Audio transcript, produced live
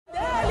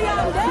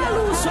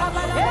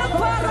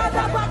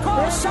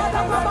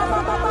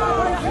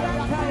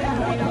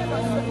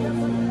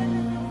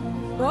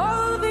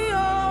Oh, the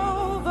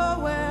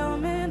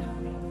overwhelming,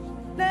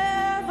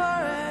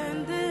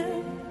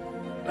 never-ending,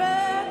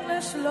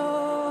 reckless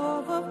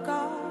love of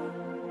God.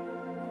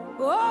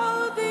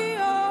 Oh, the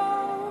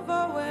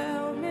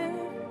overwhelming,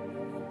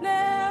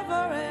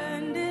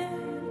 never-ending,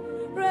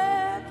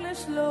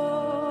 reckless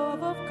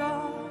love of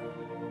God.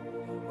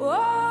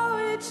 Oh,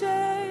 it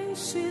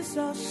chases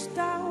us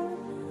down,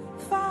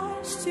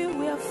 fast till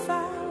we're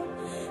found,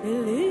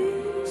 at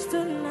least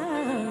the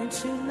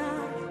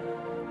 99.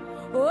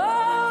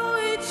 Oh,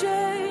 it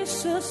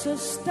chases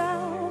us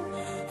down,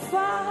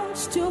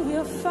 fast till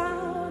we're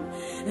found,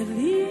 at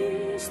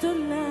least the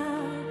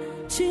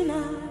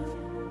 99.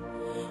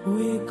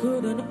 We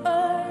couldn't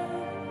earn,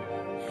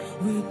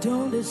 we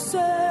don't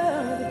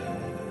deserve,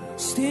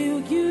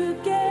 still you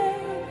gave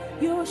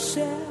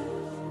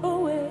yourself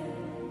away.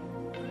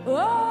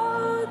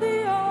 Oh,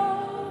 the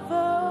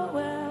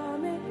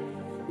overwhelming,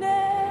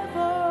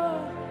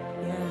 never.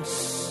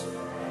 Yes.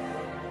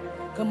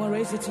 Come on,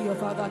 raise it to your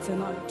Father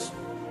tonight.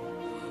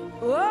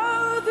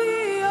 Oh,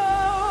 the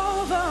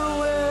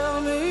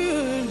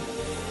overwhelming,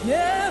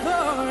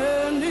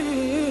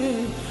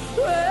 never-ending,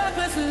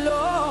 reckless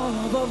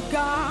love of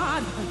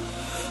God.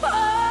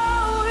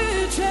 Oh,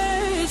 it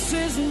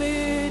chases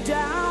me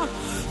down,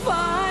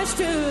 finds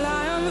till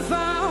I am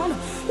found,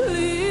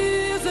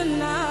 leaves the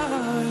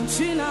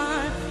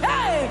 99.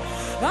 Hey,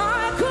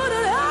 I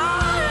couldn't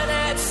earn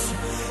it,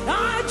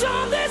 I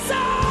don't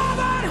deserve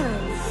it,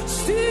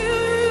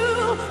 still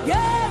you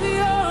gave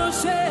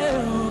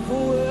yourself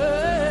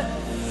away.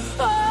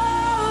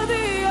 Oh,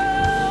 the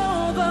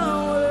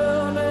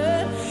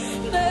overwhelming,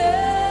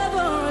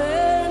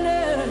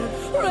 never-ending,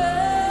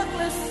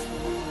 reckless.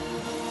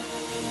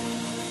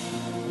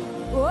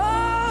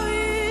 Oh,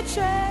 it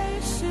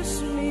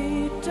chases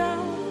me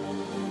down,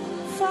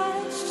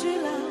 fights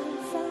till I'm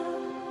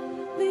found,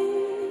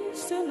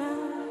 leaves the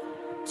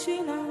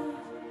 99.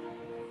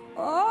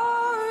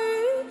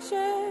 Oh, it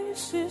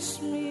chases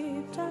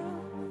me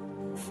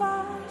down,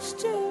 fights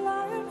till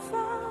I am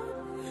found,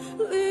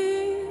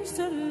 leaves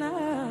the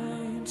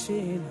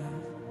 99.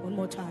 One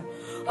more time.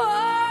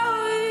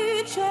 Oh,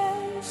 it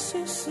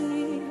chases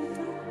me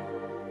down.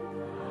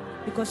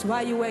 Because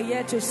while you were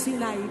yet to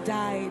sin, He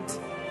died.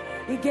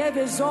 He gave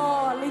His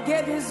all. He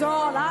gave His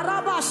all.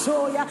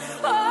 Arabashoya.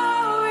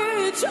 Oh,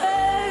 it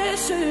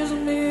chases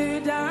me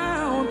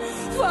down,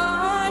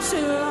 finds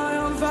till I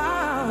am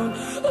found,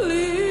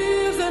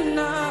 leaves the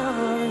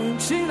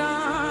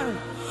 99.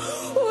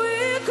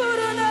 We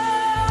couldn't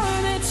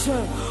earn it,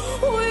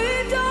 we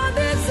don't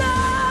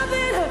deserve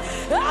it.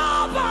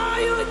 How about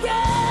you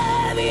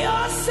gave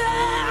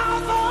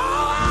yourself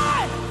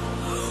away?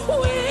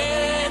 We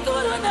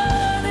couldn't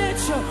earn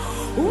it,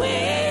 we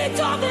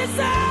don't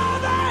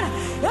deserve it.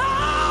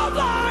 How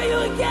about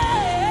you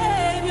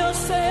gave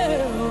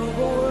yourself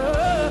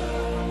away?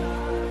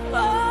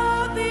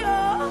 Oh, the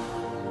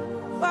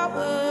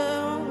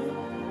overwhelming,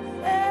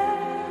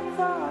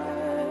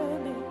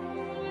 never-ending.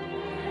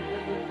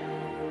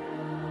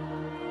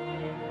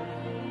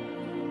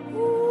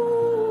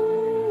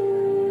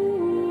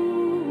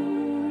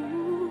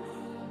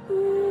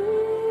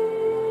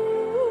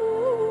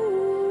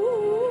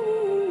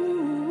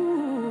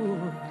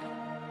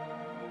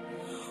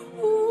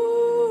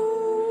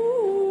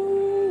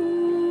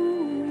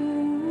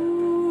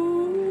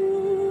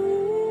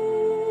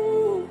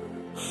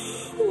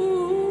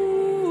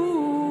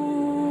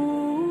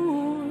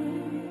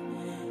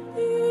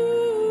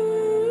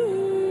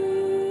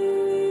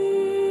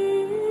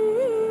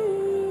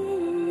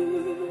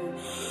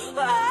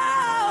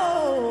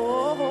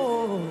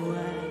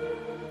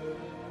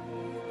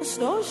 There's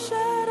no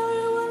shadow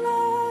you will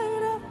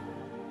light up,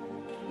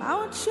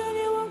 mountain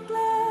you will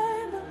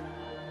climb up,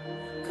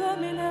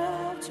 coming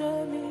after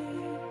me.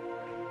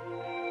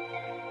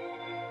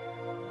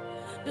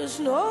 There's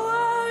no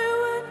way you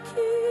would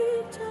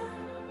keep down,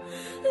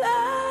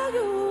 like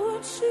you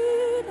would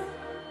see now,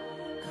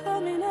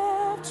 coming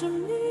after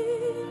me.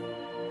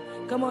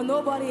 Come on,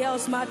 nobody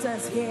else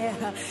matters here.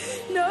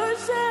 No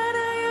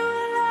shadow you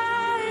will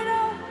light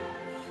up,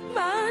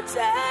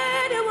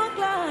 mountain you will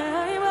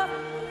climb up,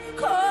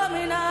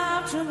 coming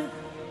after me.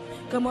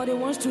 Come on, He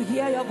wants to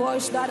hear your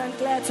voice loud and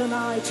clear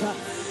tonight.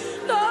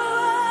 No,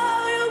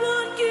 you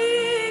won't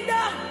give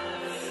down,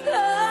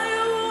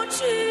 you won't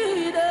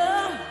cheat,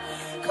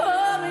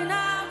 coming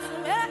after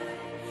me.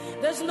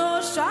 There's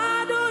no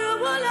shadow you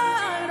will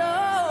light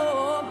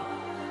up.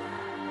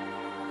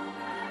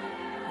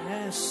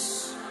 Yes,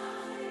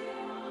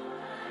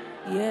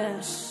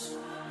 yes.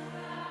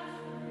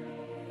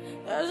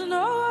 There's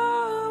no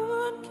one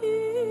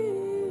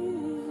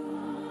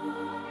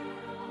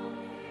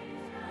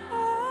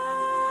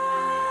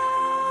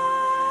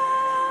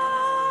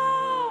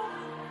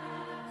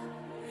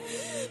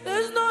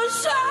there's no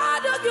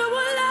shadow you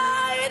will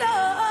light up.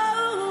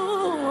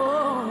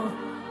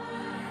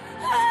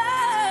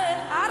 Hey,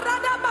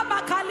 Arada Baba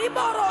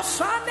Kaliboro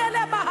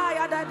Sandele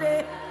Bahaya Dade.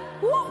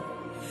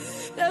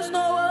 There's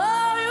no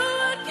way you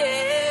would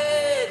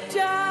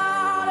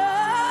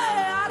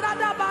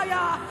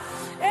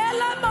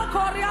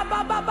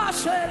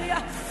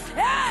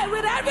Hey,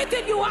 with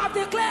everything you have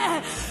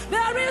declared,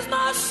 there is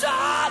no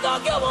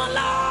shadow you will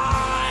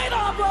light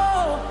up.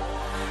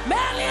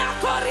 Melia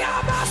Korea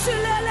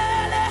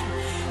Basilele,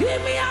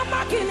 Imia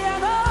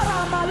Makiliana,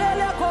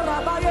 Malele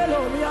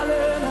Korabayelo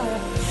Mialena.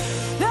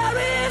 There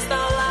is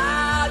no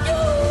like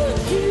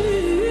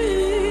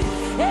you,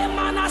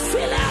 Emana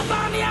Sile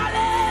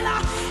Banialela,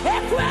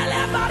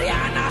 Equele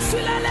Bariana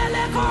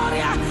Silele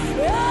Korea.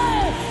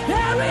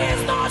 There is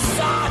no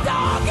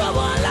shadow you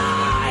will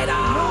light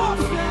up.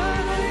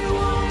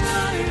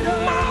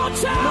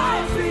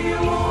 Mountain,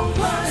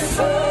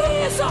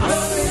 Jesus,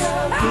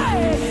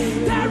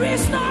 hey, there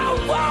is no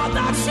wall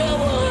that you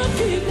will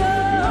keep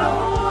down. No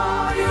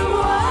wall you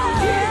won't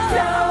keep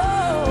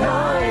down. No,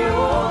 you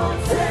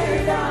won't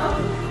take down.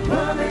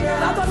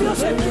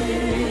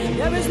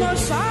 There is no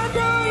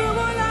shadow you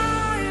will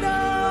light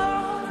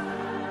up.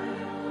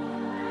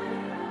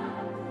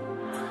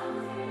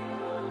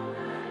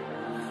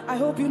 I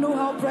hope you know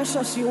how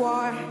precious you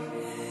are.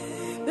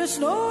 There's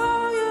no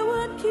wall you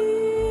won't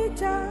keep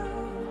down.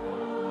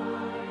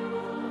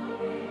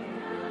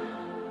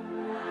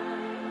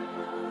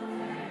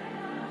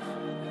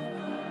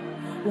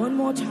 One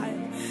more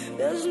time.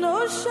 There's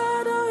no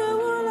shadow you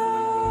will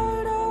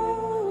light up.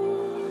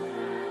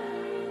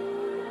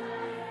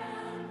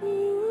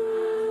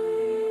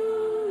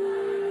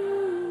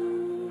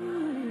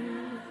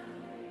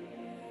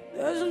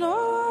 There's no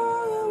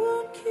you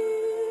won't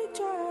keep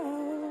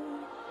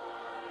down.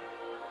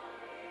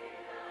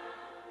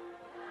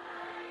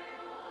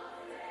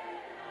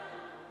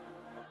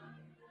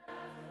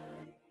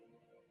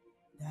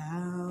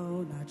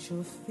 Down at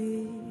your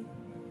feet,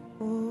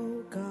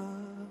 oh God.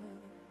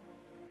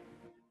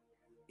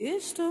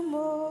 It's the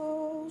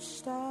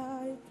most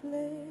high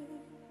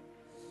place.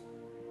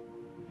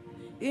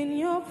 In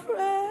your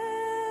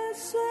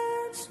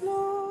presence,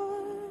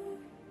 Lord,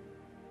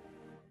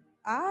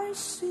 I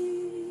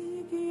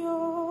seek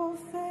your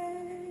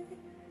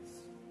face.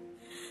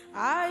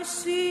 I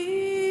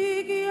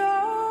seek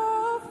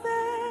your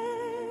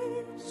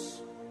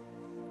face.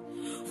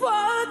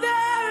 For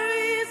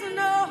there is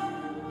no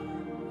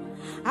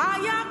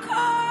higher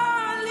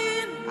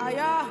calling,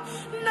 higher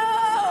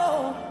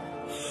no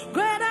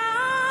greater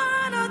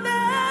honor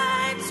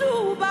than to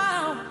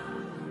bow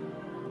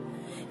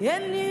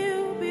and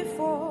kneel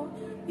before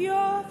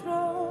your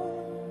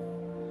throne.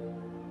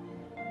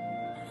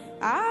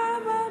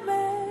 I'm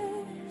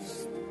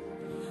amazed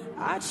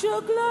at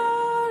your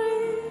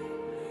glory,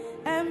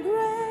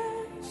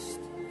 embraced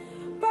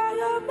by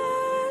your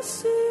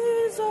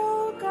mercies,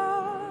 oh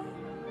God.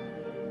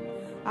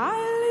 I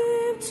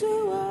live to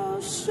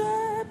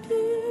worship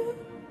you.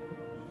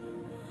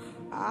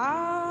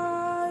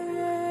 I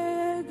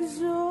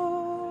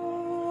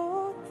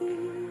exalt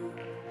thee.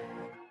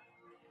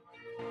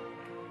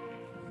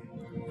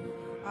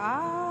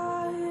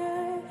 I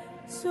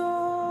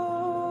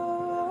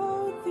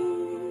exalt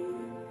thee.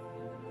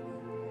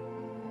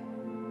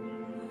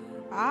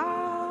 I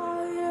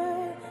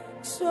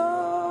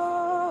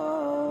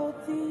exalt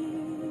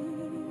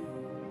thee.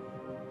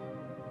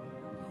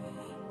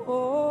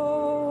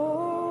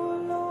 Oh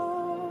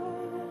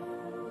Lord.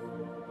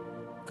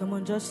 Come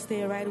on, just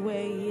stay right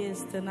where he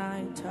is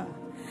tonight.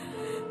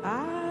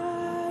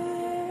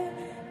 I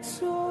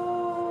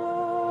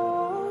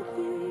exalt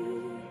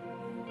thee.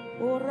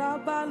 Oh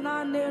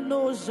Rabbanane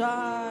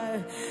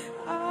Nozai.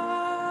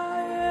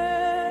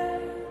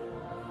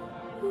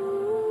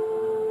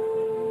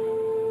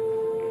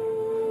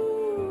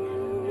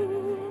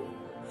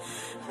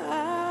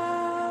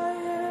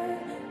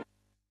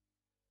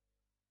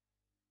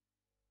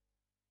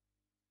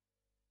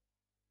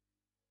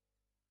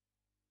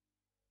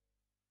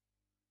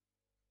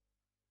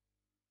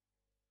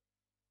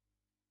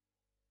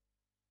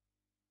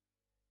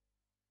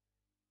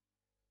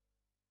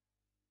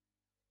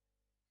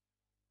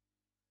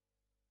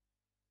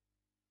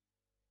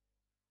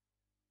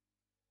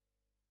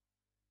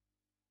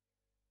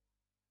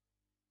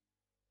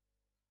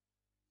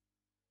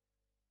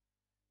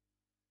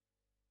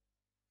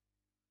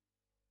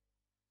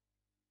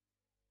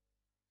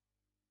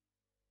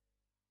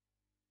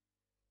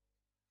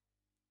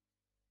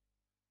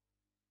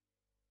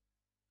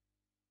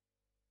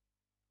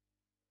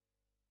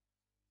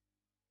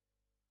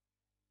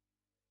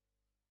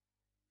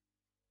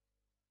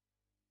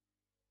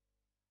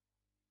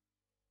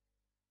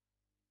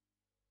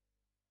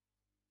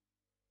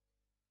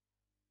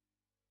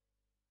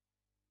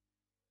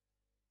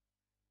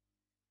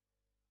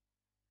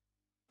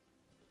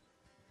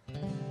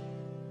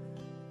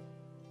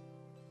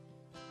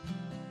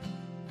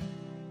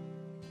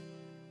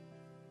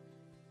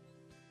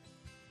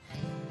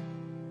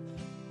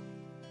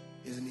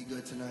 Isn't he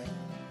good tonight?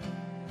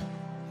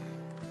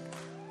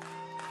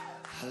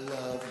 I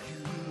love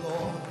you,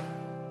 Lord.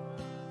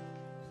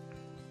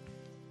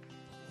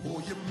 Oh,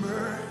 your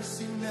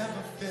mercy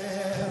never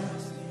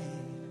fails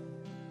me.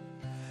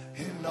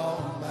 In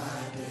all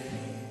my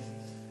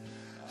days,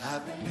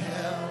 I've been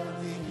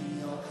held in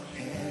your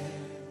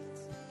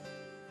hands.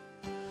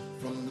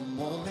 From the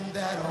moment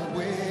that I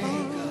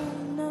wake up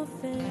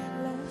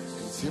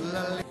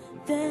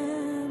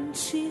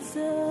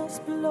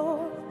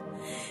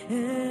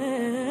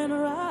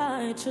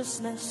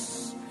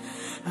righteousness.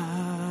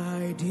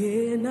 I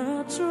did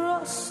not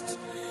trust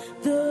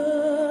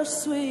the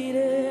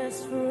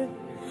sweetest friend,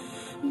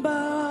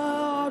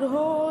 but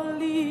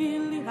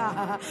wholly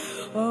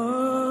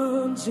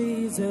on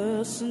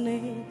Jesus'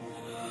 name,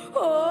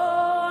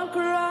 on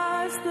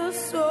Christ the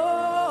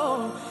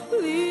soul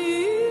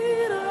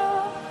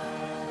leader.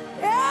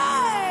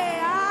 Hey,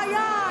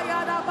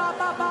 da ba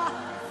ba ba.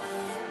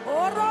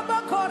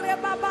 Oroba kore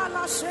baba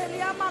la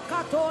shelia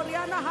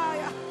makatoria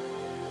nahaya.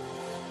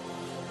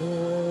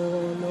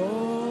 All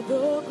of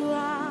the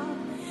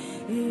ground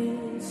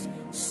is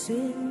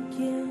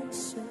sinking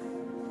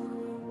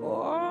sand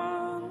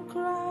on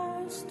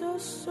Christ the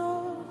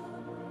soul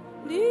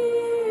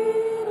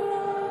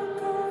leader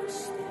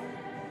cast.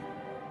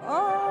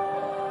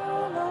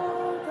 All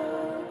of the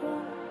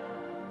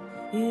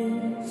ground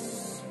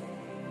is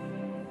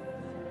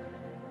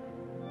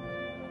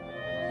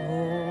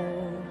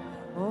all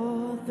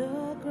of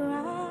the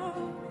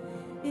ground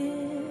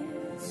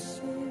is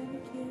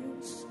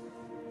sinking sand,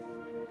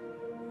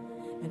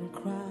 and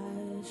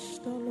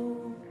Christ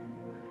alone.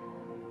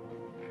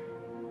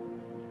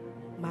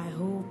 My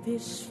hope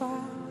is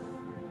found.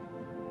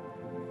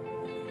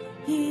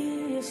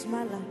 He is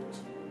my light,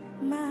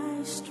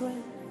 my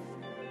strength,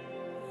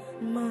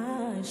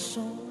 my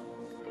song.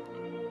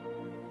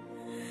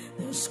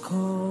 This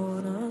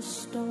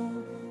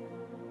cornerstone,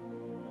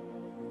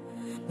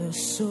 the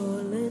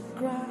solid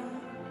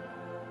ground,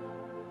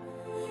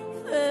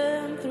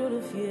 and through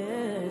the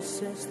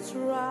fiercest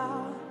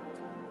drought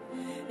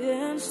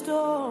and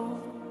storm,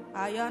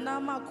 Ayana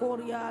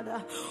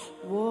Makoriada,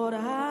 what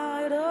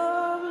height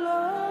of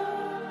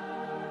love,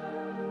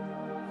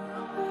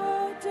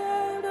 what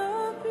depth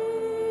of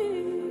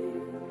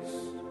peace,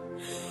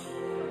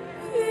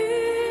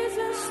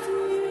 Jesus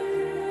still,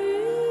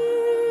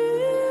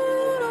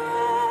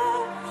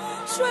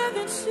 strength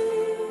and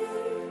cease,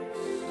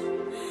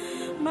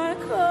 my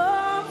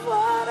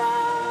comforter,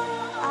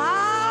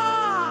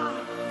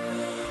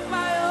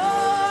 my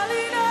all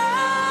in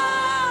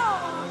all,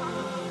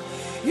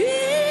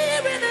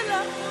 even in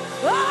the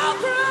love of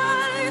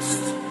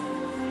Christ,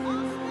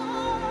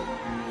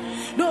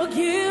 no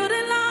guilt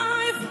in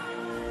life,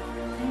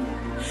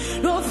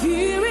 no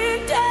fear in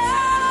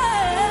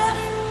death.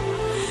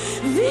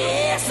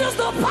 This is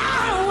the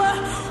power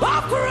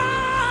of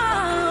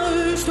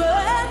Christ in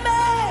me.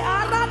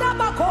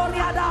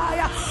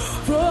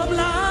 From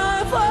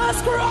life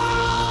first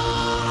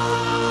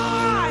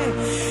cry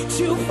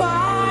to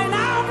find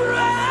our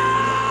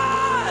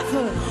breath.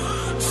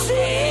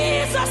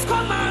 Jesus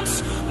commands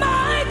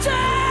my destiny.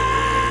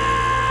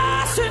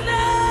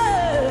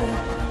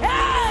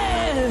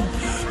 Hey,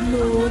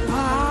 no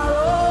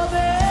power of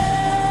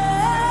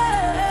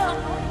hell,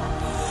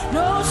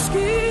 no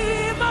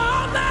scheme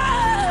of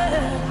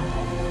man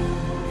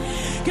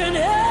can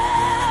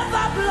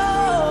ever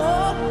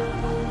blow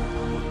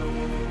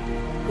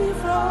me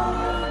from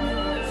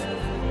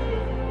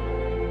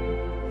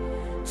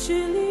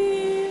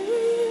chilly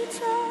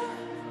returns,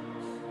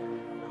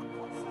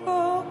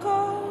 oh,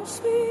 cause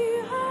we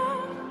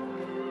have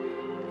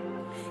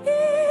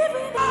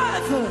even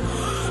life.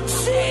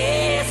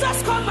 Jesus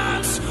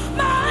commands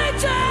my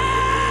destiny.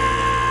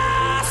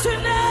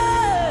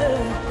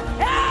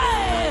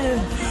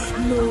 Hey,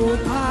 no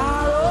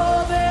power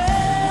of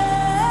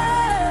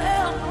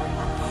hell,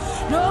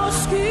 no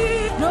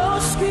scheme, no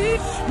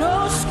scheme, no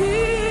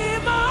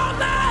scheme of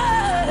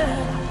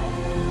man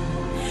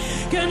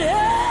can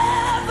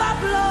ever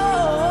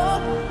blow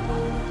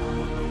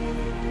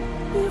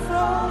me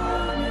from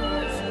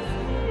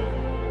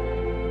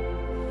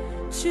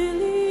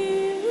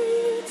chilly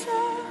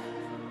returns,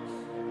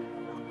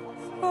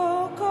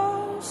 oh,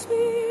 cause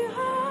we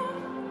have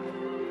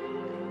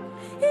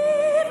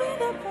even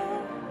the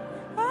power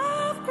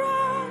of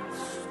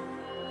Christ.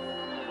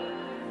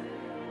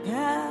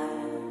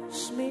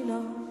 Cast me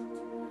not.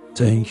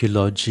 Thank you,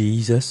 Lord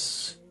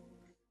Jesus.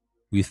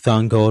 We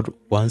thank God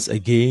once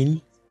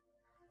again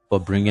for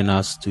bringing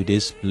us to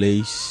this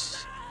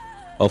place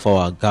of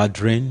our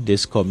gathering,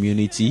 this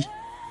community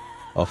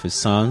of His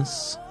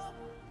sons.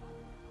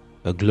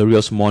 A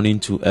glorious morning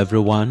to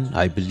everyone.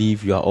 I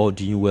believe you are all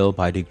doing well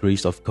by the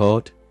grace of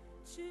God.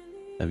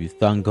 And we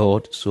thank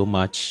God so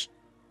much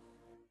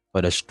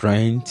for the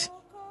strength,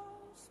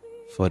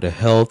 for the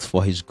health,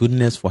 for His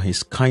goodness, for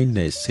His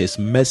kindness, His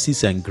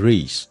mercies and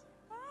grace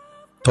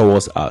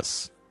towards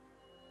us.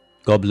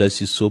 God bless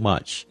you so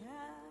much.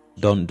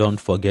 Don't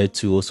forget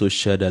to also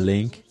share the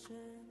link.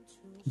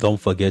 Don't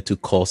forget to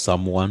call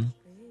someone.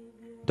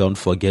 Don't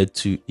forget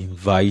to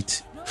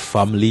invite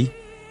family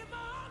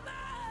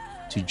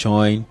to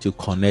join, to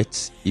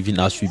connect, even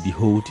as we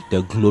behold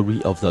the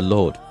glory of the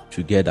Lord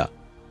together.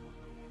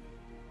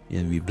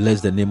 And we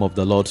bless the name of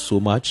the Lord so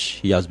much.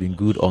 He has been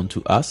good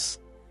unto us.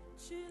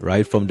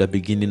 Right from the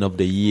beginning of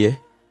the year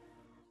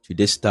to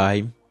this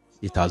time,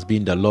 it has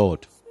been the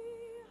Lord.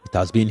 It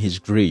has been His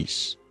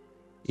grace.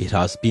 It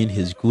has been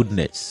His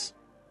goodness.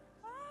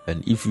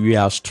 And if we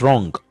are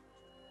strong,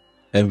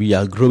 and we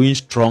are growing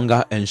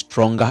stronger and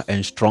stronger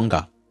and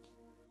stronger,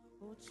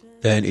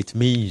 then it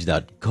means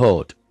that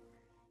God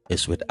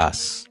is with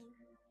us.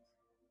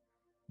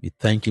 We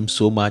thank Him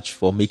so much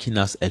for making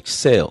us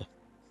excel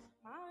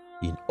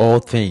in all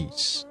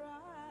things.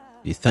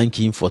 We thank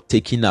Him for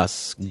taking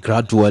us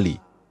gradually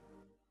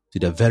to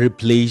the very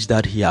place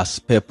that He has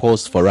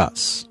purposed for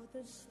us.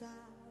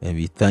 And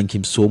we thank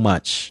Him so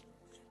much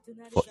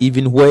for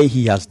even where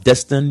He has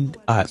destined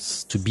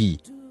us to be.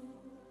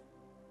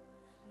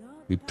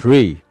 We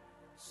pray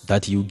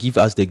that He will give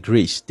us the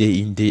grace day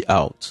in, day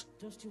out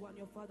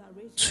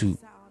to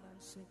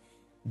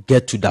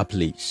get to that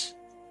place.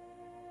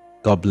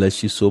 God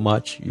bless you so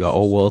much. You are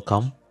all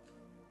welcome.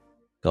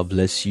 God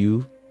bless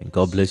you, and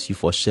God bless you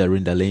for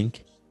sharing the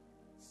link.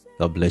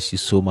 God bless you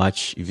so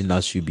much, even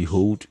as you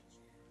behold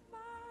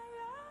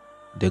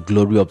the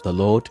glory of the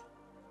Lord.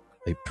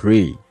 I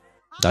pray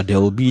that there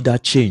will be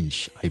that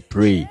change. I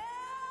pray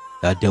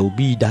that there will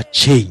be that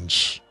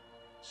change.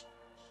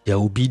 There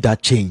will be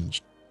that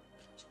change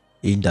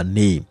in the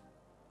name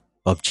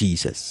of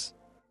Jesus.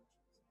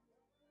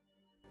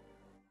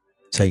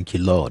 Thank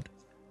you, Lord.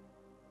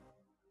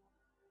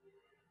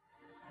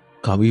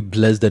 Can we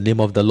bless the name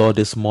of the Lord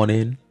this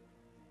morning?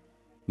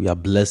 We are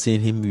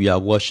blessing Him. We are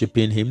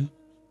worshiping Him.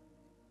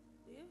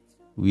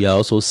 We are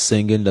also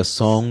singing the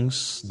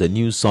songs, the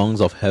new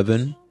songs of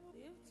heaven,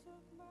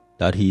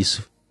 that He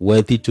is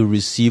worthy to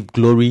receive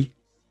glory,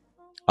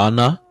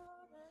 honor,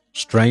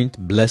 strength,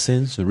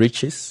 blessings,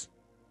 riches.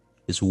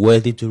 He is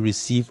worthy to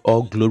receive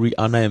all glory,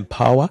 honor, and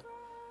power.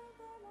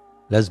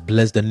 Let's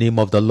bless the name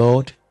of the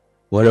Lord.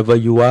 Wherever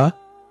you are,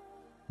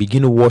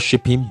 begin to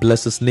worship Him,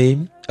 bless His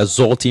name,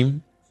 exalt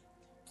Him.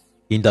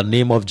 In the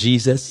name of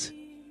Jesus,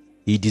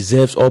 He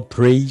deserves all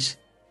praise.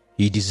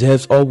 He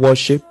deserves all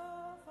worship.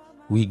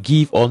 We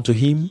give unto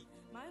Him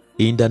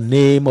in the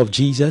name of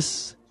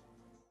Jesus.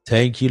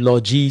 Thank you,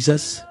 Lord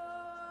Jesus.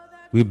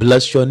 We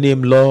bless your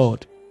name,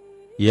 Lord.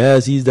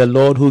 Yes, He is the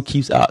Lord who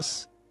keeps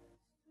us.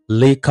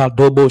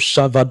 Lekadobo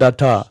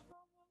Shavadata.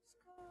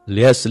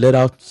 Yes, let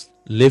us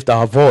lift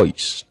our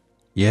voice.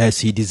 Yes,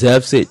 He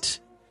deserves it.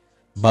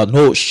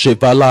 Mano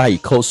Shevalai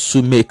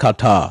Kosume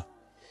Kata.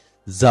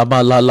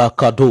 Zamalala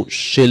Kado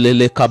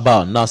Shelele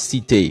Kaba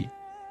Nasite.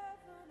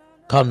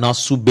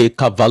 Kanasube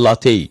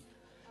Kavalate.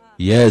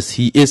 Yes,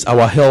 He is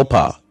our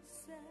helper.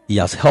 He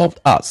has helped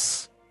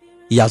us.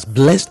 He has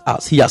blessed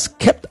us. He has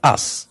kept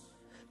us.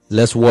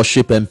 Let's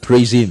worship and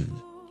praise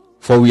Him.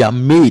 For we are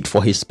made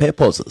for His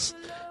purposes.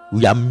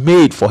 We are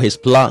made for His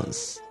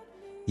plans.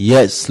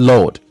 Yes,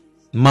 Lord.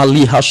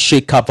 Maliha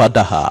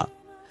Shekavadaha.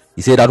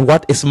 He said that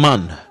what is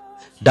man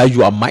that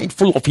you are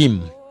mindful of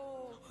him?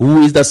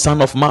 Who is the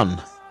Son of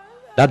Man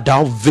that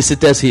thou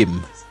visitest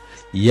him?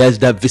 Yes,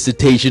 the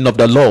visitation of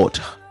the Lord,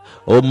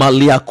 O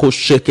Maliako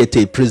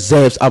Shekete,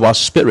 preserves our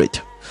spirit.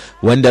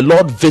 When the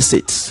Lord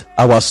visits,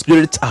 our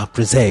spirits are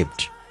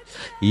preserved.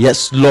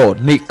 Yes, Lord.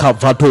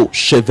 Nikavado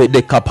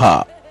Shevede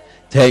Kapa.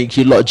 Thank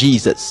you, Lord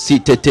Jesus.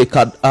 Sitete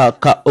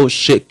Kadaka O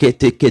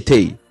Shekete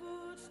Kete.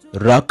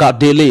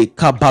 Rakadele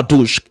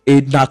Kabadush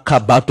Ena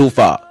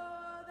Kabadufa.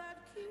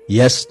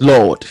 Yes,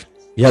 Lord.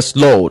 Yes,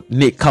 Lord.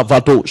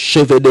 Nikavado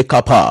Shevede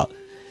Kapa.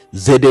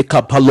 Zede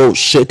kapalo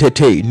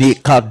shetete ni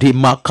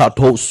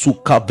kadimakato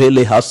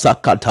sukavele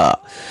hasakata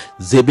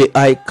zebe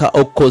aika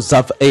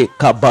okozav e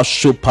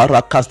kabashu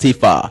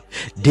parakasifa.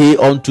 Day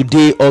unto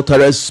day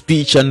uttereth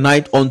speech, and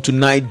night unto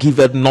night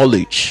giveth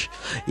knowledge.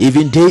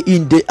 Even day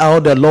in, day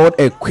out, the Lord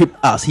equip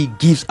us. He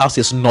gives us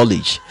His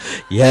knowledge.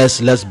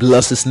 Yes, let's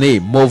bless His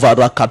name.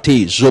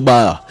 Movarakate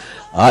zoba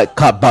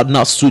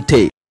aikabana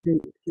sute.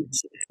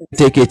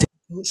 Take it,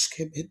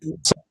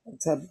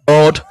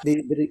 Lord.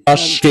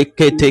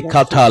 Ashekete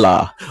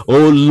katala.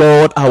 Oh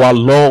Lord, our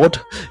Lord,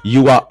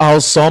 you are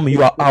awesome.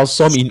 You are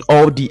awesome in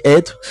all the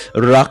earth.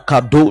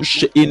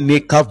 Rakadosh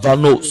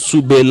inekavano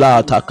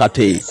subela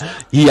takate.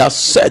 He has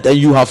said, and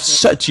you have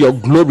set your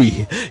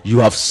glory. You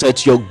have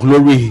set your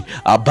glory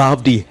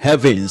above the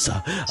heavens.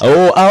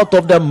 Oh, out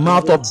of the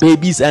mouth of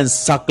babies and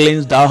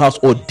sucklings thou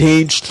hast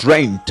ordained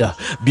strength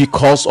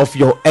because of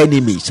your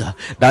enemies,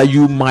 that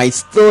you might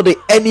still the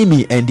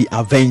enemy and the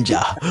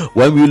avenger.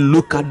 When we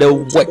look at the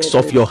works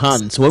of your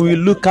hands, when we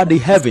look at the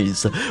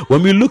heavens,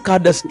 when we look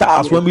at the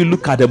stars, when we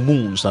look at the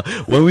moons,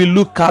 when we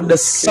look at the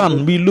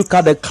sun, we look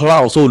at the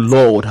clouds, oh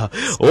Lord,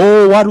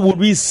 oh, what would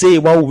we say?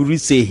 What would we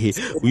say?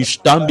 We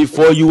stand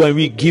before you and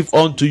we give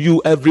unto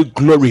you every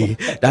glory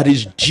that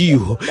is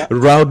due.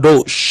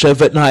 Rado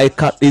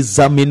shevenaika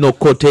izamino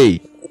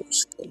kote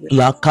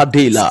La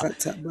Kadela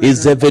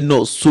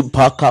Izeveno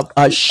Supaka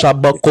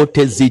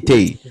Ashabakote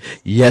Zite.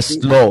 Yes,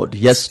 Lord,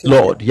 yes,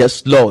 Lord,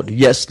 yes, Lord,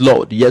 yes,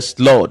 Lord, yes,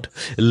 Lord.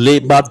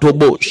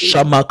 Lebatobo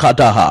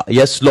Shamakadaha,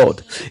 yes,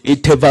 Lord.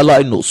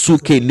 Itevalaino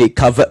Suke ne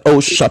Kave O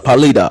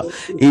Shapalida.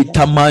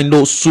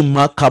 Itamaino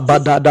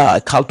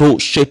Sumakabadada Kato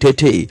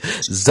Shetete.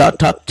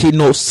 Zata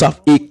Kino Saf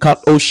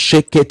Ikat O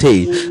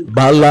Shekete.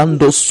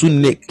 Balando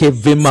Suneke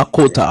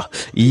Vimakota.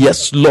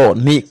 Yes,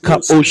 Lord, Nika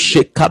O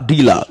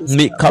Shekadila,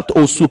 Nikat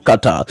O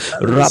Sukata. Shata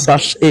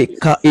Rabash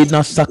Eka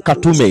Ina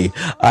Sakatume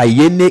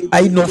Ayene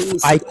Ainof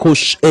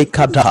Aikosh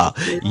Ekada.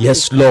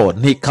 Yes, Lord.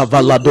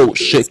 Nikavalado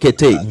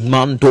Shekete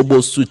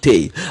Mandobo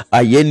Sute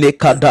Ayene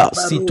Kada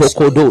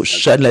Sitokodo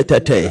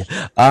Sheletete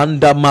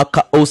Anda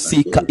Maka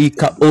Osika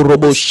Ika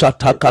Orobo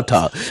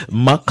Shatakata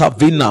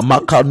Makavina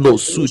Makano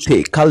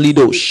Sute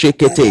Kalido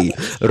Shekete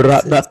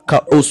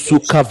Radaka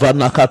Osuka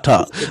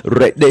Vanakata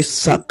Rede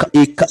Saka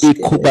Ika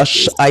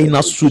Ikubash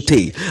Aina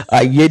Sute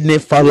Ayene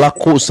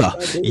Falakosa.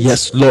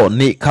 Yes, Lord.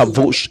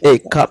 Nekavosh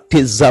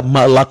Ekateza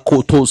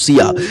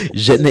Malakotosia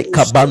Jene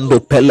Kabando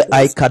Pele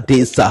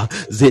Aikadesa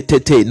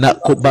Zetete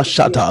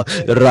Nakobashata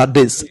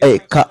Rades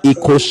Eka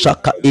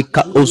Ikoshaka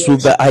Eka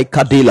Osuve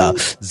Aikadela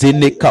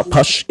Zeneka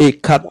Pash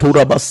Eka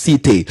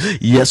Turabasite.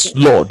 Yes,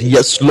 Lord.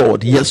 Yes,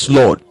 Lord. Yes,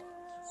 Lord.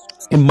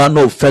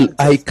 Emmanuel fell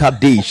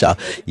Aikadesha.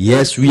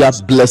 Yes, we are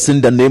blessing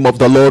the name of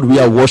the Lord. We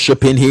are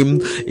worshiping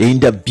him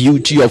in the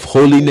beauty of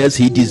holiness.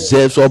 He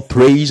deserves all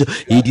praise.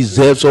 He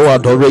deserves all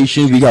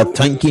adoration. We are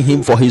thanking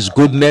him for his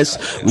goodness.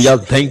 We are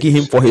thanking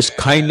him for his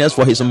kindness,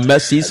 for his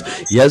mercies.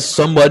 Yes,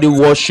 somebody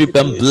worship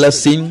and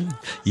bless him.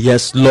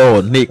 Yes,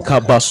 Lord.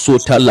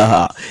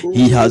 Nekabasotalaha.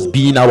 He has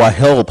been our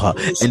helper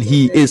and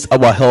he is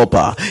our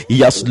helper. He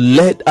has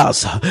led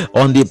us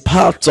on the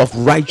paths of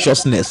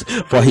righteousness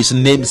for his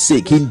name's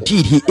sake.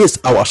 Indeed, he is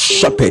our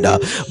shepherd.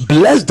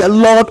 Bless the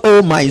Lord,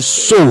 O my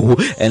soul,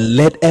 and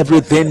let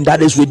everything that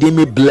is within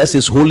me bless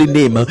his holy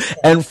name.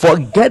 And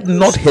forget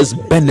not his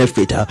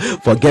benefit.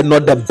 Forget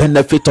not the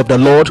benefit of the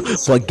Lord.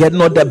 Forget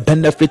not the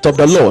benefit of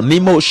the Lord.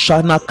 Nimo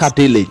Shana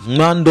Kadele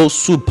Mando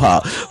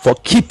Super for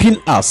keeping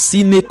us.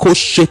 Sineko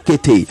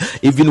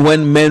Shekete. Even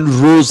when men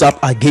rose up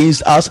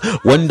against us,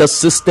 when the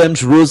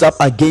systems rose up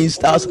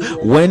against us,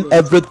 when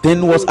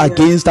everything was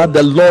against us,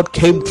 the Lord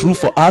came through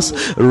for us.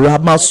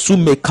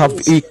 Ramasume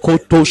Kavi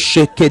Koto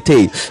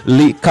Shekete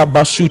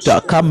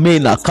Likabashuta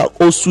Kamena Ka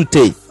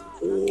Osute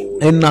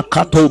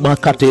Enakato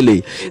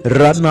makatele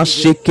rana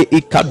sheke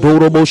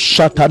ikadorobo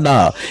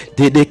shatana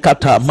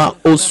dedekata ma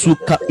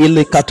osuka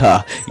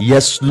ilekata.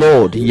 Yes,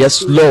 Lord.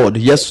 Yes, Lord.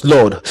 Yes,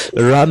 Lord.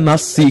 Rana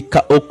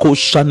sika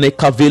okoshane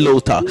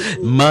kavilota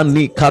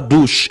mani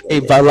kadush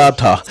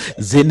evarata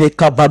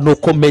zeneka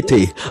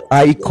banokomete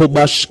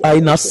aikobash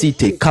aina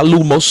site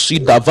kalumo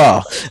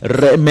sidava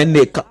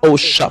remeneka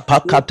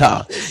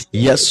oshapakata.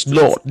 Yes,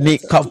 Lord.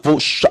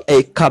 Nekavosha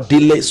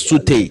ekadile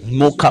sute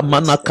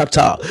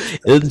mokamanakata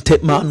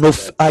entemano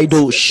of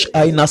idosh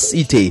aina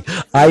city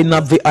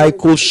aina vi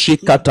aiko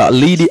shikata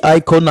lidi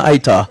icona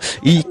aita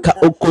ika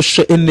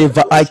okoshe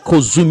eneva aiko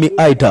zumi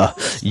aita.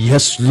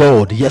 Yes,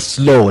 Lord. Yes,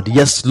 Lord.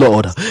 Yes,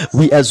 Lord.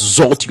 We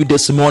exalt you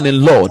this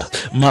morning, Lord.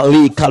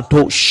 Malika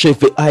to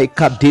sheve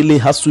aika dele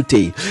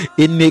hasute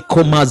ene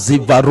koma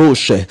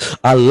zivaroshe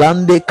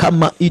alande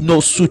kama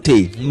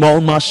inosute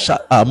moma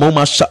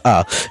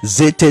shaa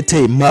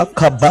zetete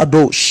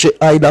makabado she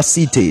aida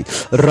city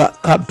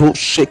rakado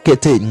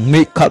shekete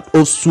mekat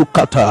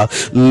osukata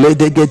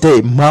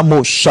ledegede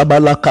mamo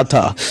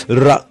shabalakata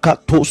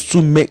rakato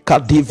sumeka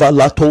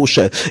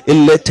divalatoshe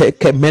elete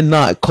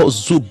kemena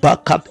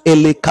kozubakat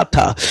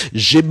elekata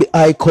jibi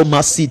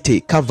aikomasite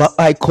kava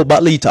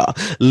aikobalita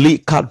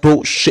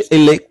likado she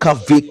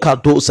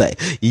elekavikadoze.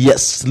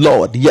 Yes,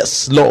 Lord.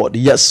 Yes, Lord.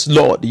 Yes,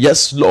 Lord.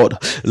 Yes, Lord.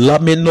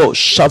 Lameno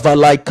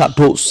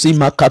shavalaikado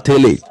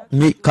simakatele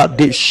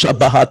mikade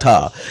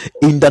shabahata.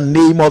 In the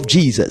name of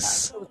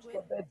Jesus.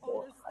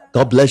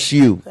 God bless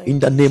you. In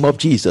the name of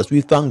Jesus,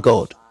 we thank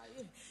God.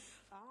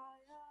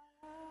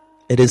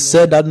 It is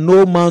said that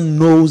no man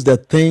knows the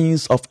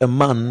things of a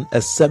man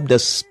except the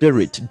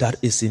spirit that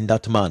is in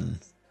that man.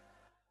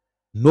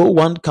 No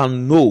one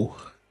can know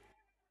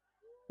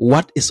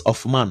what is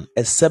of man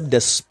except the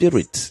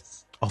spirit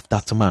of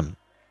that man.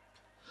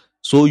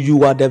 So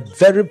you are the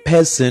very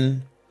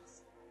person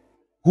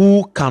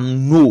who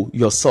can know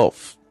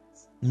yourself.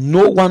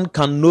 No one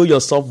can know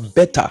yourself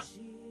better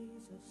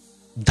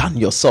than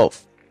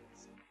yourself.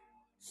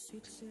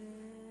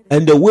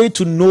 And the way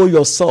to know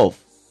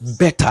yourself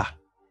better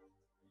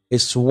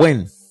is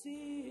when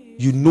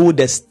you know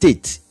the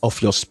state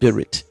of your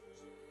spirit.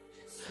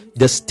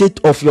 The state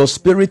of your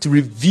spirit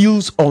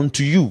reveals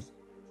unto you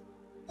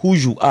who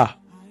you are.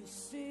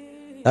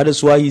 That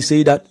is why he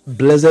said that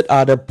blessed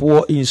are the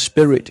poor in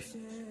spirit,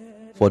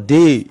 for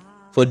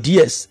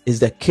theirs is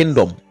the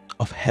kingdom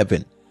of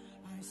heaven.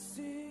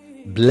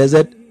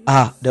 Blessed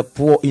are the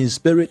poor in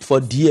spirit, for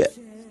theirs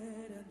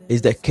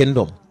is the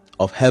kingdom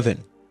of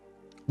heaven.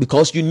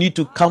 Because you need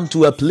to come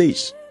to a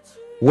place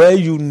where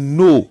you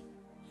know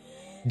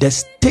the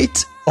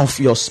state of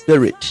your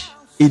spirit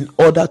in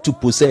order to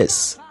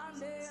possess.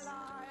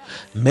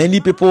 Many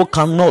people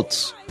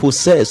cannot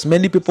possess,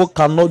 many people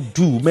cannot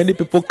do, many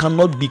people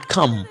cannot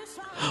become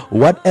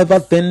whatever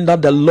thing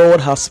that the Lord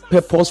has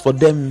purposed for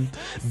them,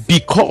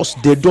 because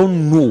they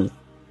don't know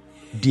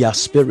their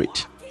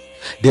spirit.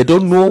 They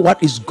don't know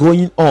what is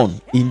going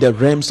on in the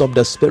realms of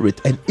the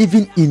spirit and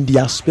even in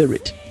their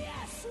spirit.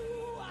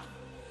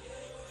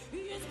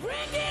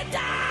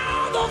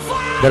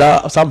 There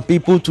are some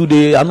people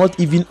today are not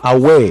even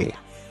aware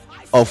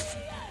of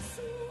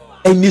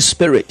any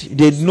spirit.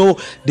 They know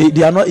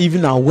they are not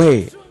even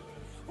aware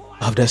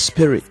of the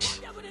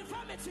spirit.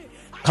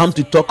 Come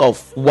to talk of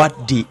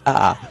what they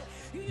are.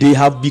 They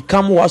have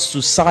become what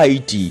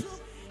society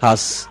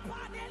has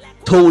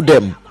told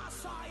them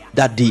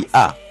that they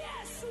are.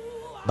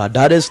 But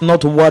that is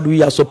not what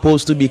we are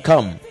supposed to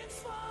become.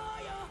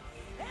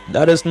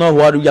 That is not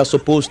what we are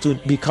supposed to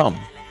become.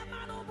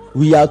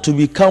 We are to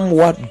become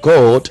what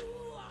God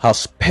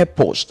has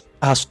purposed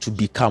us to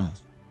become.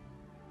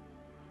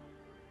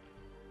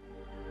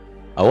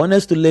 I want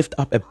us to lift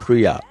up a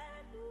prayer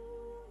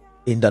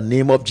in the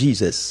name of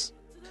Jesus.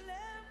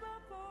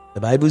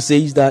 The Bible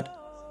says that,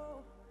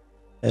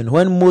 and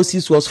when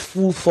Moses was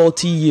full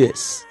 40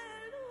 years,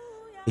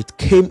 it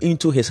came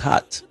into his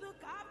heart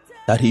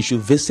that he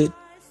should visit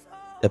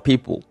the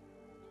people.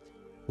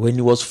 When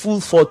he was full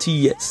 40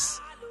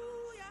 years,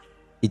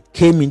 it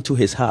came into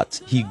his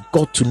heart. He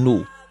got to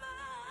know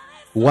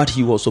what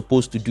he was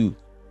supposed to do.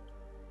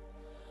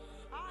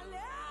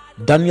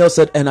 Daniel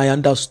said, and I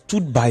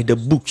understood by the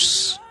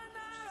books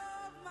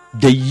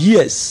the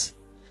years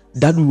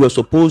that we were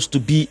supposed to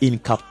be in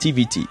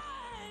captivity.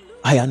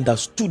 I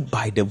understood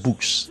by the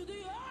books.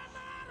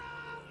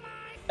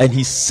 And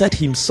he set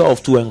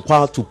himself to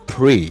inquire, to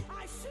pray.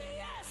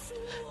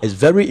 It's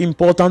very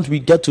important we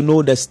get to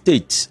know the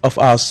state of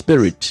our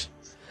spirit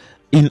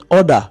in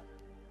order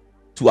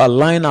to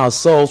align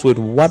ourselves with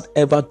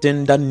whatever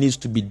thing that needs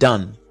to be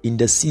done in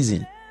the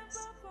season.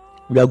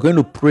 We are going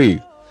to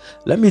pray.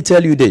 Let me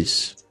tell you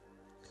this.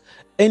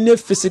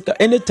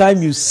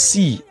 Anytime you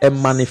see a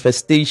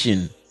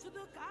manifestation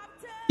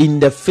in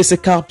the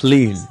physical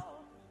plane,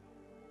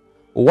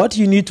 what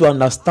you need to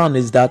understand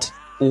is that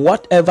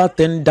whatever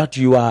thing that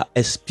you are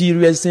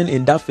experiencing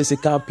in that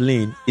physical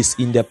plane is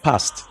in the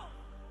past.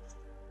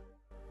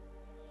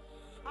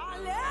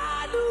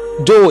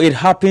 Though it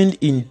happened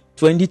in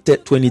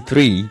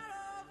 2023,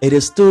 it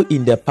is still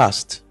in the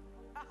past.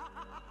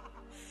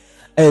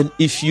 And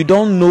if you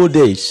don't know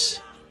this,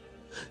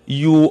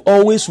 you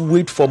always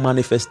wait for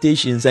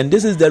manifestations. And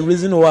this is the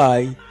reason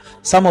why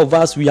some of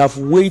us, we have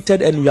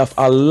waited and we have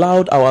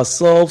allowed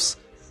ourselves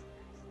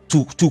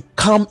to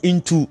come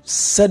into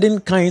certain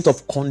kinds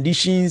of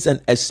conditions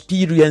and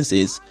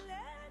experiences.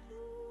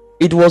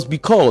 It was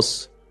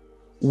because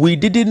we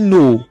didn't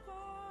know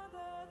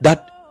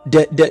that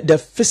the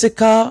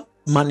physical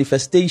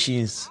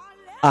manifestations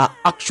are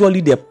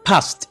actually the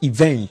past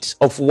event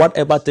of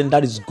whatever thing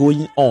that is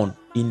going on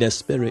in the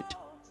spirit,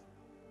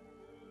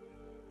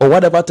 or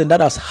whatever thing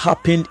that has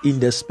happened in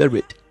the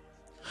spirit.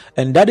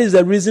 And that is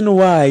the reason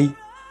why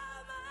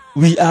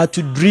we are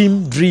to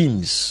dream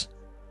dreams.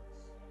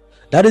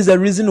 That is the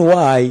reason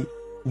why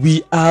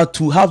we are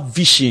to have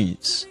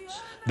visions.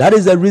 That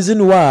is the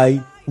reason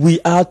why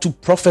we are to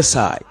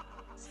prophesy.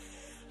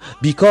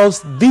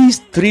 Because these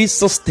three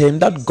systems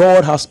that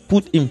God has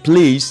put in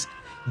place,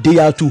 they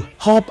are to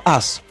help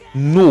us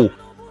know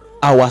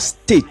our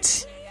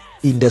state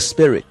in the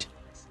spirit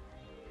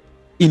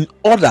in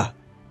order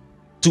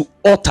to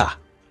alter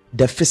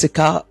the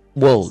physical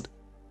world.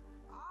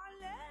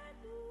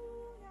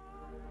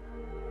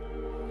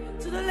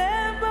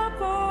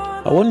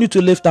 I want you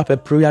to lift up a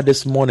prayer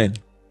this morning.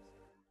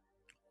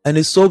 And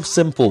it's so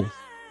simple.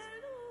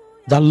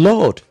 The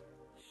Lord,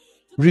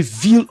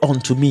 reveal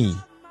unto me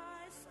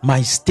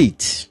my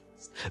state.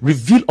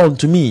 Reveal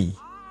unto me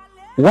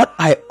what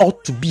I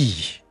ought to be,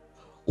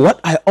 what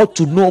I ought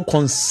to know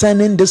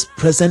concerning this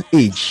present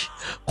age,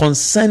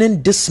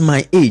 concerning this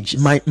my age,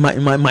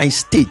 my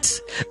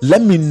state.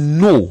 Let me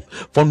know,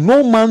 for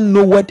no man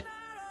knoweth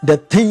the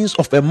things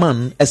of a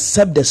man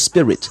except the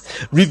spirit.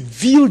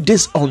 Reveal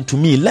this unto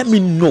me. Let me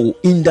know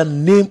in the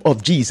name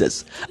of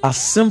Jesus. As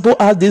simple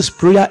as this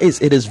prayer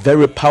is, it is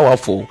very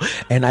powerful,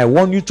 and I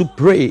want you to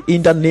pray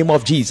in the name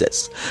of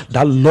Jesus.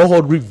 The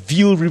Lord,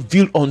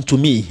 reveal unto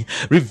me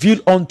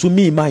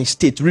my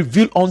state.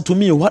 Reveal unto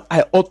me what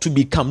I ought to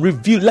become.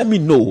 Reveal, let me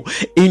know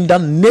in the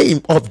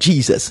name of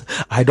Jesus.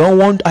 I don't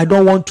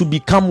want to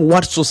become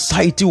what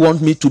society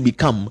wants me to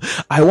become.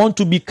 I want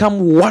to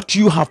become what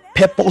you have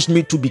purposed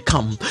me to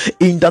become.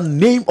 In the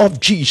name of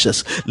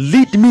Jesus,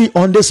 lead me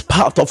on this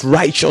path of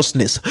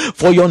righteousness.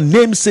 For your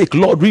name's sake,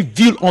 Lord,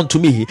 reveal unto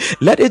me.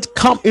 Let it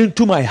come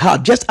into my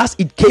heart, just as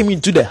it came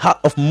into the heart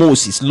of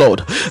Moses,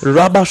 Lord.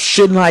 Rabba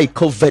Shenai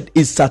Kovet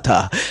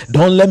Isata.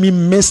 Don't let me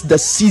miss the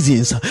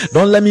seasons.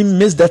 Don't let me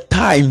miss the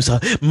times.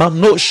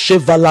 Mano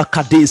Shevala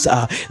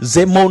Kadesa.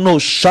 Zemono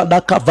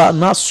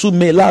Shadakavana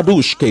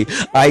Sumeladushke.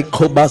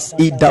 Aikobas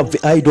Ida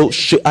Aido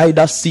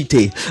Shaida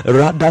City.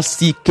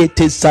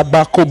 Radasikete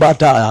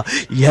Sabakobata.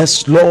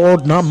 Yes,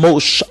 Lord,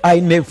 Namosh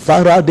Aine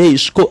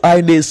Faradesh Ko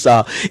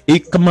Ainesa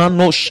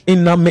Ikmanosh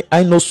Iname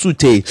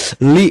Ainosute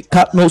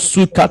Likatno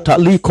Sukata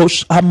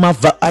Likosh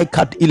Amava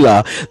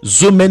Aikadila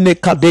Zumene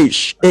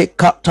Kadesh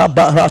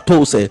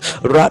Ekatabaratose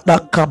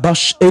Radaka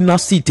kabash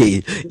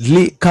enasite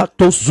le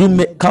kato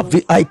zume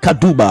kavi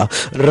aikaduba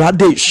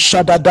rade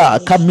shadada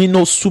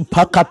kamino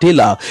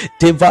supakatela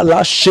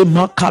tevala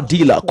shema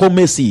kadila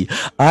komesi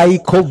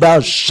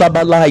aikoba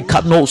shabalai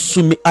kano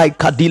sumi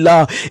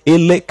aikadila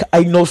elek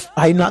ainos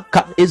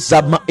ainaka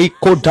ezama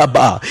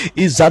ekodaba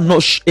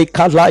izanosh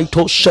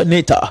ekalaito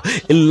sheneta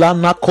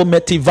ilana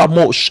kometi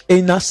vamosh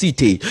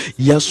enasite.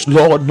 Yes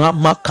Lord, na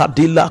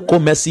makadila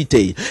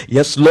komesite.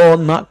 Yes Lord,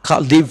 na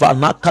kaliva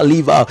na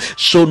kaliva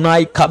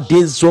shonai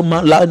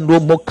kadezoma lando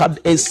mokad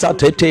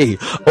esatete.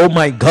 Oh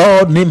my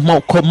God, ni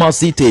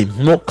mokomazite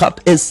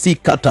mokat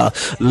esikata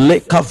le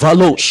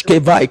kavalosh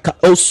kevaika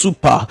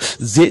osupa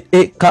ze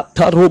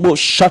ekatarobo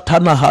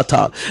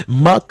shatanahata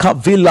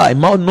makavila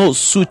mano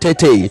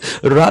sutete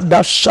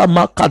rada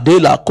shama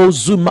kadela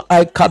kozuma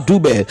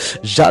aikadube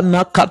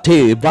jana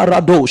kate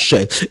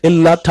baradoshe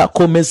elata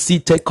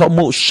komesite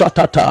komo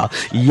shatata.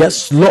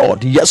 Yes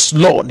Lord, yes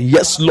Lord,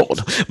 yes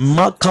Lord.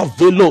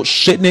 Makavelo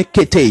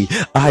shenekete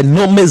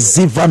anome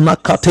zivana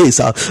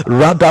katesa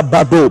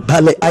radabado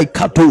bale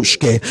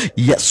aikatoshke.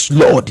 Yes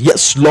Lord,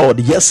 yes Lord,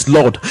 yes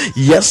Lord,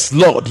 yes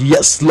Lord,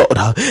 yes Lord.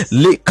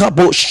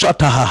 Lekabo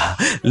shata.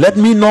 Let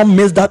me not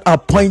miss that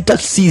appointed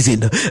season.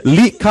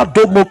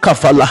 Likadomo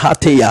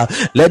kafalahateya.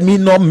 Let me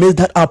not miss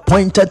that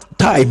appointed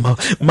time.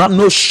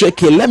 Mano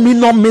sheke. Let me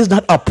not miss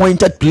that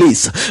appointed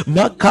place.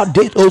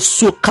 Makadeto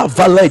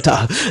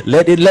sukavaleta.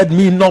 Let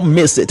me not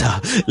miss it.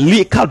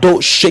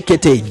 Likado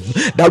shekete.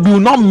 That we will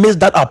not miss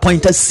that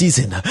appointed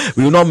season.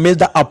 We will not miss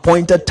that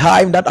appointed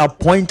time, that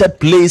appointed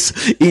place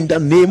in the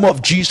name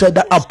of Jesus,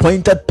 that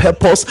appointed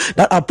purpose,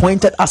 that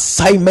appointed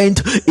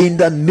assignment in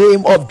the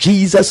name of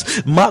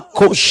Jesus.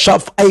 Mako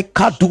shaf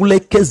aikadule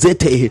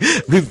kezete.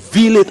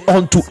 Reveal it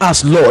unto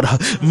us, Lord.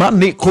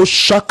 Maniko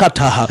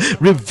shakata.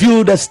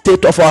 Reveal the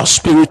state of our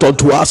spirit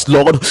unto us,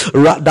 Lord.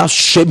 Rada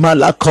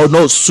shemala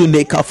kono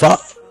sunekafa.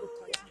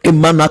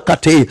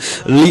 Imanakate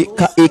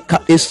lika ika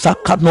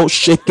isaka no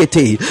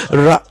shekete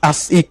ra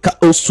asika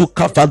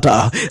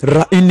osukavada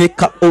ra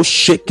inika o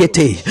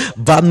shekete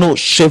vano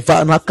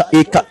shevanaka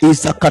ika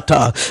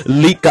isakata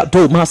lika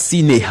do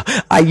masine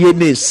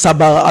ayene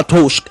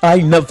sabaratosh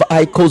ainev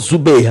aiko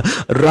zube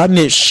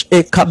ranish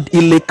ekad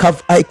ilekav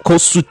aiko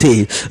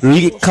sute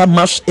lika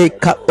mash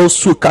eka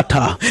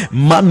osukata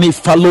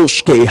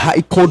manifaloshke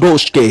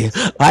haikodoshke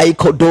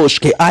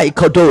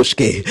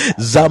aikodoshke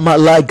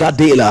zamala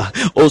gadela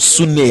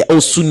osune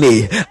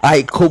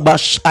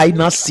aikobash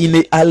aina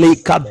sine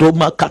aleka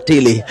doma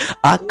katele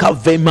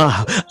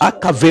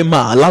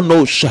akavema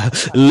lanosh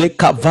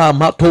lekava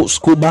matos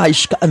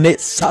kubaish kane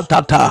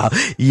satata.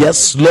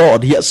 Yes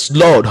Lord, yes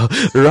Lord.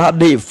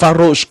 Rade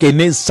farosh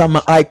kene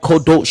sama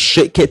aikodo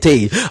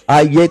shekete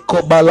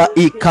ayekobala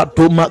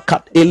ikadoma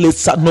kat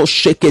elesano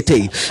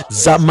shekete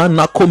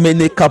zamana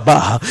komene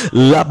kaba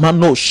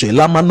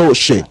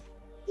lamanoshe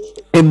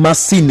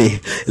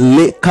emasine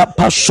le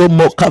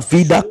kapashomo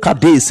kavida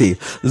kadese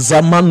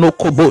zamano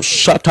kobo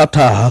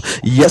shatata.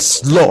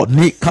 Yes Lord,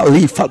 ni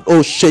kalifa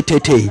o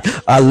shetete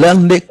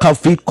alende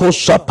kaviko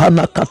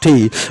shapana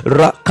kate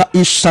raka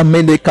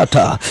ishamene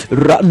kata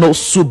rano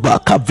suba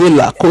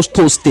kavela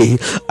kostoste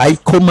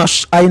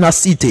aikomash aina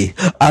site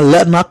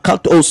alena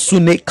kat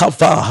osune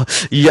kava.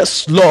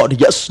 Yes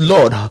Lord, yes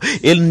Lord.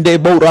 In the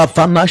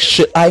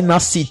boravanash aina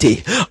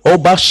site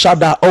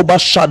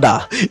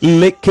obashada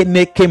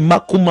lekeneke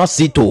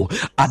makumasi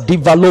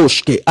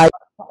adivaloshke I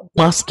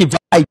maskiva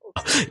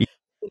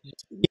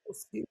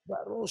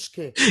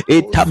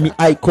etami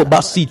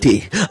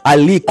aikobasite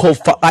aliko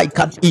fa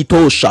aikan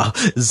itosha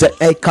ze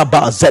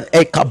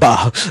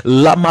ekaba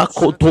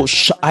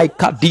lamakotosha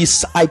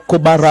aikadis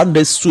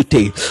aikobarande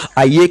sute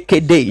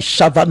ayekede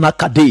shavana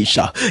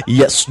kadesha.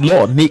 Yes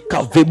Lord,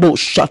 nikavemo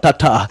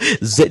shatata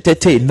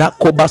zetete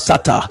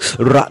nakobasata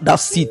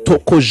radasito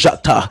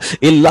kojata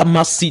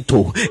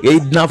elamasito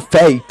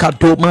enafei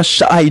kadoma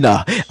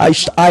shaina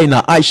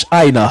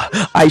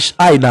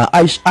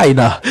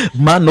aishaina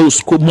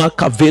manos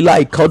kumakavela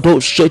ikado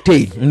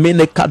shete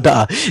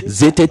menekada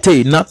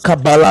zetete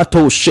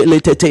nakabalato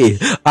sheletete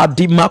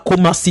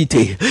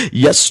adimakumasite.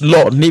 Yes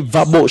Lord,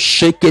 nivamo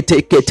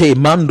shekete kete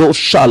mando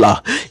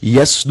shala.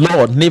 Yes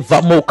Lord,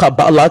 nivamo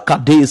kabala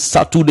kade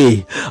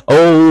saturday.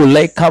 Oh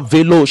leka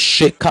velo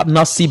sheka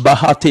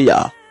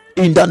nasibahatea.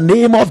 In the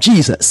name of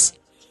Jesus.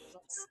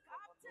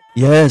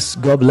 Yes,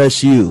 God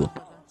bless you.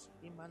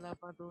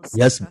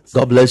 Yes,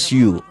 God bless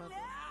you.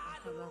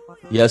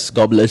 Yes,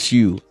 God bless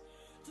you.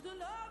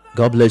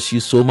 God bless you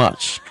so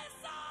much.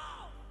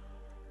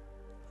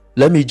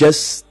 Let me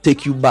just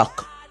take you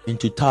back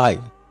into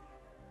time.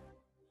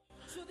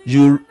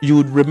 You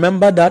would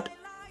remember that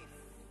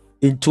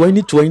in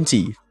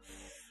 2020,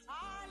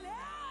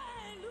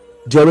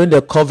 during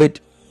the COVID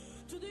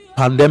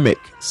pandemic,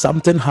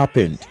 something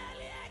happened.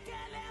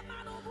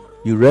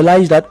 You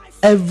realize that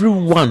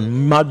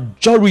everyone,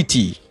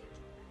 majority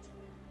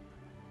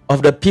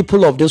of the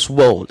people of this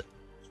world,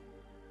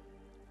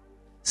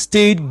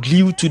 stayed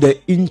glued to the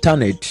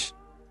internet,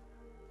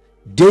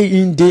 day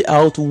in, day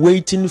out,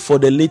 waiting for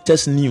the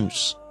latest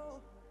news.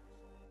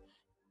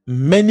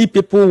 Many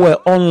people were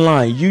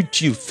online,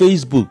 YouTube,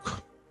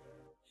 Facebook,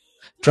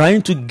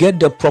 trying to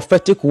get the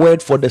prophetic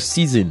word for the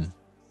season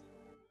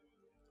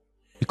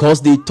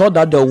because they thought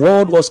that the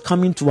world was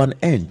coming to an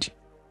end.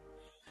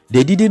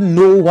 They didn't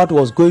know what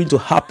was going to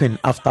happen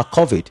after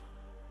COVID,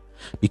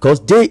 because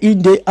day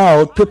in, day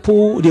out,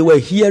 they were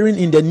hearing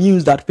in the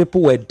news that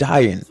people were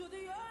dying.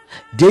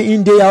 Day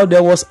in, day out,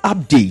 there was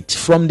update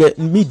from the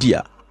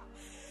media.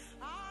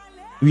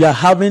 We are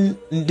having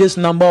this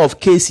number of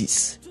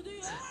cases.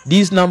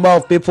 This number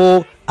of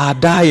people are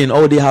dying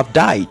or they have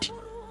died.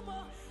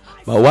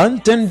 But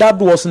one thing that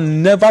was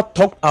never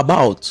talked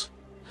about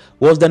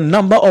was the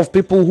number of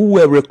people who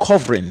were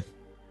recovering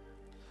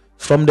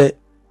from the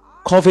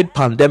COVID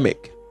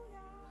pandemic.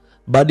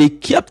 But they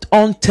kept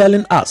on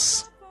telling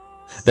us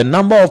the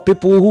number of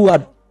people who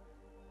had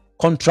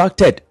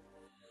contracted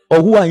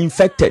or who are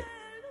infected.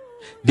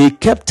 They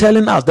kept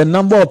telling us the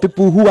number of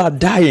people who are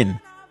dying,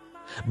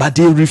 but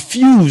they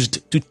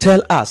refused to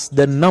tell us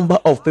the number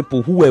of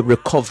people who were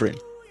recovering.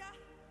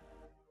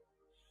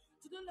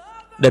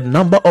 The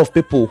number of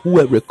people who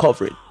were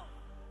recovering.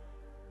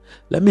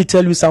 Let me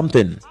tell you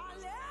something.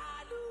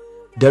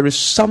 There is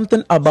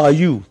something about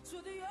you.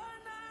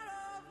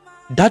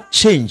 That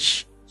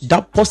change,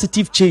 that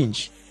positive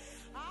change,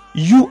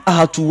 you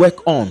are to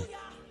work on.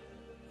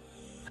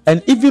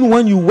 And even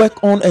when you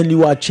work on and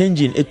you are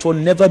changing, it will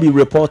never be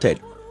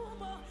reported.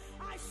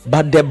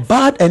 But the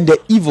bad and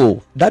the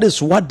evil, that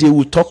is what they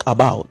will talk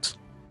about.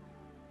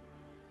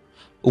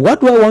 What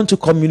do I want to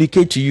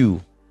communicate to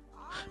you?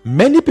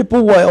 Many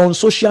people were on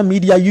social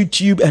media,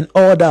 YouTube and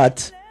all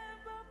that,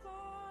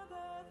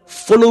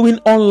 following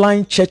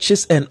online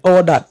churches and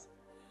all that.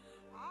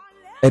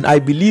 And I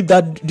believe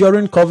that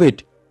during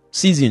COVID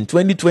season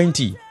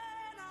 2020,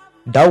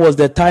 that was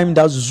the time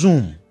that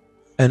Zoom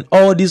and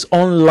all these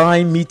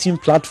online meeting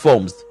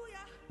platforms,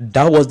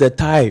 that was the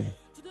time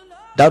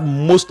that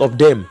most of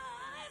them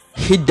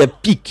hit the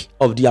peak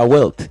of their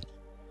wealth.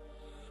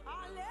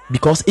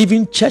 Because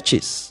even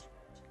churches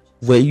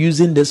were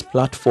using these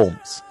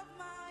platforms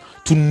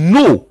to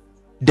know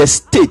the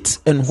state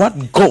and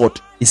what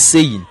God is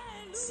saying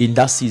in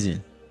that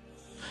season.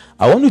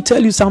 I want to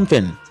tell you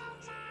something.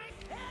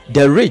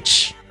 The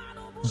rich,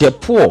 the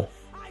poor,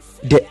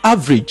 the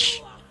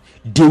average,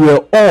 they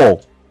were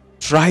all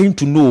trying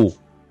to know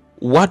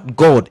what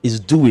God is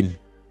doing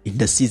in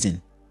the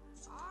season.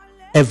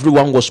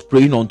 Everyone was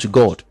praying unto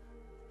God.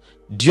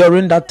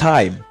 During that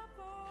time,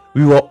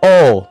 we were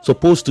all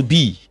supposed to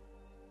be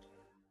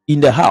in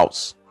the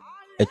house,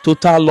 a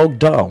total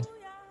lockdown.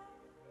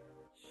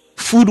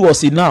 Food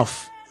was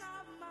enough.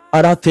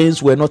 Other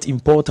things were not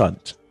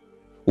important.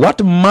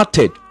 What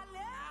mattered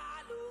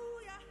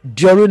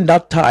during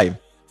that time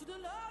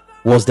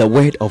was the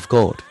word of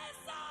God.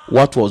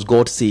 What was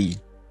God saying?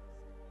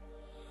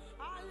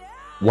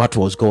 What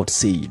was God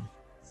saying?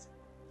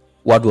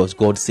 What was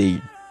God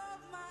saying?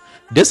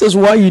 This is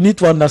why you need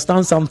to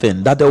understand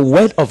something, that the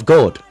word of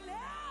God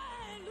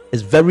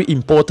is very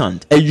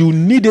important, and you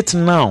need it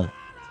now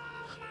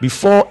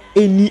before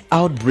any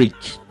outbreak.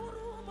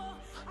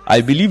 I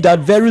believe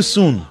that very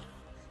soon,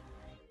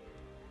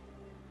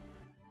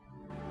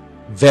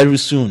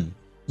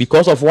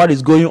 because of what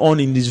is going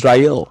on in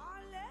Israel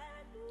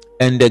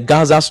and the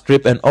Gaza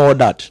Strip and all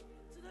that,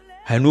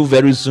 I know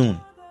very soon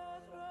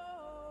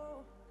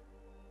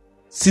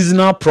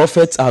seasonal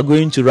prophets are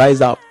going to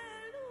rise up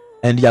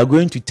and they are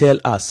going to tell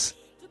us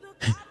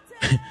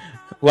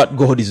what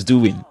God is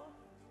doing.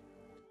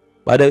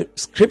 But the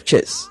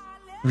scriptures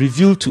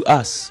reveal to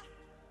us,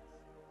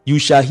 you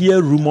shall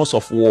hear rumors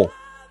of war.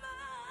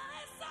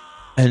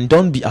 And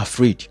don't be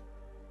afraid,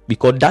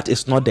 because that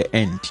is not the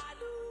end.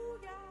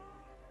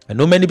 I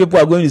know many people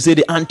are going to say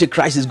the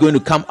Antichrist is going to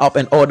come up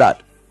and all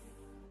that.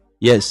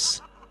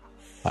 Yes.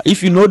 But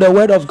if you know the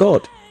word of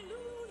God,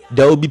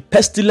 there will be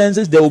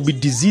pestilences, there will be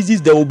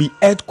diseases, there will be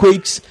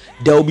earthquakes,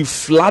 there will be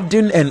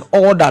flooding and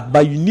all that.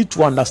 But you need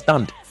to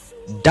understand,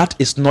 that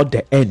is not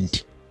the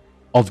end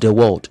of the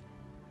world.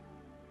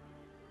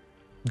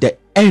 The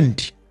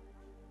end,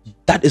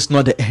 that is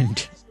not the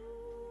end.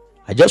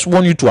 I just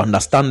want you to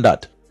understand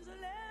that.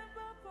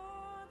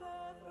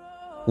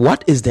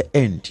 What is the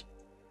end?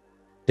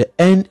 The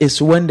end is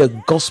when the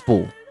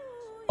gospel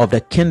of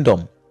the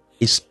kingdom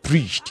is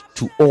preached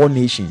to all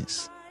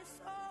nations.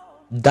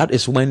 That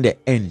is when the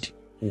end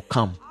will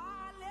come.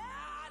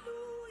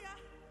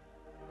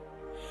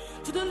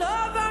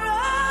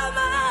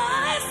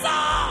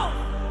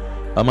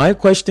 And my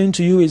question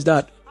to you is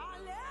that,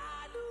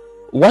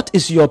 what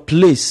is your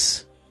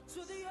place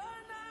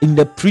in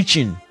the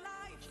preaching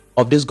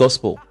of this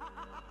gospel?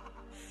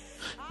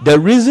 The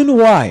reason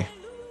why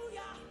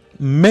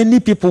many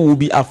people will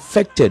be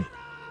affected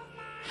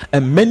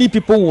and many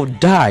people will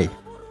die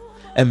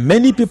and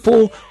many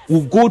people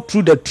will go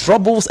through the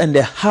troubles and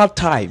the hard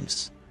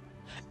times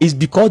is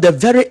because the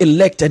very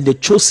elect and the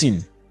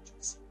chosen,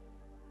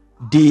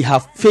 they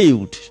have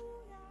failed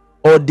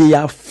or they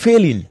are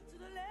failing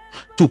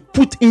to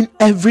put in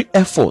every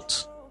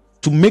effort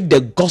to make the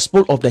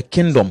gospel of the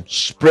kingdom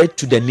spread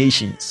to the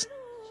nations.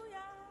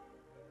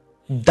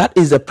 That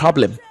is the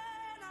problem.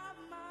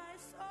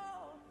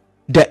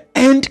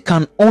 end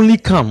can only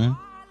come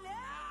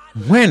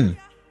when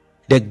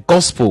the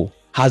gospel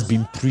has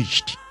been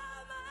preached.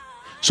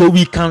 So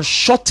we can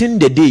shorten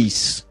the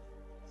days.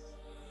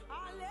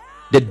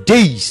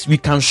 We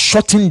can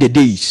shorten the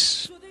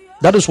days.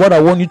 That is what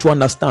I want you to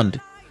understand.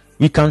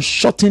 We can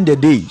shorten the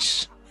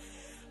days.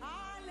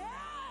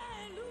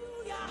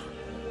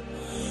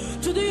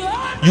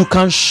 You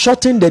can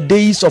shorten the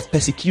days of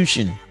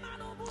persecution.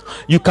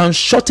 You can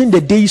shorten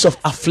the days of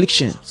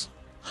afflictions.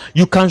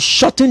 You can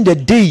shorten the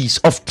days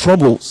of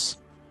troubles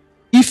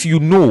if you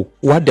know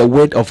what the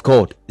word of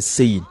God is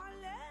saying.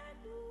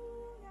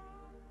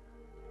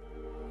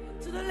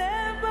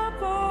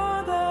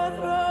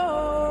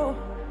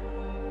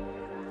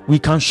 We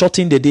can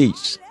shorten the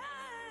days.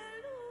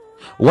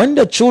 When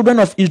the children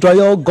of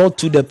Israel got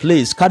to the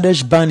place,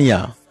 Kadesh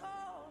Barnea,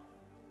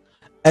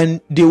 and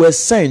they were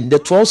sent, the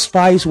 12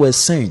 spies were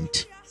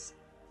sent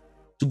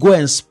to go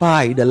and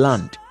spy the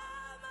land.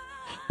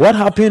 What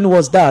happened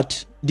was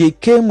that they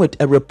came with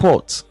a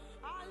report.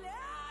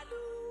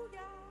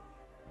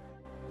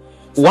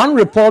 One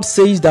report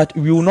says that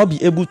we will not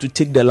be able to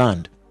take the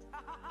land.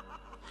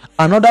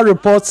 Another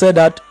report said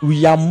that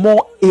we are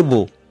more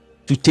able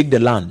to take the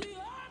land.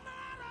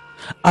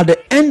 At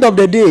the end of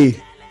the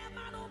day,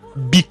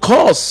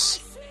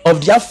 because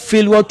of their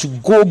failure to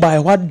go by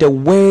what the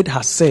word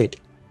has said,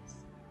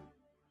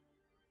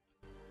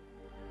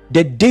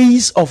 the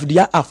days of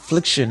their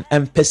affliction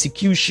and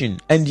persecution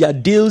and their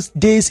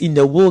days in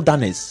the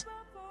wilderness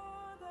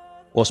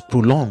was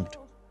prolonged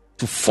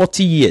to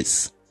 40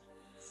 years.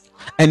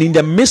 And in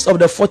the midst of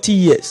the 40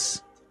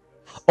 years,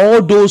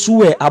 all those who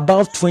were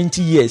above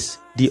 20 years,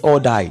 they all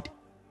died.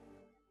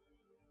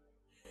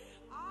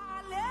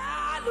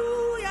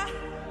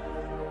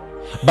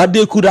 But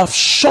they could have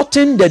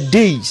shortened the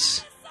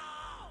days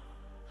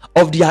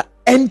of their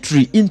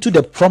entry into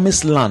the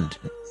promised land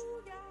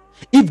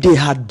if they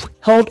had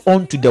held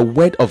on to the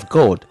word of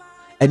God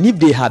and if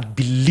they had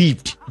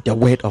believed the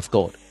word of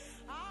God.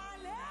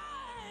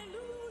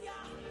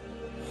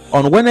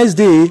 On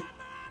Wednesday,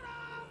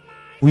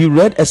 we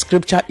read a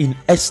scripture in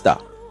Esther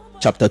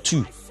chapter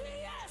 2.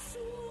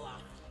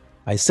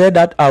 I said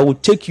that I will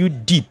take you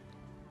deep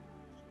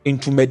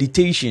into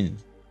meditation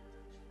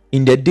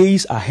in the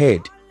days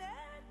ahead.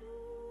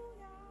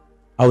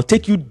 I will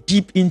take you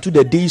deep into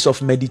the days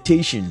of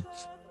meditation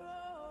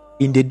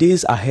in the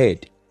days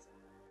ahead.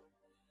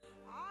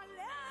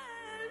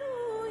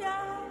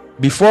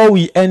 Before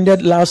we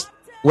ended last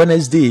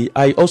Wednesday,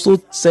 I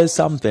also said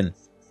something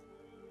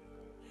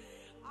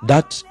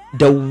that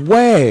the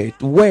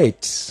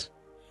words,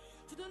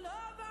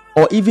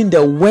 or even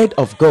the word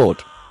of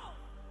God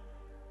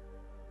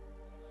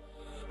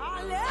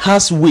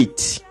has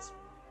weight.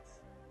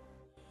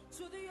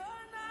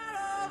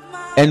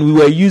 And we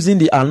were using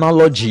the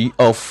analogy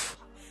of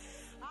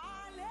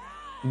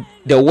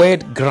the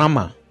word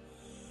grammar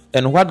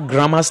and what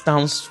grammar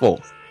stands for.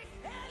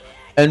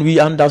 And we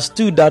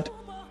understood that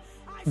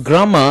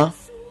grammar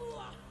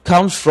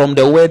comes from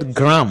the word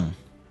gram.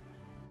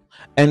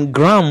 And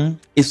gram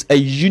is a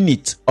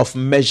unit of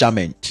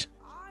measurement.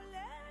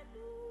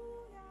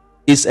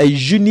 It's a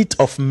unit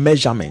of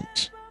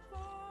measurement.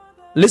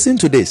 Listen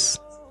to this.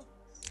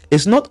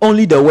 It's not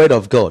only the word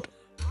of God.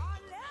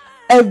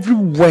 Every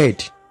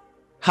word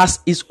has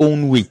its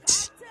own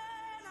weight.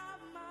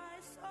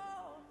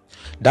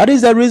 That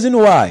is the reason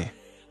why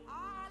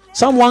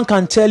someone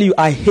can tell you,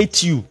 I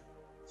hate you,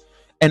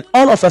 and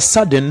all of a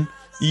sudden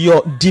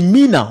your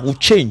demeanor will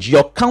change,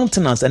 your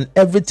countenance and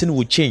everything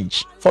will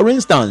change. For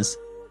instance,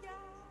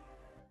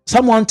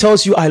 someone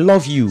tells you, I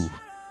love you.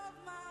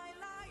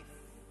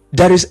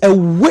 There is a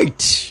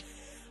weight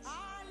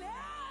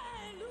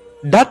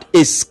that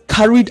is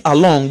carried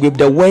along with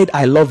the word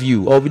I love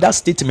you, or with that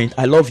statement,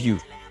 I love you.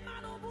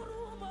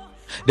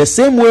 The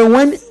same way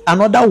when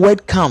another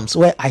word comes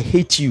where I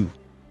hate you,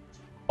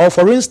 or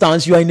for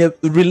instance, you are in a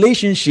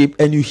relationship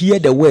and you hear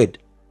the word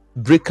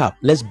break up,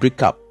 let's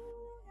break up,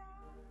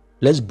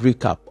 let's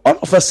break up. All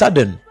of a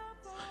sudden,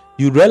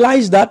 you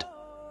realize that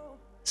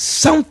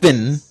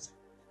something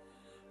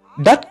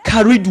that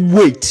carried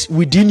weight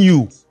within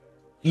you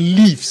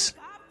leaves.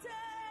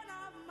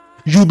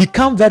 You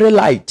become very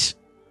light.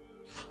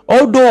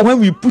 Although when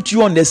we put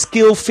you on the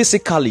scale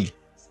physically,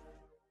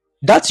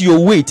 that's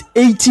your weight,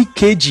 80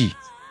 kg,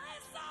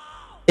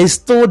 is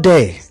still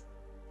there.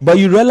 But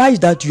you realize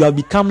that you have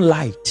become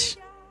light.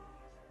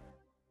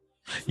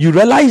 You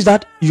realize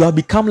that you have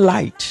become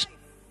light.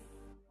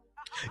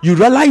 You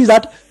realize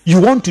that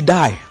you want to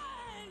die.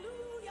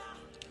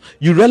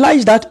 You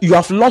realize that you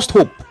have lost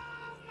hope.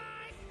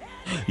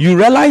 You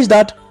realize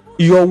that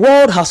your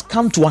world has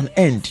come to an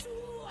end.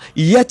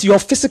 Yet your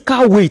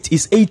physical weight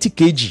is 80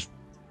 kg.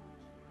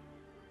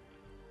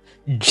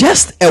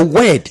 Just a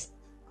word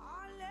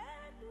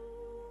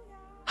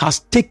has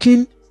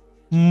taken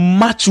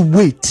much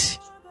weight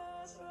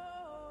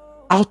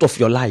out of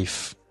your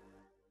life.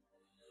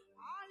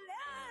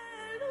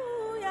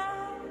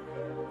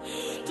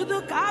 To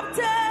the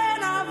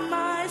captain of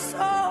my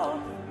soul.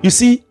 You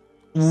see,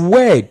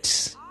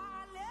 words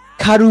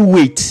carry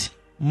weight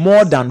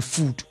more than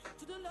food.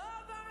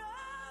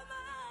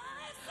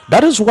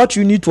 That is what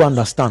you need to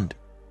understand.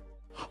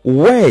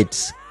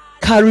 Words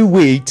carry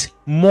weight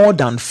more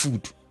than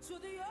food.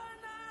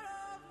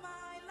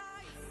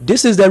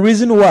 This is the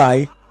reason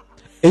why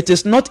it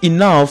is not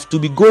enough to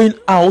be going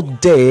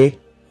out there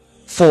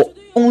for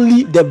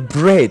only the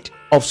bread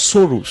of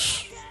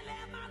sorrows.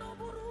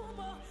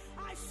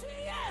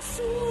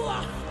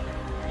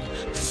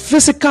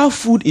 Physical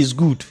food is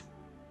good,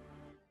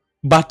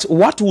 but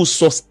what will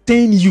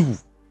sustain you,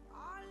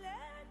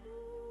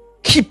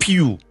 keep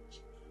you,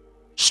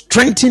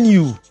 strengthen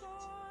you,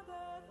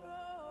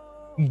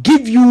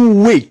 give you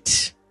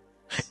weight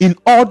in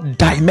all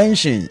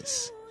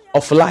dimensions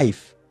of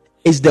life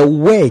is the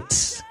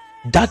words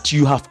that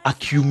you have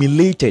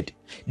accumulated,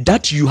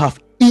 that you have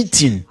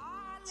eaten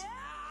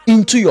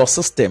into your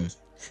system.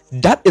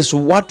 That is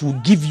what will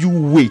give you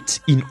weight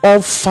in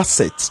all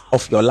facets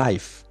of your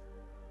life.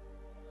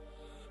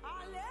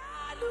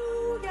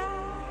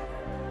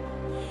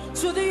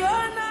 To the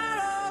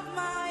honor of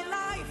my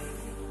life.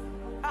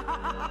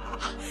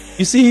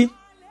 You see,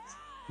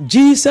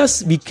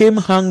 Jesus became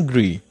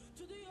hungry.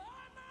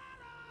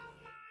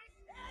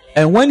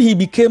 And when he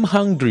became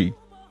hungry,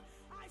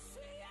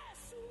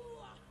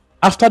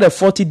 after the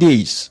 40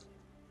 days,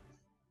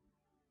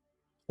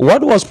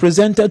 what was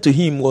presented to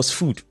him was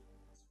food,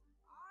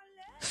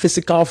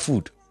 physical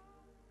food.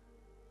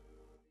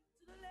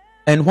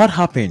 And what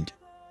happened?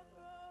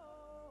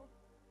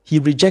 He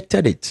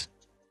rejected it.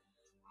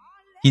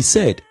 He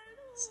said,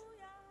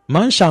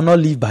 man shall not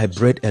live by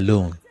bread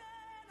alone.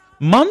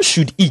 Man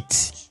should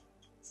eat.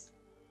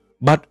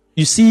 But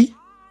you see,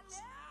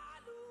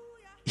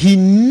 he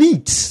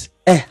needs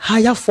a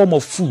higher form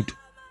of food,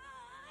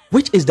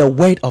 which is the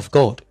word of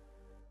God.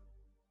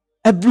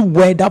 Every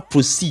word that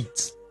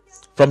proceeds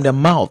from the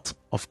mouth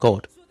of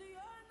God.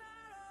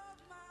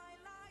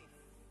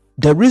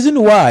 The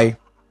reason why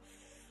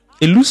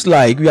it looks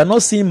like we are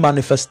not seeing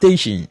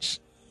manifestations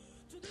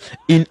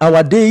in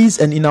our days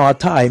and in our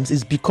times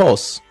is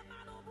because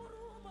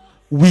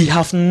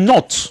we've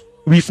not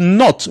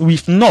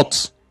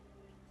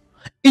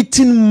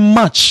eaten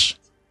much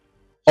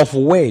of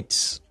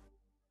words.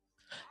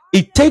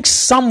 It takes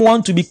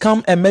someone to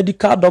become a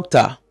medical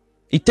doctor.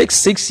 It takes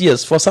 6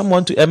 years for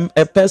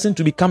a person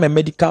to become a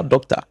medical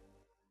doctor.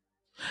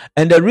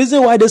 And the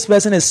reason why this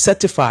person is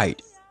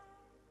certified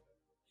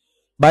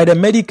by the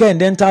Medical and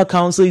Dental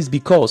Council is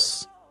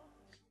because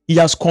he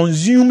has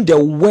consumed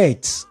the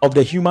words of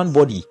the human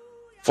body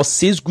for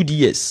 6 good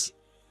years.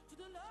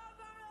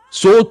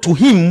 So to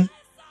him,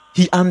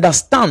 he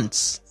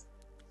understands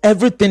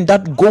everything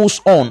that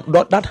goes on,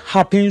 that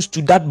happens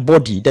to that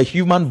body, the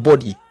human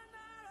body.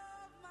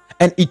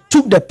 And it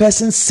took the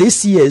person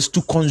 6 years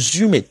to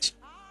consume it.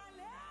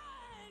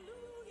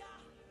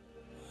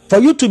 For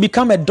you to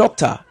become a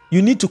doctor,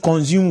 you need to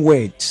consume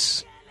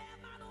words.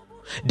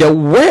 The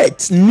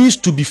word needs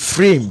to be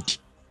framed.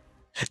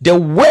 The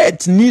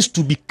word needs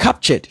to be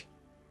captured.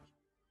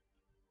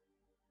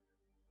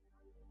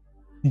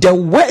 The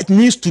word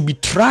needs to be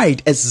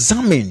tried,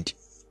 examined.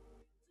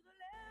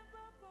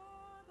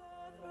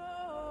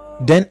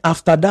 Then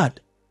after that,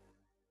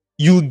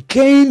 you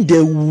gain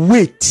the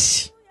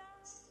weight.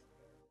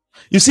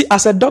 You see,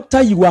 as a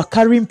doctor, you are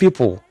carrying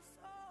people.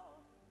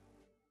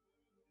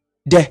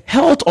 The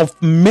health of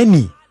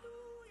many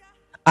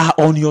are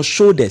on your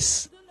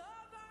shoulders.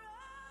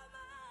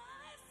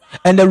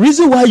 And the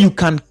reason why you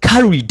can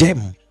carry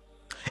them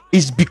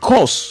is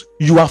because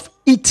you have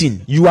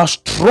eaten, you are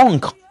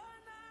strong.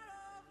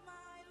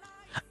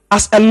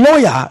 As a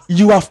lawyer,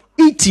 you have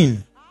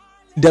eaten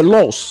the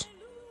laws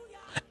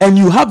and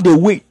you have the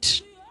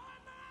weight.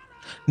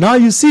 Now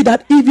you see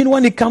that even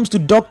when it comes to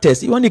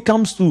doctors, when it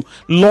comes to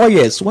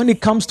lawyers, when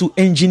it comes to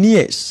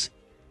engineers,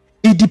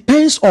 it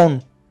depends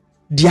on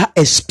their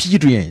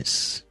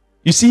experience.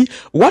 You see,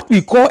 what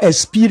we call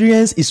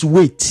experience is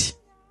weight.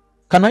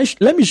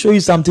 Let me show you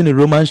something in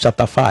Romans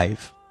chapter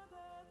 5.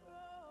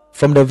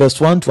 From the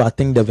verse 1 to I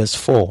think the verse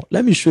 4.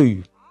 Let me show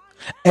you.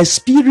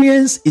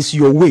 Experience is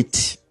your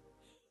weight.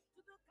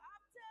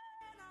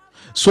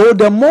 So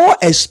the more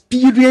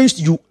experienced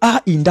you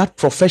are in that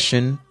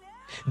profession,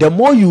 the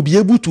more you'll be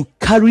able to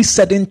carry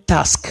certain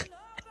tasks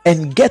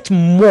and get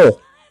more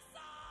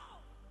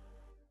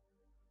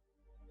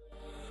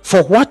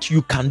for what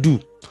you can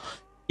do.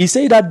 He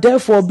said that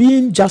therefore,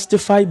 being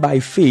justified by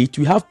faith,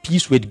 we have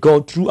peace with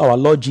God through our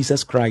Lord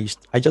Jesus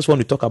Christ. I just want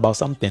to talk about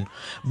something.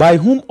 By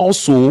whom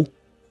also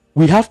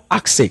we have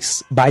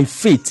access by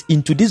faith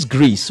into this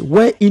grace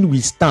wherein we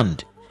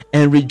stand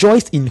and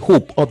rejoice in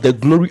hope of the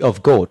glory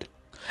of God.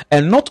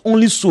 And not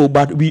only so,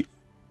 but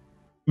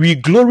we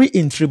glory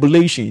in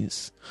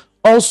tribulations,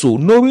 also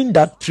knowing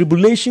that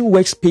tribulation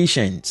works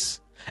patience,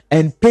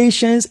 and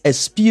patience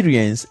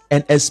experience,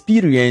 and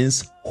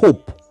experience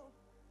hope.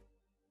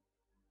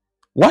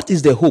 What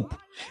is the hope?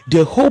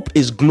 The hope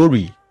is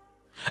glory.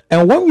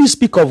 And when we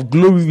speak of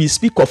glory, we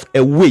speak of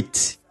a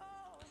weight.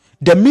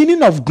 The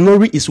meaning of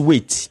glory is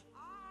weight.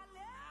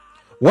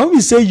 When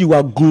we say you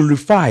are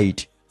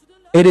glorified,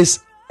 it is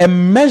a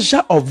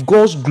measure of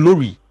God's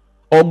glory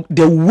or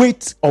the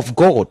weight of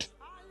God.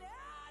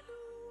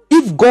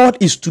 if God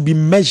is to be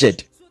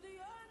measured,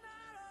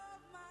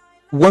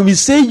 when we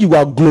say you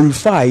are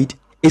glorified,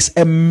 it's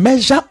a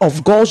measure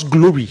of God's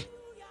glory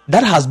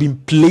that has been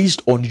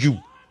placed on you.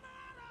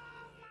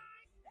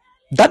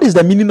 That is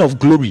the meaning of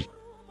glory.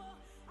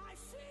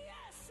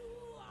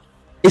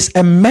 It's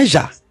a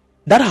measure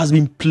that has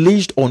been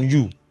placed on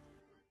you.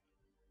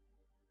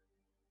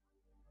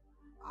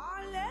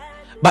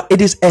 But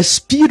it is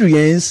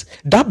experience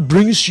that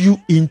brings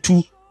you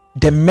into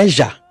the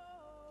measure.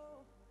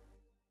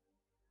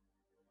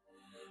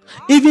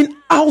 Even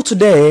out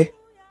there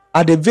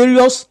at the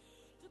various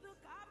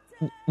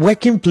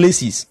working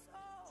places,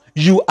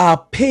 you are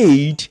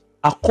paid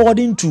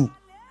according to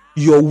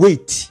your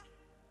weight.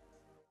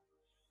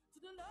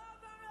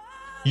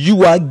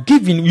 You are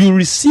given, you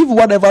receive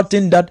whatever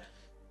thing that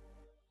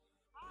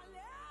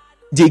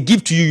they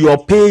give to you,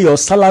 your pay, your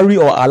salary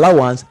or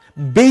allowance,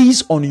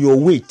 based on your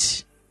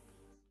weight.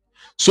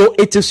 So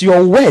it is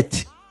your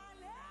weight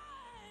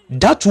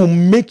that will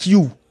make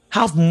you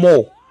have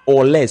more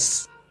or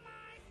less.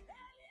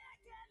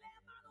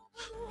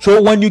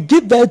 So when you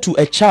give birth to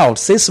a child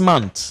 6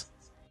 months,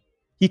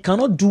 he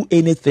cannot do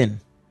anything.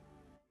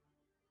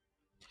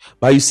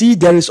 But you see,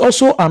 there is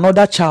also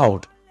another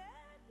child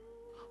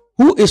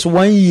who is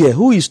 1 year,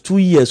 who is 2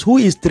 years, who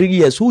is 3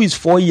 years, who is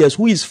 4 years,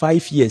 who is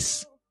 5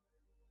 years.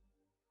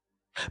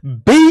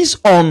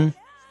 Based on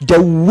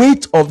the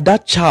weight of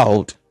that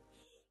child,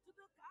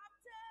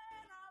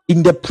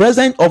 in the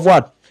presence of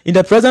what? In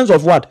the presence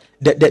of what?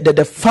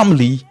 The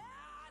family,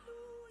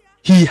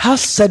 he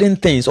has certain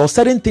things, or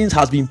certain things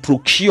has been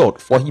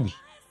procured for him.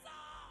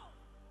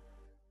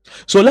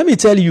 So let me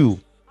tell you,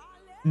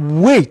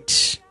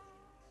 weight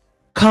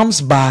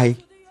comes by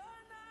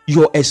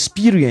your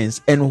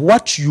experience and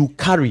what you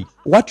carry,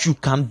 what you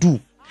can do.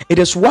 It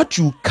is what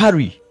you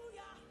carry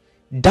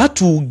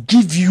that will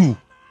give you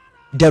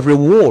the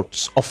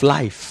rewards of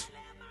life.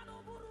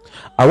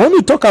 I want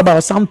to talk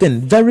about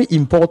something very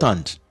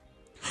important.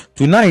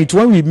 Tonight,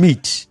 when we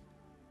meet,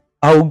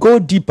 I will go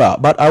deeper,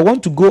 but I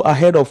want to go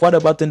ahead of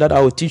whatever thing that I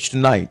will teach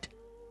tonight.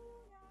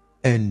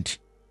 And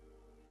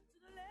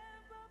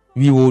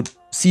we will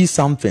see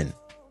something.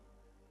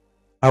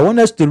 I want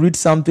us to read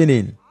something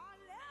in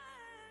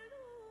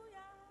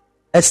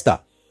Esther.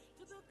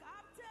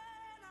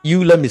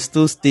 You let me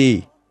still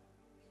stay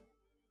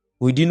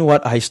within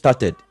what I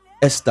started.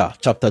 Esther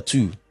chapter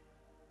 2.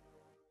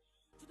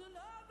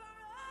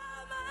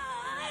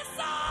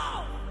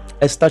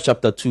 Esther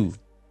chapter 2.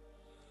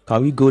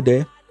 Can we go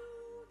there?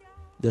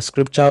 The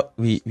scripture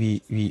we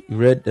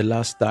read the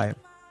last time.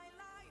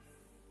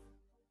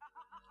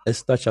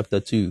 Esther chapter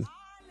 2.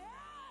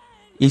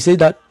 He said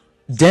that,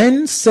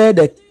 then said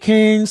the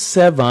king's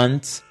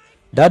servants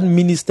that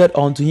ministered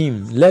unto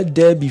him, let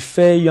there be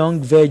fair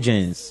young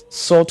virgins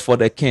sought for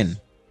the king.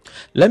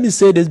 Let me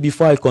say this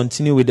before I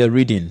continue with the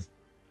reading.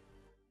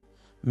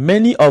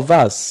 Many of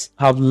us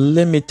have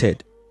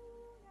limited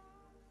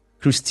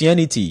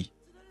Christianity,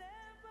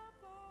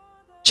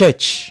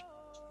 church,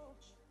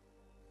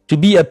 to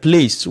be a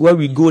place where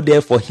we go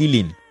there for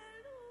healing,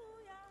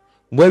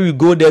 where we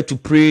go there to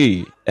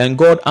pray, and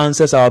God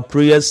answers our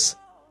prayers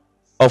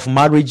of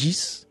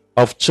marriages,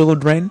 of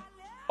children,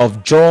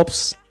 of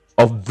jobs,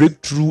 of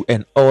breakthrough,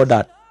 and all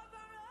that.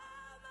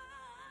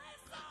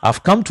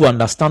 I've come to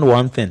understand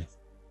one thing.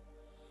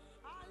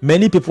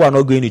 Many people are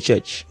not going to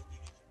church.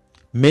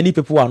 Many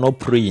people are not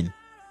praying.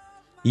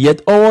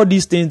 Yet all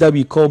these things that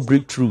we call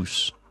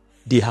breakthroughs,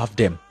 they have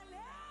them.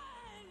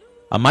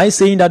 Am I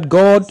saying that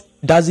God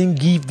doesn't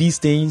give these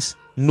things?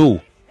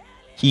 No,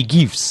 He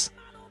gives.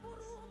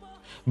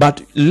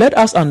 But let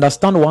us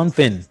understand one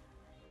thing,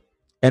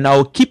 and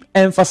I'll keep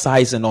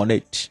emphasizing on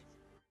it.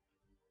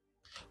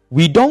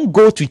 We don't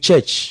go to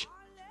church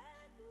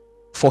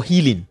for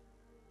healing.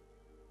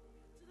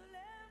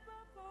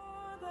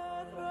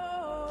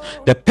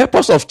 The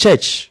purpose of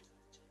church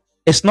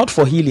is not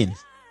for healing.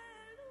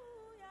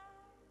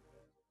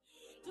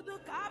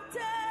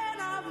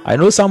 I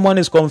know someone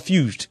is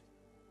confused,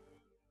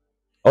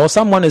 or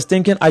someone is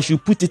thinking I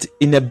should put it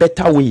in a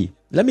better way.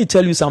 Let me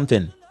tell you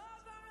something.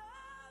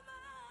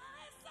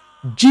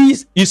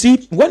 Jesus, you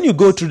see, when you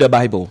go through the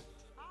Bible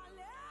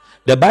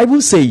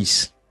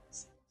says,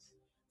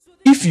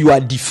 if you are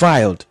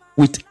defiled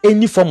with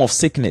any form of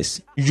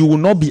sickness, you will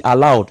not be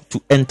allowed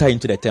to enter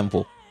into the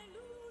temple.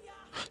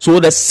 So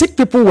the sick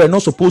people were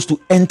not supposed to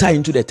enter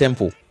into the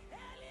temple.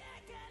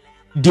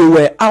 They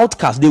were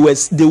outcasts.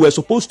 They were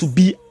supposed to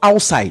be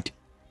outside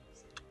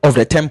of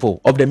the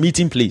temple, of the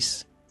meeting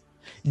place.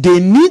 They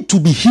need to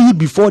be healed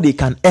before they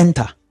can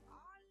enter.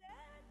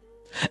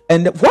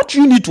 And what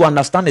you need to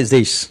understand is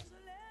this.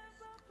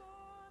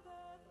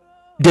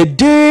 The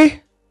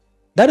day,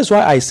 that is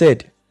why I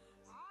said,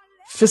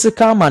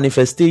 physical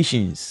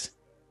manifestations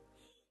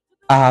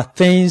are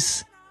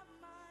things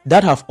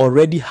that have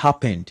already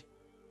happened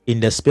in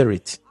the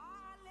spirit.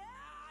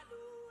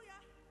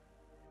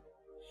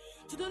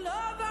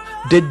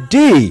 The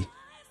day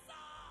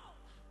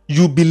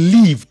you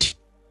believed,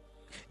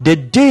 the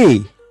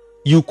day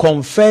you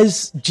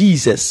confess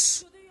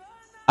Jesus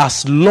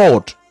as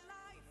Lord,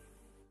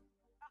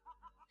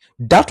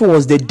 That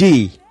was the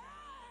day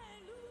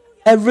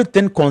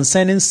everything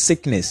concerning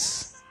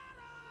sickness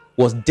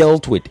was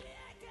dealt with.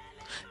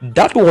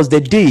 That was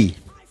the day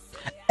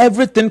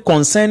everything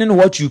concerning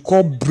what you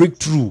call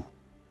breakthrough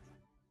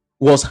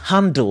was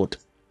handled.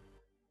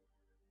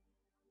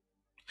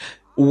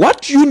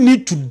 What you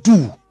need to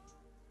do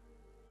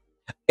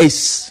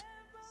is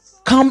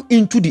come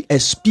into the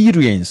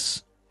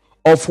experience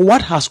of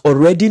what has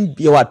already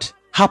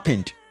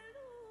happened.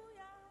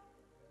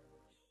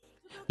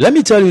 Let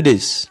me tell you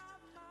this.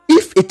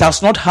 If it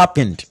has not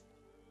happened,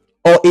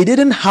 or it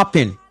didn't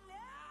happen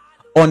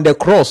on the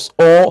cross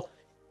or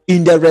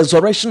in the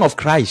resurrection of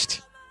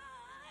Christ,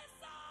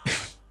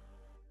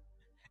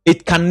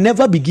 it can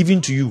never be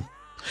given to you.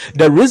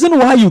 The reason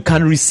why you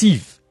can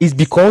receive is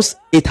because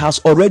it has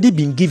already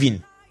been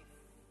given.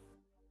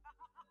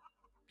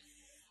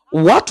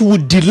 What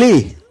would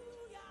delay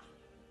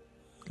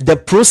the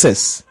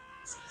process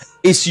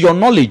is your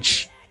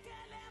knowledge.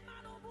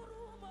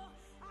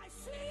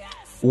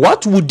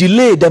 What would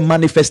delay the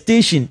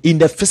manifestation in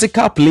the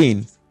physical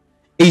plane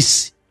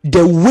is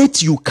the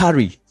weight you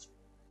carry.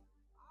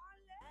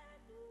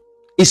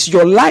 It's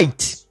your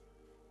light.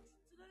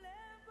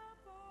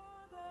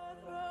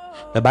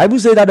 The Bible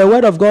says that the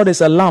word of God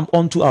is a lamp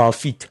unto our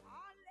feet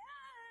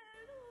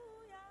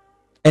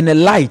and a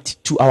light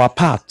to our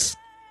paths.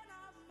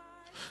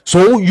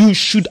 So you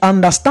should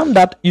understand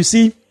that, you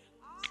see,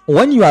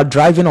 when you are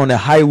driving on a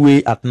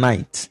highway at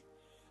night,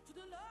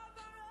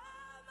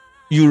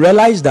 you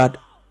realize that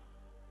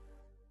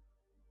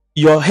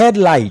your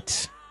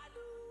headlight,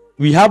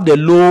 we have the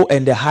low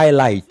and the high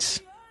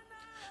light.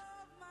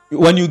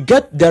 When you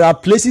get, there are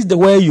places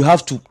where you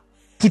have to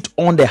put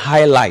on the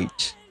high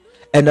light,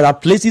 and there are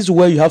places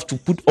where you have to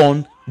put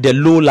on the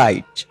low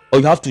light, or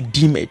you have to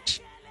dim it.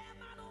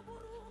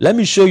 Let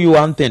me show you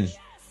one thing.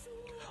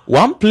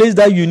 One place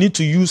that you need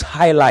to use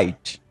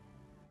highlight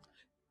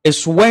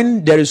is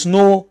when there is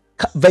no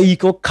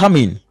vehicle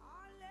coming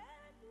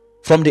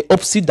from the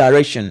opposite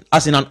direction,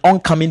 as in an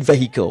oncoming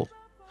vehicle,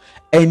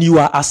 and you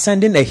are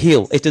ascending a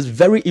hill. It is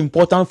very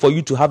important for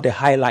you to have the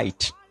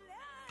highlight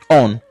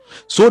on,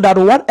 so that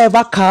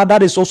whatever car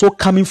that is also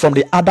coming from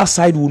the other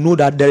side will know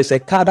that there is a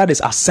car that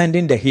is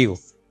ascending the hill.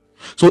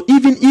 So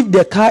even if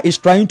the car is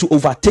trying to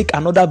overtake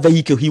another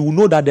vehicle, he will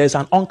know that there is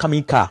an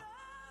oncoming car.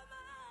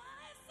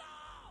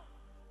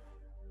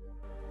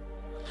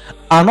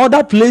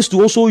 Another place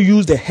to also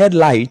use the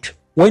headlight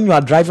when you are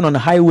driving on the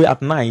highway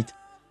at night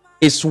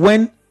is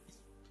when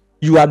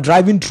you are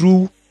driving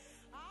through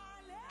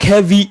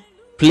curvy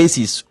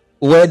places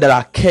where there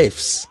are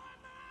curves,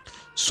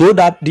 so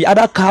that the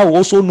other car will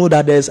also know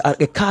that there's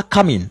a car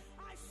coming.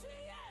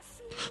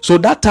 So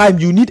that time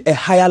you need a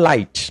higher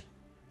light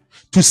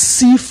to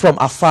see from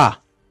afar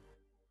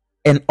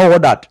and all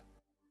that.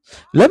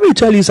 Let me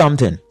tell you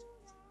something.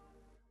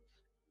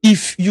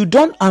 If you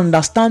don't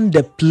understand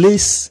the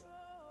place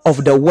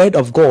of the word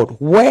of God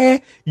where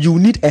you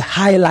need a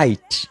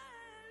highlight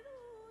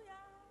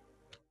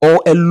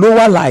or a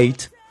lower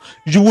light,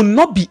 you will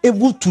not be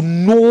able to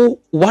know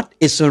what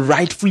is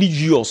rightfully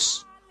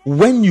yours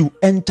when you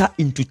enter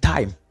into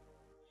time.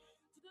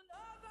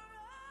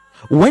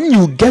 When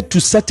you get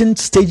to certain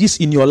stages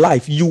in your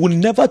life, you will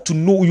never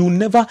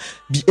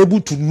be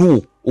able to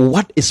know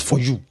what is for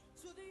you.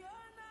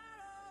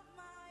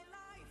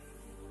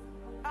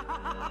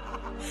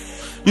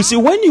 You see,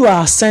 when you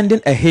are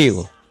ascending a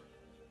hill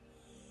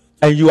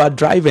and you are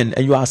driving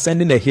and you are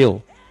ascending a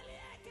hill,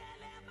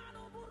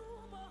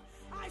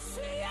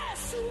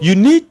 you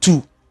need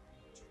to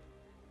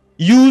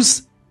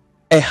use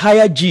a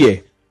higher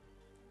gear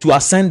to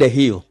ascend the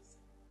hill.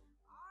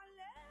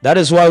 That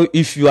is why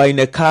if you are in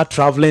a car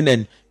traveling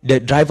and the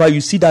driver,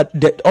 you see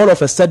that all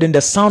of a sudden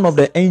the sound of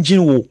the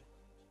engine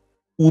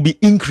will be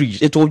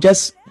increased. It will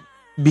just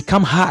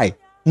become high.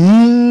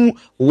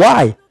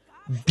 Why?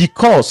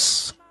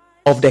 Because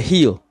of the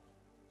hill.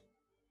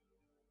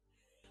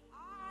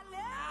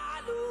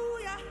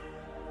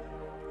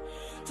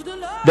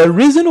 The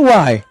reason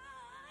why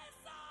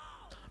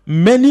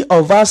many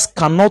of us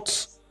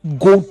cannot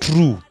go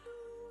through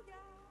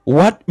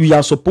what we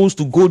are supposed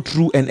to go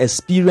through and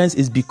experience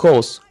is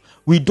because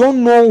we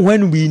don't know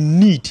when we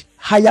need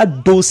higher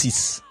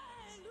doses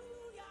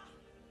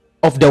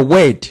of the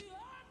word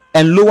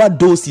and lower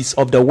doses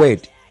of the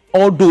word,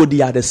 although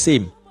they are the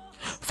same.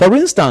 For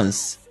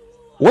instance,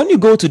 when you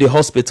go to the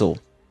hospital,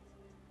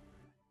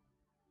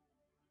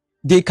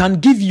 they can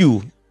give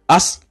you,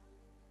 as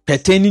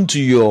pertaining to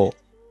your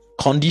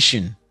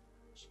condition,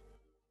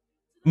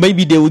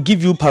 maybe they will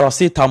give you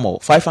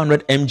paracetamol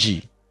 500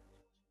 mg.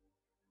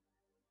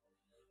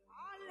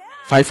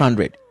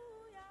 500.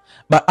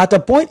 But at a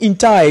point in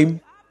time,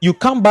 you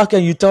come back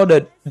and you tell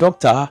the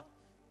doctor,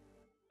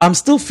 I'm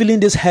still feeling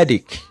this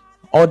headache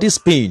or this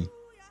pain.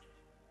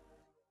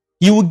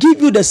 He will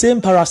give you the same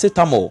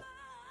paracetamol,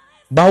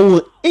 but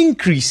will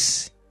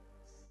increase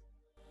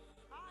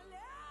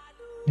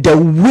the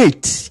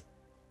weight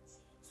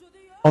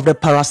of the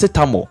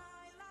paracetamol.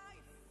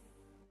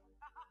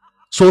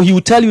 So he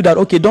will tell you that,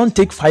 okay, don't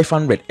take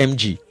 500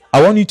 mg.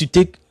 I want you to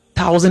take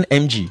 1000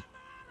 mg.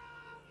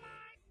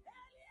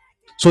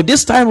 So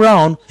this time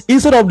round,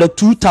 instead of the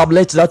 2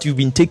 tablets that you've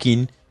been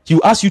taking, he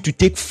will ask you to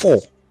take 4,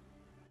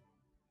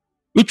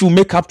 which will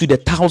make up to the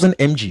 1000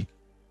 mg.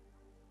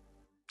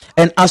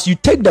 And as you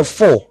take the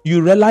 4,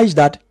 you realize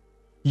that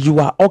you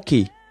are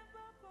okay.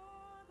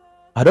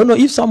 I don't know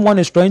if someone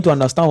is trying to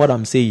understand what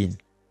I'm saying.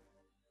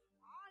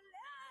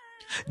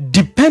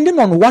 Depending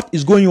on what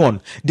is going on,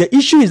 the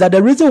issue is that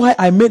the reason why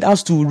I made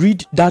us to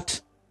read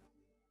that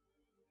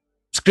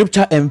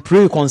scripture and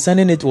pray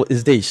concerning it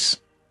is this.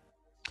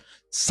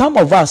 Some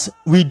of us,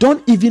 we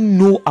don't even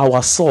know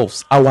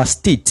ourselves, our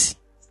state,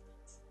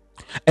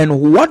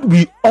 and what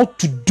we ought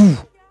to do.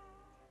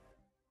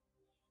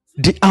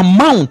 The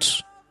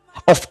amount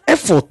of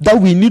effort that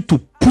we need to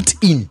put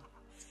in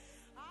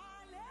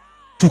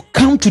to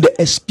come to the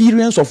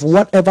experience of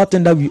whatever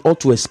thing that we ought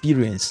to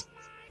experience.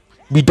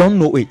 We don't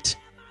know it.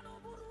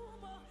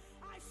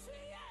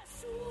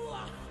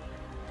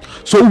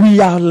 So we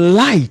are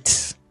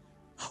light.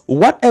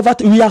 Whatever,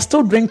 we are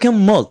still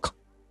drinking milk,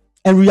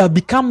 and we have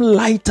become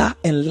lighter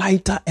and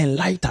lighter and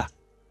lighter.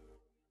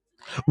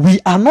 We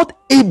are not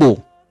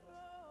able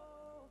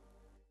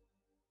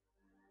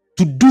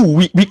to do,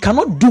 we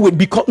cannot do it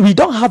because we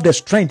don't have the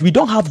strength, we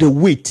don't have the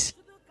weight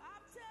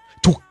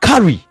to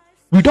carry,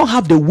 we don't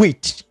have the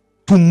weight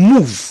to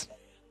move,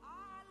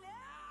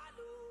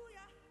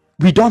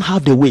 we don't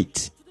have the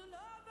weight.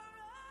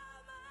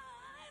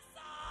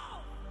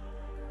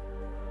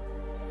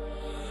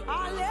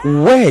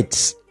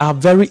 Words are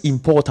very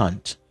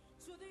important,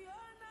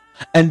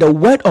 and the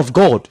word of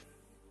God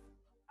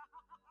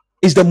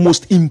is the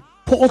most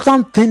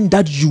important thing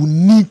that you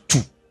need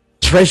to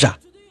treasure.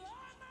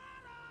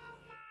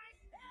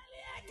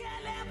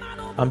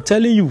 I'm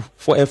telling you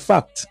for a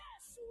fact,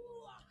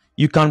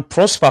 you can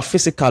prosper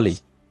physically,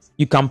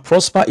 you can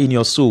prosper in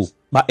your soul,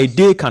 but a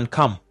day can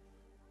come,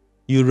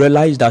 you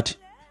realize that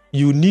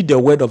you need the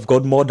word of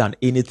God more than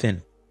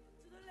anything.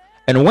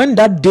 And when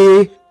that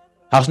day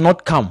has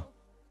not come,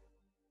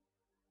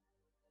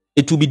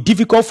 it will be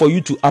difficult for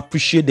you to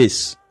appreciate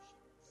this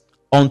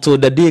until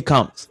the day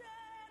comes.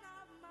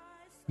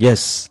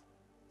 Yes.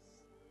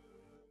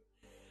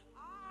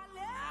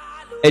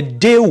 A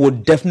day will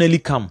definitely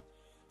come,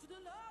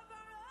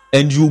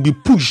 and you will be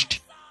pushed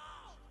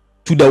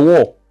to the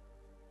wall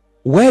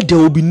where there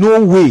will be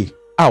no way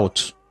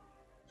out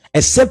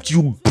except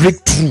you break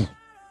through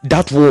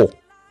that wall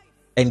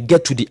and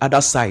get to the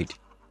other side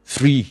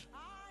free.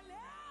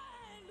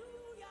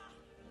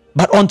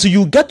 But until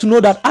you get to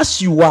know that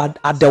as you are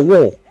at the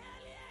wall,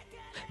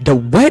 the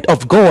word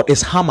of God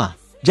is hammer,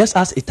 just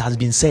as it has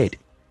been said.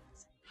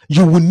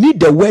 You will need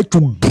the word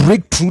to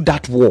break through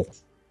that wall.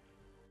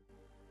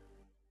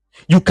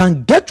 You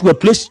can get to a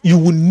place you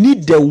will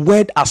need the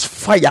word as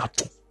fire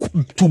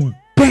to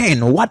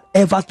burn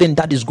whatever thing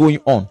that is going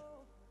on.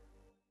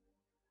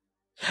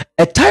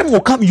 A time will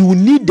come you will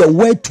need the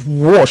word to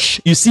wash.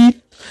 You see,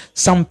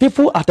 some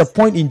people at a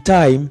point in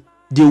time,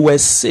 they were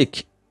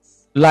sick,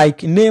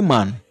 like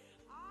Naaman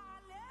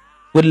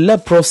with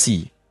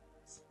leprosy,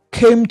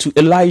 came to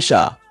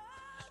Elisha,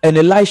 and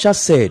Elisha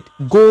said,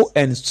 go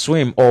and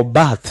swim or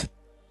bath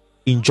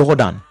in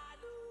Jordan.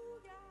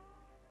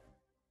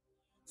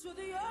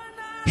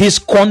 His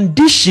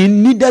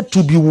condition needed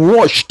to be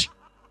washed.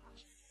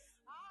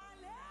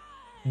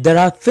 There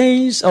are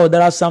things, or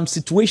there are some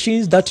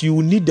situations that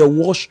you need the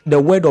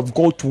word of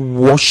God to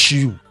wash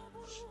you.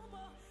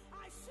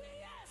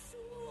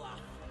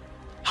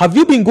 Have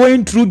you been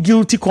going through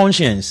guilty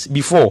conscience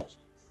before?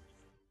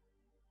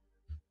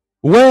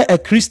 Where a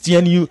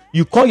Christian,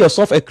 you call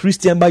yourself a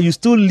Christian, but you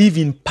still live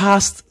in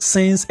past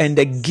sins and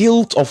the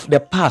guilt of the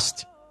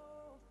past.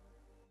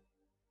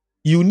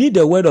 You need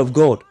the word of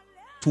God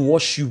to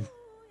wash you,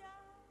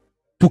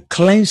 to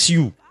cleanse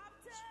you.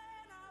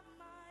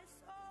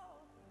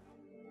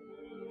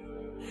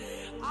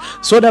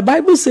 So the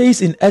Bible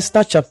says in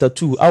Esther chapter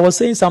 2, I was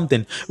saying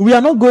something. We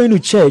are not going to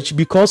church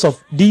because of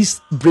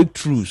these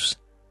breakthroughs.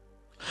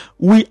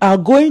 We are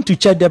going to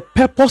church. The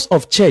purpose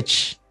of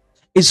church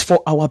is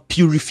for our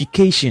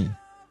purification.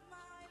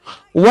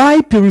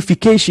 Why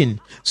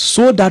purification?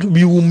 So that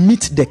we will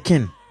meet the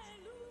King.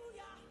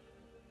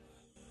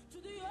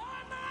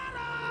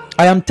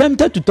 I am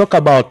tempted to talk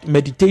about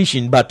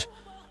meditation, but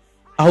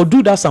I'll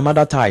do that some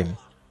other time.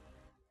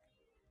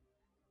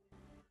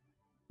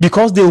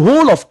 Because the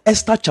whole of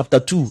Esther chapter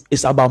 2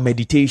 is about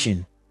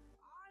meditation.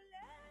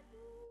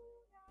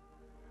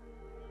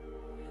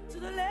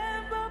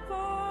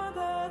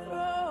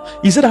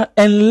 He said that,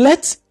 and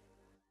let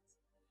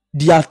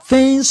their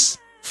things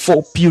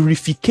for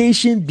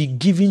purification be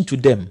given to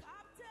them.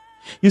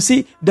 You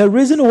see, the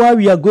reason why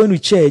we are going to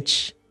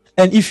church,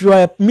 and if you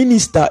are a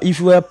minister,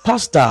 if you are a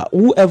pastor,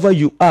 whoever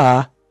you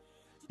are,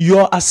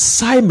 your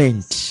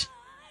assignment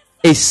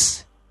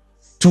is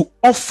to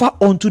offer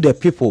unto the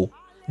people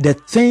the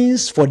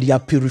things for their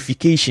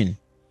purification,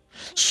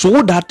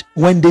 so that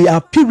when they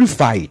are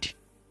purified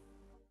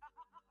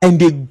and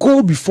they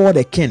go before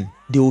the King,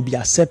 they will be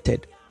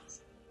accepted.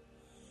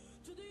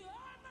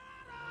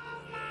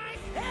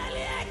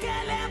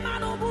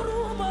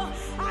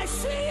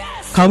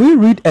 Can we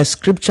read a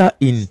scripture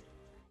in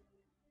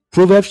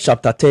Proverbs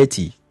chapter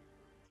 30.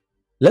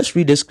 Let's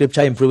read the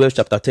scripture in Proverbs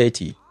chapter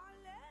 30.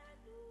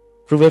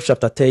 Proverbs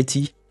chapter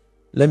 30.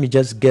 Let me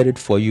just get it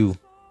for you.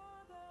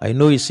 I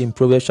know it's in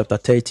Proverbs chapter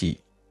 30.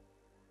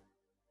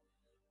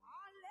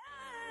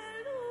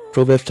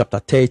 Proverbs chapter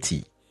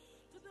 30.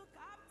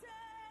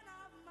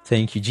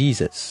 Thank you,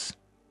 Jesus.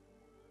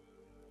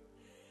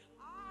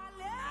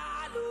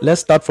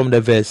 Let's start from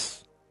the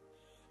verse.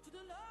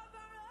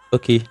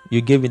 Okay, you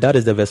gave me, that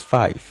is the verse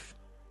 5.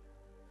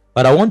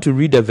 But I want to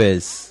read the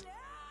verse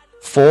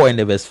 4 and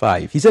the verse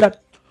 5. He said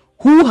that,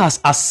 who has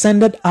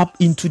ascended up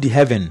into the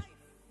heaven,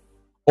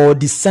 or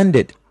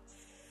descended?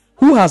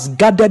 Who has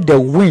gathered the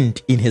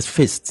wind in his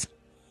fist?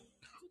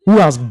 Who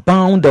has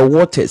bound the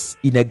waters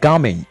in a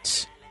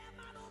garment?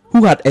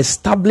 Who had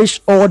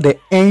established all the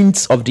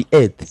ends of the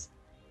earth?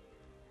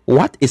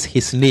 What is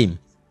his name?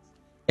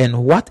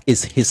 And what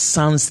is his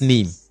son's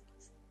name?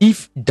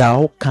 If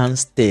thou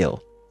canst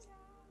tell.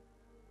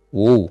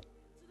 Whoa.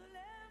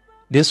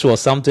 This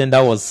was something that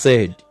was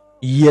said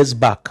years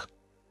back.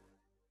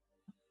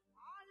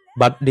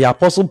 But the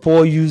Apostle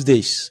Paul used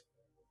this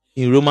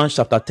in Romans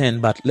chapter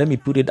 10, but let me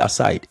put it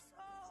aside.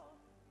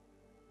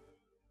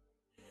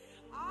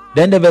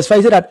 Then the verse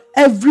 5 said that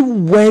every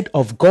word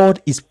of God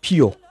is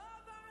pure.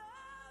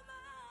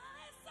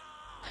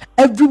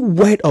 Every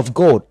word of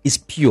God is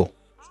pure.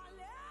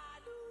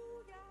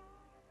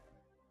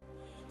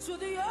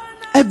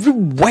 Every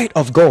word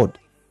of God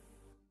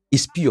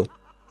is pure.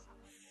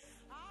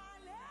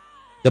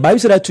 The Bible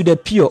said that to the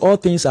pure, all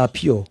things are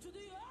pure.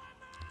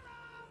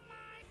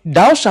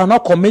 Thou shalt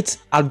not commit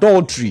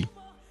adultery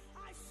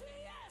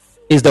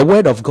is the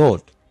word of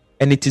God,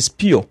 and it is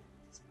pure.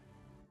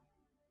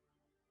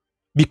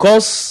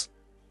 Because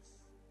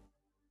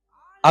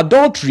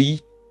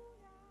adultery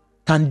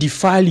can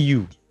defile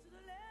you,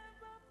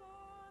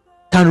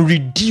 can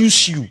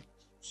reduce you.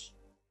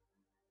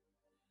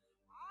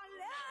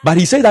 But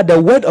he said that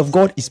the word of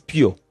God is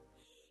pure.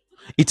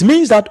 It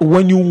means that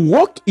when you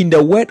walk in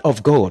the word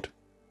of God,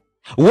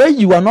 where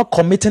you are not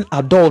committing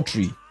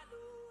adultery,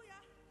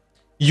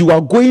 you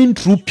are going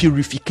through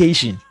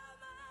purification.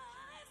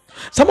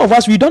 Some of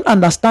us, we don't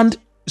understand.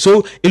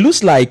 So it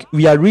looks like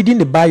we are reading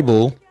the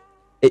Bible.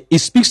 It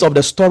speaks of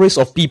the stories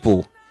of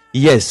people.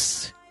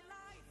 Yes.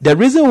 The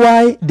reason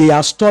why they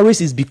are stories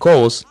is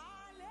because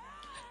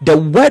the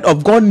word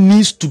of God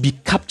needs to be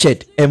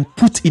captured and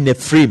put in a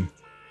frame.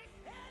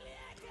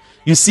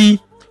 You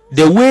see,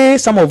 the way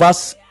some of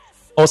us,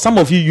 or some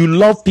of you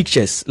love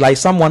pictures, like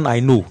someone I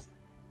know.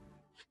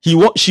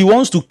 She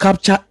wants to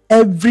capture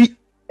every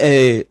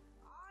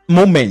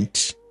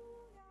moment.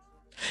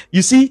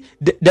 You see,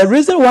 the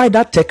reason why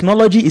that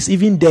technology is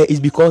even there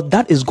is because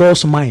that is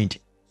God's mind.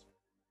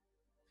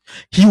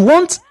 He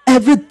wants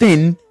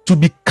everything to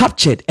be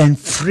captured and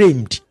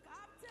framed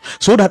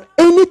so that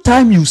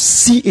anytime you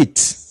see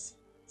it,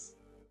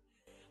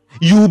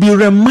 you will be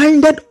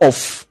reminded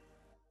of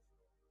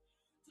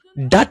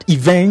that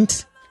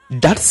event,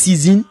 that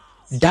season,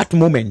 that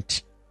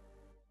moment.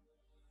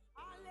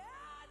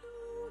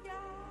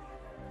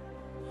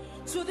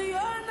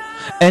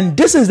 And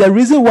this is the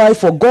reason why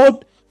for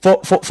God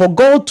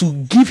to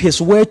give his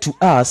word to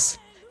us,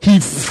 he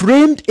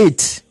framed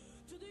it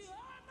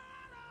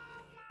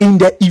in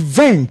the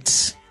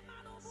event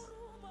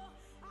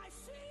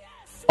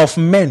of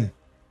men,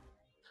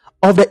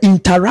 of the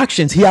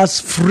interactions. He has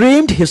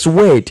framed his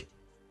word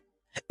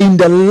in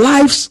the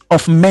lives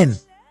of men,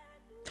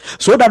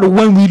 so that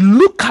when we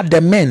look at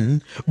the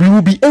men, we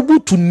will be able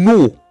to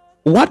know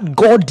what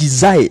God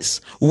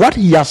desires, what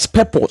he has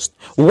purposed,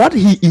 what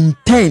he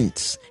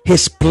intends,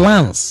 his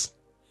plans.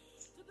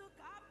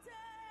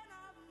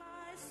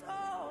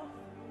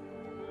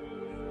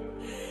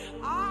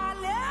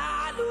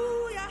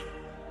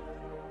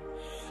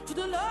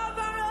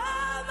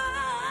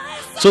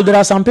 So there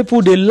are some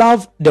people, they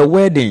love the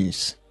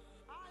weddings,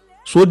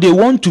 so they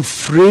want to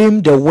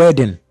frame the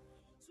wedding.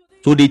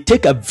 So they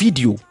take a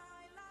video,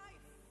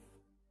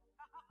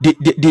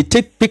 they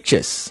take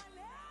pictures.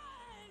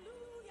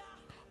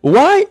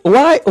 Why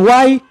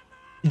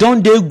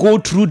don't they go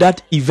through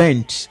that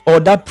event or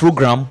that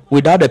program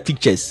without the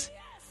pictures,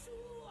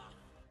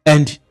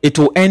 and it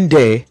will end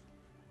there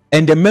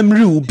and the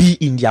memory will be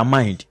in their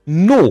mind?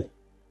 No.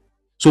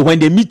 So when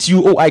they meet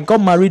you, oh, I got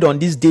married on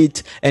this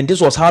date and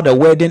this was how the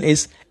wedding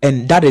is,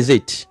 and that is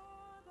it.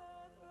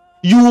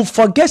 You will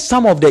forget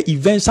some of the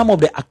events, some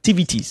of the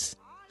activities,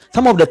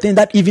 some of the things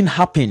that even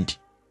happened.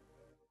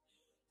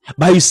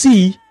 But you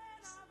see,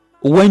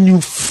 when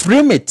you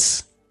frame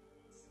it,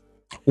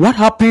 what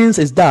happens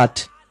is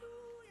that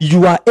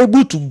you are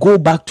able to go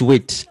back to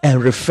it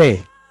and refer.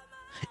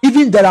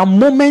 Even there are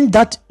moments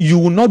that you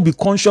will not be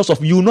conscious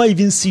of, you will not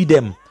even see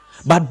them.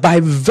 But by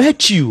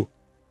virtue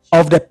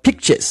of the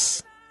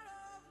pictures,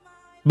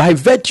 by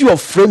virtue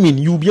of framing,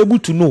 you'll be able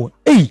to know,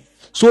 hey,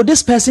 so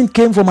this person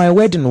came for my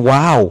wedding.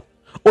 Wow.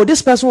 Oh,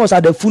 this person was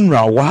at the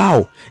funeral.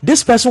 Wow.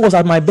 This person was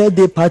at my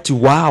birthday party.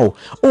 Wow.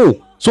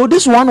 Oh, so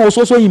this one was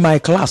also in my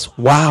class.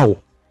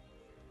 Wow.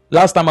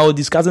 Last time I was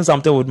discussing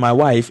something with my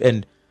wife,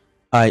 and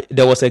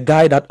there was a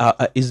guy that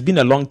it's been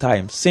a long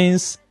time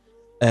since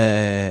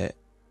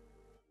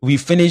we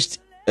finished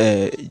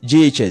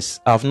JHS,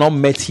 I've not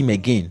met him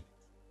again.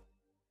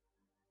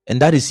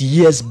 And that is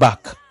years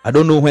back. I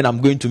don't know when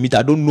I'm going to meet.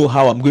 I don't know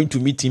how I'm going to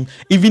meet him.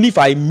 Even if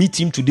I meet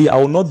him today, I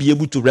will not be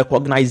able to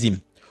recognize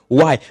him.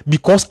 Why?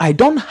 Because I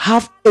don't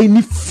have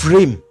any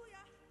frame.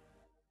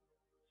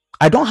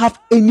 I don't have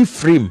any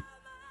frame.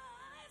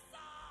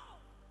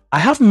 I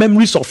have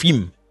memories of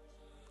him,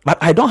 but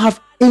I don't have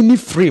any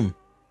frame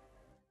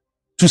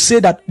to say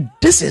that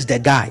this is the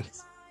guy.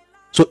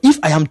 So if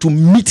I am to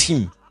meet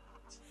him,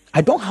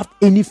 I don't have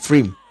any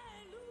frame.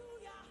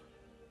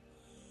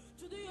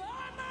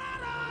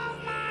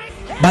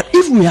 But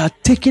if we are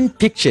taking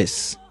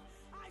pictures,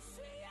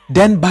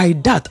 then by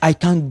that I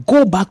can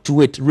go back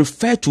to it,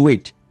 refer to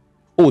it.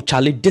 Oh,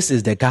 Charlie, this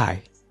is the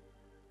guy.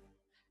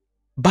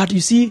 But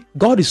you see,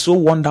 God is so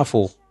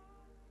wonderful.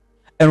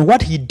 And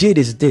what he did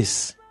is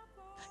this.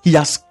 He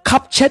has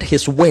captured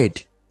his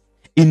word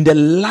in the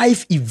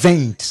life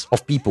events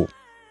of people.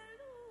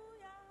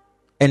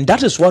 And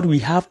that is what we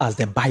have as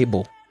the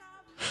Bible.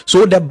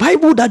 So the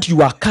Bible that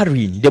you are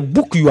carrying, the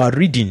book you are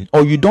reading,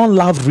 or you don't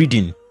love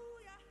reading,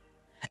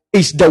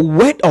 is the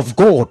word of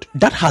God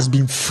that has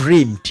been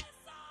framed.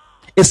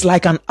 It's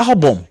like an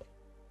album,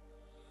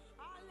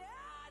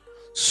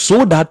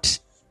 so that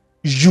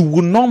you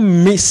will not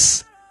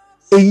miss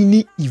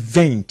any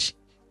event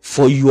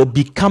for your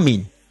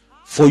becoming,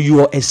 for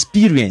your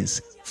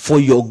experience, for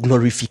your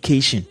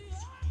glorification.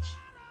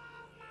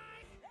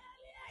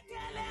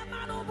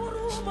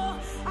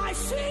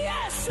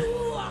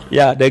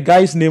 Yeah, the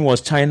guy's name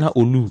was China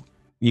Olu.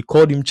 We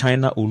called him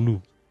China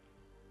Olu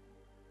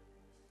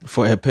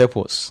for a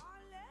purpose.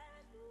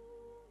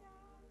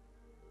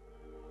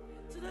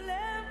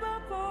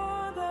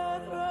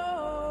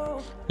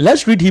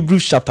 Let's read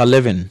Hebrews chapter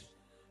 11.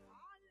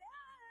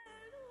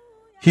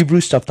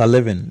 Hebrews chapter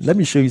 11. Let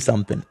me show you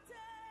something.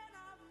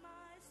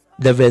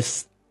 The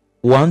verse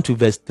 1 to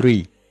verse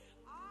 3.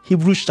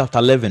 Hebrews chapter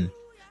 11.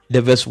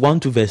 The verse 1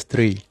 to verse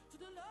 3.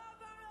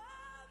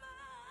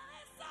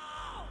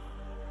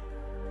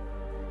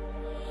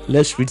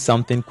 Let's read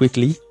something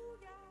quickly.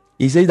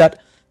 He says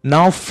that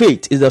now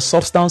faith is the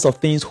substance of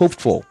things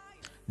hoped for,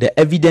 the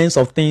evidence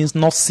of things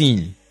not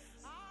seen.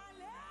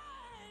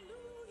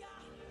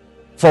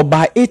 For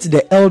by it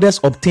the elders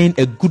obtained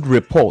a good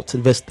report.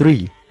 Verse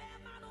 3.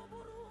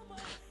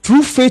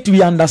 Through faith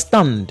we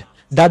understand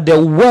that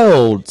the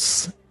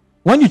worlds,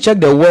 when you check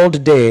the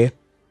world there,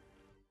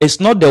 it's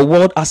not the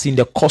world as in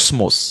the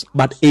cosmos,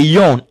 but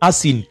aeon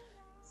as in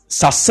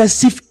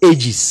successive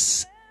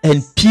ages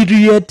and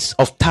periods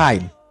of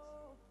time.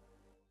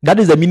 That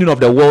is the meaning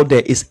of the word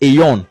there, is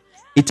aeon.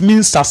 It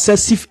means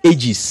successive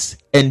ages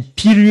and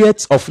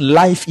periods of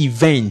life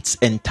events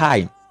and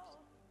time.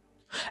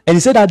 And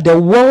he said that the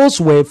worlds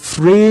were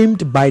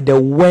framed by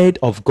the word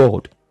of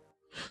God,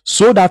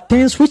 so that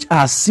things which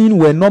are seen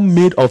were not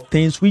made of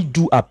things which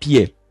do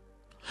appear.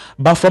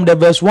 But from the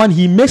verse 1,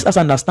 he makes us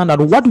understand that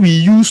what we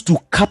use to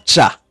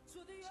capture,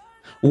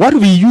 what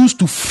we use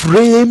to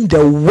frame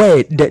the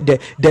word,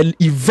 the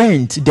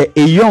event, the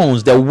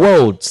aeons, the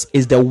worlds,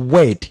 is the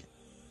word.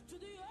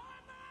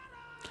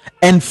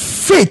 And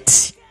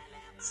faith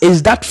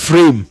is that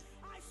frame.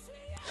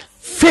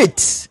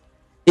 Faith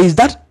is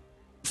that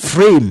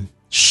frame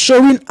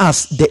showing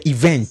us the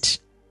event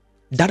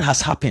that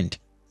has happened.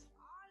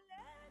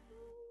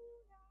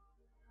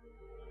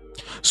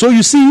 So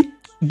you see,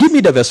 give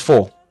me the verse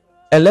 4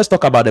 and let's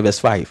talk about the verse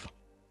 5.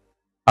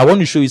 I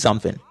want to show you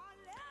something.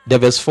 The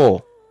verse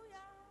 4.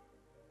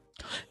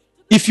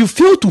 If you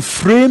fail to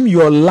frame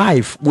your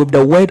life with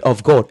the word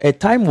of God, a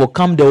time will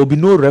come there will be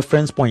no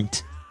reference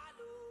point.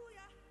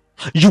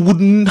 You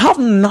would have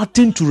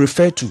nothing to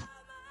refer to.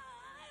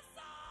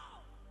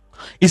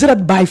 He said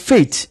that by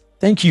faith,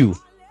 thank you,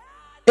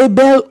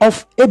 Abel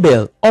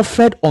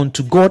offered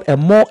unto God a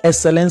more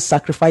excellent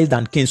sacrifice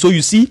than Cain. So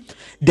you see,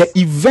 the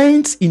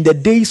events in the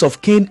days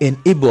of Cain and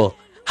Abel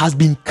has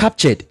been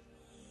captured,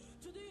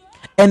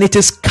 and it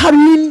is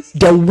carrying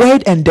the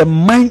word and the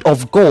mind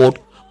of God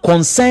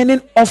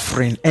concerning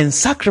offering and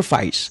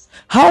sacrifice.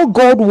 How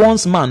God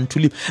wants man to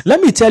live. Let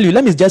me tell you,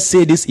 let me just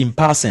say this in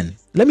passing.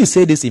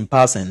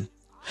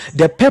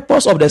 The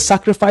purpose of the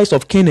sacrifice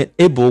of Cain and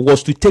Abel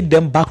was to take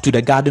them back to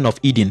the Garden of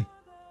Eden.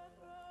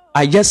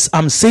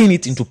 I'm saying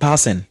it into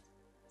passing.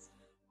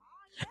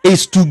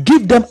 Is to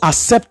give them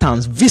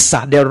acceptance,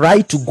 visa, the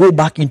right to go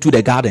back into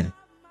the garden.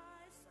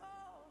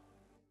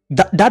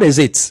 That is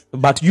it.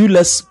 But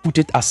let's put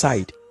it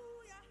aside.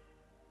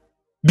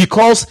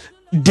 Because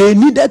they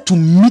needed to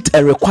meet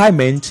a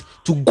requirement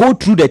to go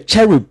through the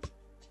cherub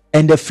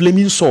and the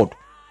flaming sword.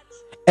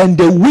 And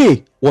the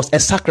way was a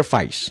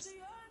sacrifice.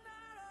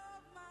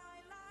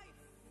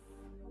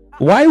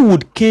 Why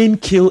would Cain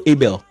kill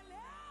Abel?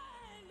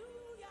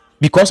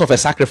 Because of a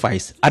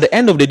sacrifice. At the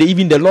end of the day,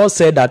 even the Lord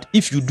said that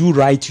if you do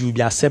right, you will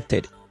be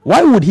accepted.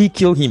 Why would he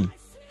kill him?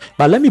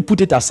 But let me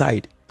put it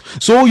aside.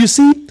 So you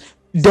see,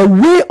 the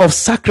way of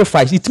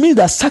sacrifice, it means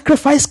that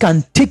sacrifice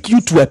can take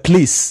you to a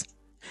place.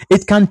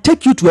 It can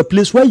take you to a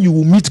place where you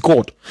will meet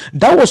God.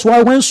 That was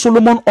why when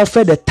Solomon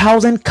offered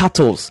 1,000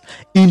 cattle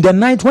in the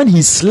night when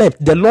he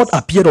slept, the Lord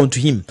appeared unto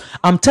him.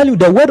 I'm telling you,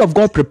 the word of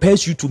God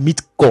prepares you to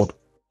meet God.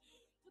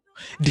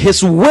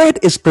 His word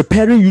is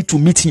preparing you to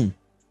meet him.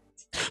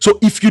 So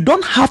if you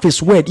don't have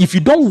his word, if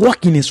you don't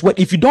walk in his word,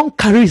 if you don't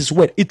carry his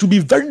word, it will be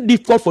very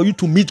difficult for you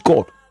to meet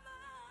God.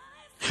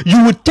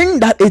 You would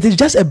think that it is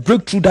just a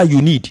breakthrough that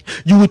you need.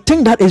 You would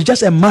think that it's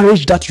just a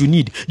marriage that you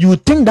need. You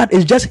would think that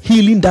it's just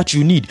healing that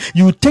you need.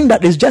 You would think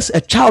that it's just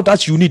a child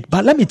that you need.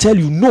 But let me tell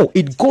you, no,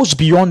 it goes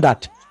beyond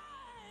that.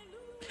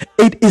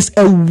 It is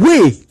a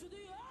way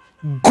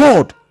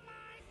God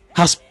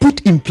has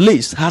put in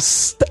place,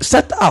 has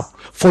set up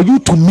for you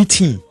to meet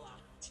him.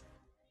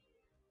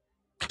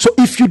 So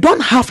if you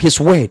don't have his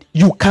word,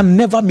 you can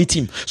never meet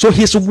him. So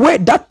his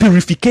word, that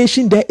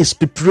purification there is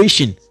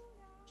preparation.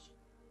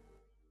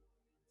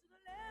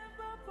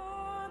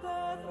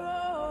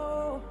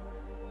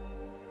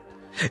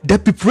 The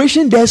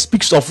preparation there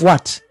speaks of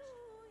what?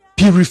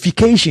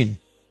 Purification.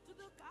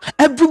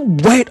 Every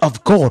word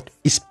of God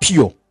is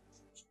pure.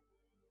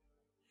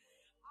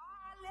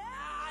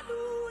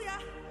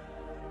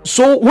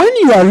 So when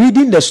you are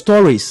reading the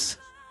stories,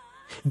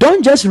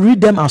 don't just read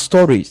them as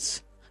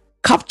stories.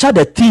 Capture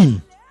the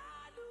theme.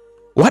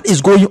 What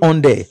is going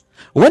on there?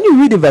 When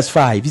you read the verse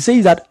 5, it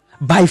says that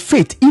by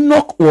faith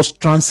Enoch was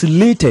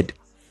translated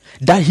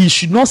that he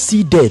should not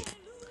see death.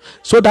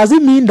 So does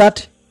it mean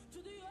that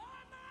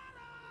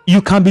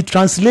you can be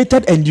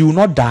translated and you will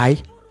not die?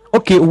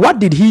 Okay, what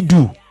did he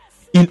do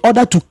in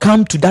order to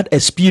come to that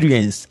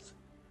experience?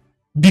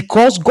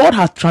 Because God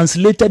had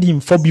translated him,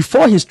 for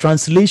before his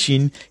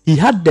translation, he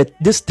had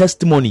this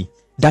testimony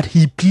that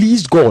he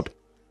pleased God.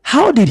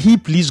 How did he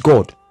please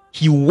God?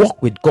 He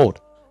walked with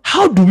God.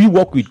 How do we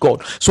walk with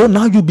God? So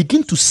now you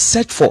begin to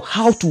search for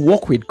how to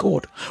walk with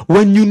God.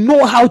 When you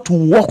know how to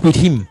walk with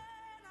him,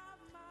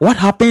 what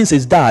happens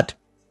is that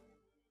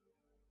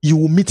you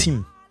will meet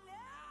him.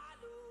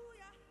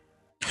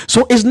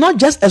 So it's not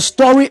just a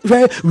story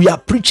where we are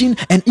preaching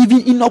and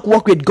even Enoch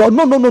walk with God.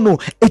 No.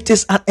 It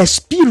is an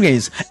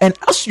experience. And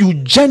as you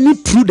journey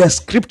through the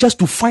scriptures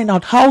to find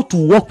out how to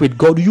walk with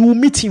God, you will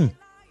meet him.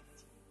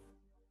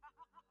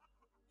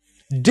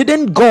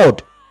 Didn't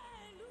God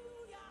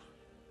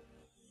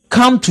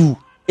come to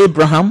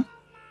Abraham?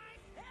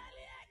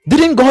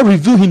 Didn't God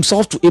reveal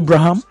himself to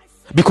Abraham?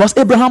 Because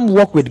Abraham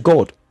walked with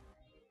God.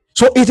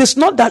 So it is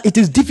not that it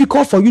is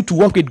difficult for you to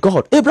walk with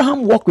God.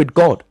 Abraham walked with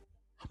God.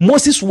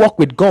 Moses walked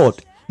with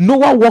God.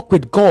 Noah walked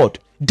with God.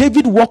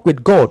 David walked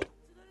with God.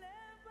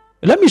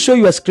 Let me show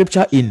you a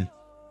scripture in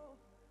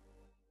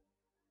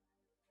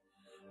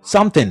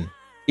something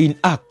in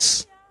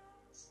Acts.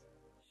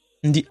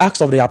 In the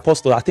Acts of the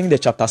Apostle, I think the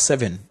chapter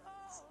 7.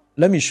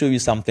 Let me show you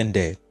something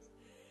there.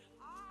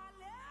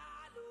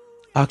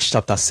 Acts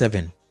chapter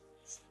 7.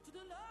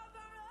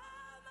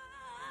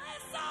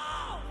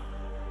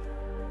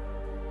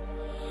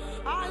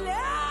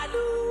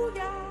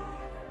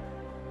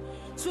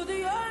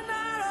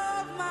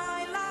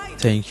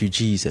 Thank you,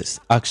 Jesus.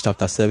 Acts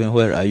chapter 7,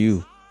 where are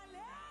you?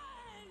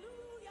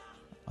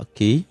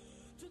 Okay.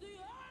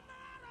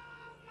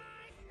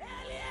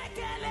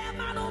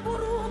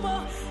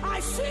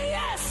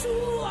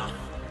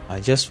 I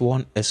just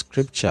want a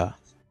scripture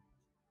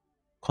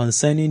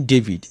concerning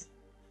David.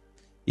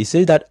 He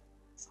said that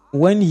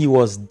when he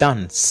was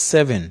done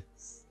 7,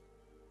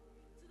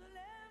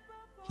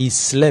 he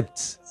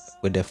slept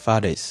with the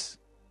fathers.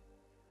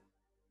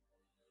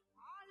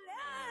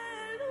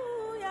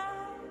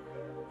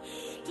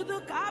 To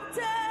the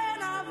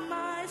captain of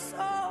my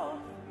soul.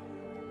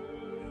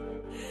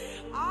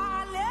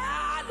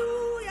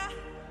 Hallelujah.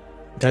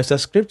 There's a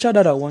scripture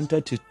that I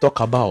wanted to talk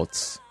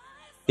about.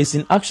 It's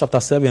in Acts chapter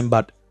 7,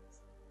 but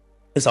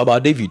it's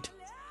about David.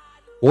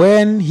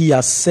 When he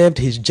has served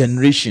his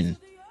generation,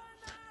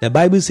 the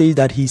Bible says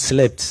that he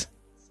slept.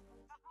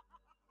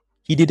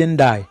 He didn't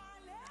die.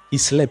 He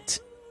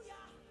slept.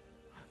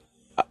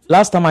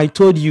 Last time I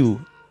told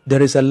you,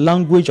 there is a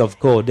language of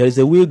God. There is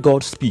a way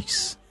God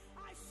speaks.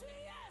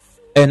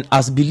 And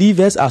as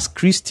believers, as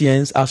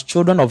Christians, as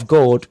children of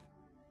God,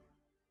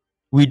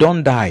 we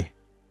don't die.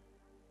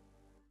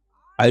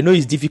 I know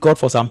it's difficult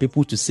for some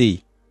people to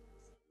say.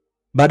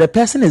 But the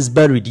person is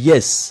buried,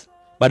 yes.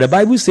 But the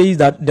Bible says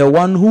that the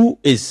one who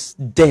is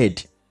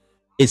dead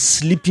is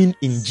sleeping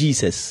in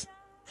Jesus.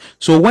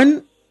 So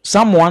when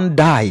someone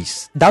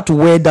dies, that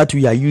word that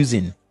we are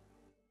using,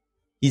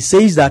 he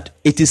says that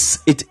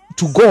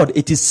to God,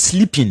 it is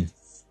sleeping.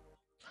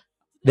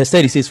 The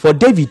study says, for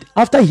David,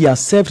 after he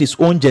has served his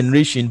own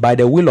generation by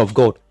the will of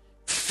God,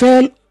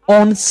 fell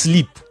on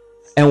sleep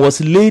and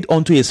was laid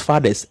unto his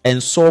fathers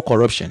and saw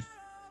corruption.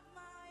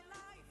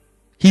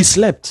 He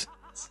slept.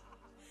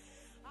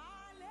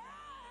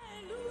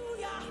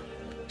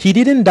 He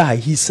didn't die,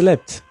 he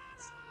slept.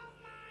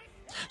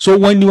 So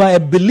when you are a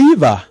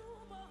believer,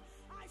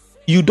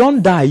 you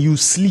don't die, you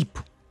sleep.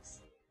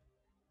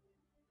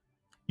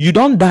 You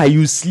don't die,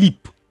 you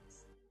sleep.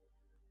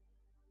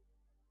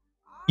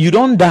 You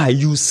don't die,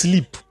 you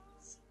sleep.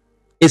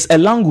 It's a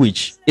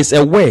language, it's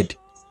a word.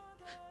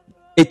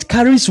 it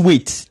carries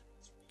weight.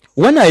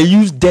 When I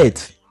use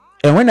death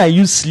and when I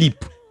use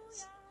sleep,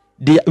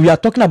 we are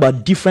talking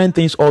about different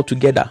things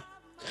altogether.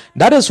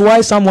 That is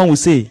why someone will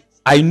say,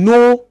 I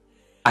know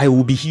I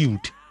will be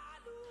healed.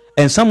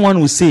 And someone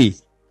will say,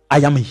 I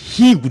am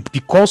healed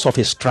because of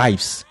his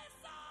stripes.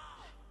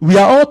 We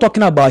are all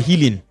talking about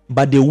healing,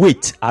 but the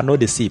weight are not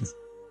the same.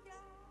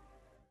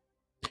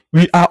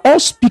 We are all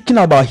speaking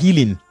about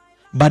healing,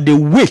 but the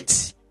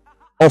weight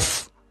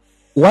of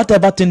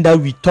whatever thing that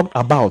we talked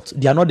about,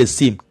 they are not the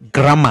same.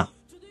 Grammar.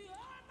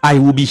 I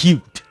will be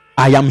healed.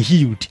 I am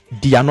healed.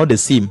 They are not the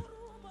same.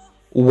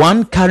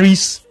 One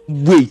carries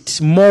weight,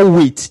 more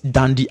weight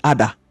than the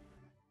other.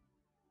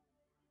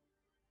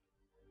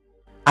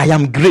 I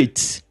am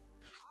great.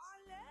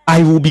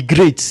 I will be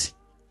great.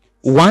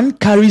 One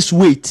carries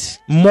weight,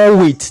 more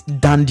weight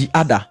than the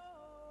other.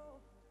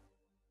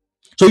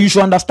 So you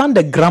should understand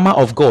the grammar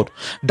of God.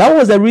 That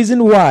was the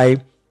reason why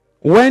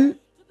when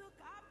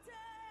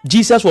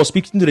Jesus was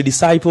speaking to the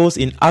disciples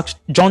in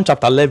John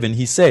chapter 11,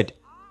 he said,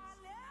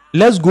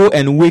 let's go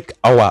and wake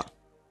our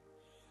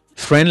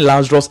friend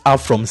Lazarus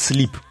up from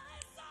sleep.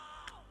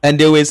 And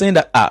they were saying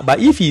that, but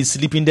if he is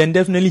sleeping, then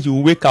definitely he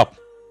will wake up.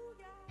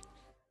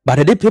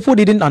 But the people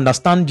didn't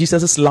understand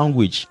Jesus'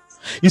 language.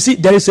 You see,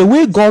 there is a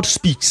way God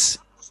speaks.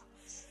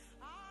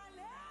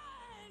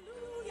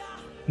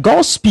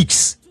 God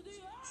speaks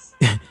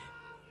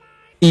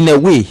in a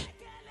way.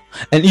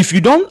 And if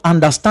you don't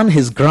understand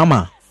his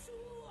grammar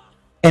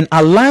and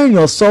align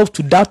yourself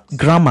to that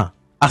grammar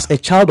as a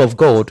child of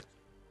God,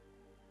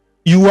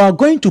 you are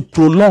going to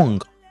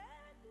prolong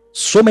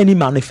so many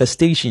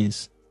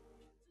manifestations.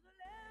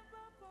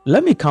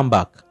 Let me come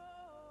back.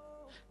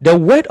 The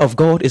word of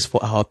God is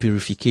for our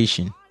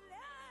purification.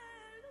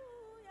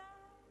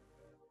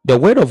 The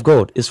word of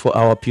God is for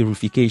our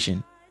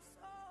purification.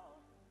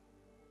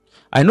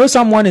 I know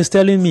someone is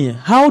telling me,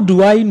 how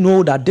do I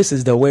know that this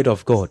is the word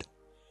of God?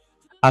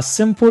 As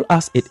simple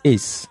as it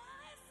is.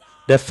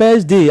 The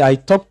first day I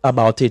talked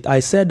about it, I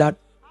said that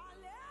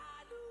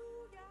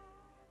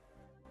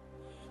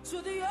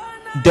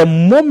the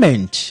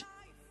moment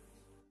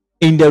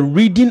in the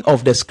reading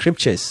of the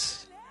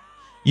scriptures,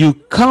 you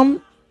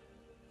come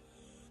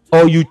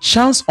or you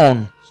chance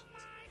on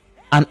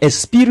an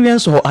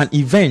experience or an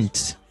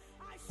event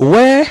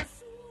where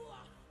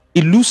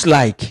it looks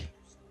like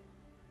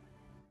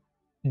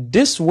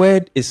this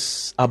word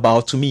is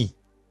about me.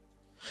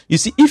 You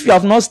see, if you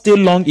have not stayed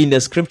long in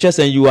the scriptures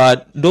and you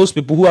are those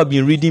people who have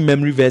been reading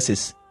memory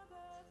verses,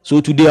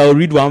 so today I'll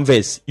read one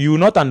verse, you will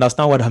not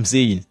understand what I'm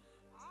saying.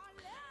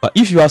 But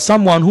if you are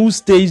someone who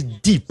stays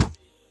deep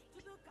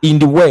in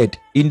the word,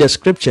 in the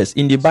scriptures,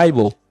 in the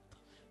Bible,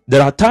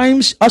 there are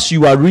times as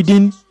you are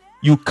reading,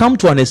 you come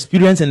to an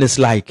experience and it's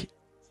like,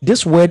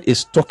 this word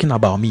is talking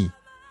about me.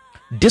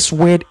 This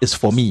word is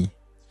for me.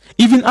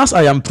 Even as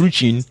I am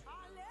preaching,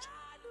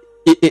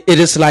 it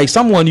is like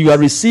someone, you are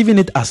receiving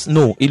it as,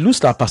 no, it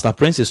looks like Pastor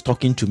Prince is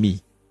talking to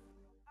me.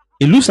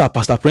 It looks like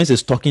Pastor Prince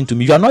is talking to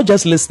me. You are not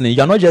just listening,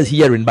 you are not just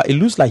hearing, but it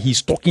looks like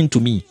he's talking to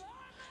me.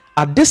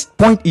 At this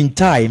point in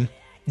time,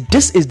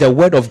 this is the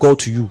word of God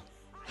to you.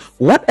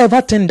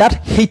 Whatever thing that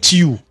hates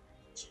you,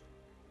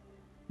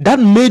 that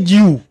made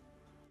you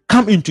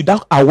come into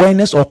that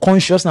awareness or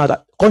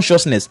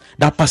consciousness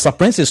that Pastor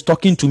Prince is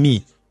talking to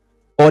me,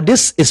 or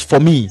this is for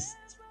me,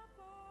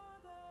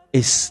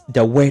 is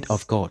the word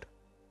of God.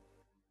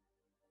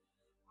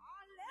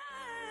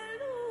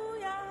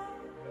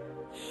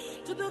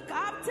 To the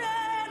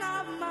captain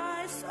of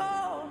my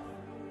soul.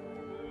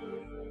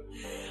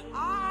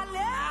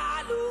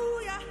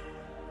 Hallelujah.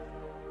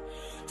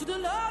 To the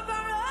lover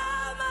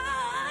of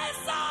my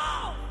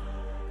soul.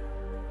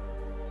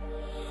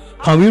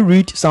 Can we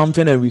read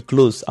something and we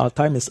close? Our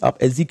time is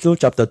up. Ezekiel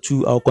chapter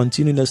 2. I'll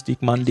continue next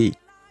week, Monday.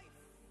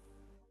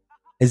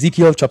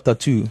 Ezekiel chapter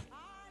 2.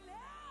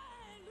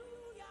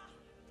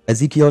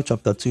 Ezekiel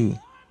chapter 2.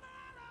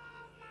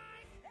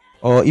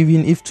 Or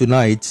even if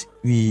tonight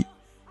we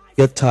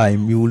get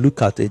time, we will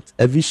look at it.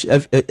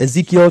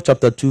 Ezekiel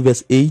chapter 2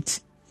 verse 8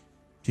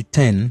 to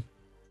 10.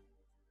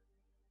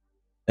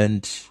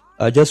 And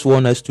I just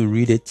want us to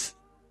read it.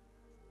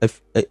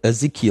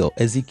 Ezekiel,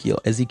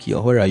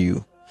 where are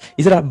you?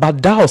 He said,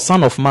 but thou,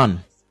 son of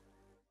man,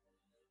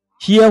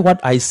 hear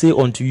what I say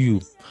unto you.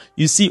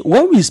 You see,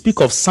 when we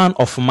speak of son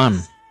of man,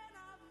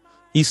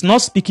 he's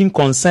not speaking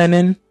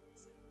concerning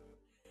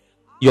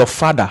your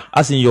father,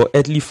 as in your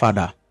earthly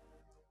father.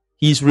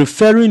 He's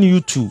referring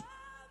you to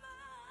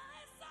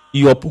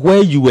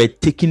where you were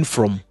taken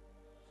from,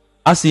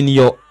 as in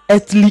your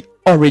earthly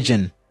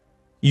origin,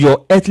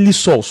 your earthly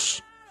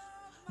source.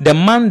 The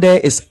man there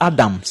is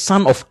Adam,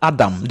 son of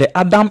Adam. The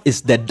Adam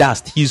is the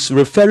dust. He's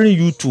referring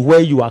you to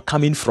where you are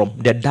coming from,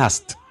 the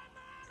dust.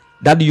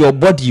 That your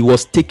body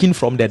was taken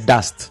from the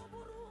dust.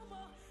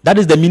 That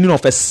is the meaning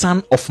of a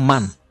son of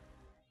man.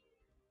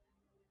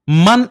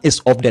 Man is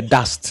of the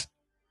dust.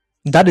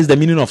 That is the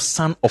meaning of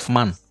son of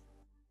man.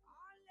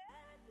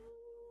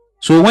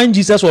 So when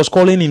Jesus was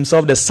calling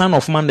himself the son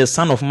of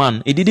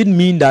man, it didn't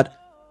mean that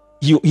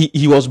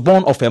he was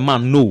born of a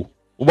man. No.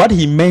 What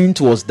he meant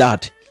was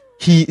that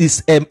he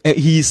is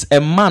a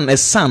man, a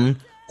son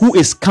who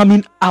is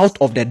coming out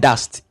of the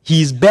dust.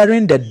 He is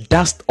bearing the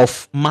dust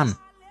of man.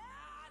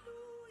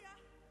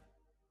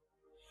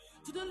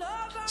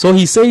 So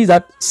he says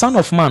that, son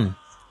of man,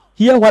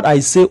 hear what I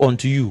say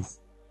unto you.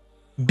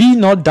 Be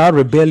not thou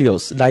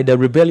rebellious like the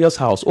rebellious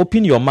house.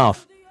 Open your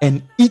mouth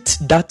and eat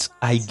that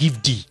I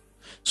give thee.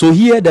 So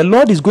here the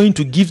Lord is going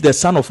to give the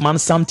Son of Man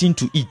something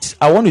to eat.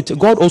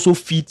 God also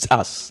feeds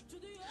us.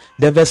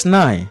 The verse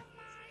 9.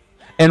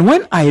 And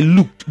when I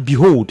looked,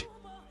 behold,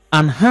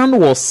 an hand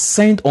was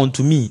sent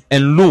unto me,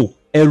 and lo,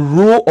 a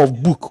roll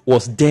of book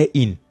was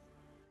therein.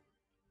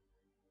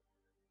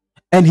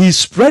 And he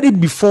spread it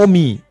before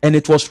me, and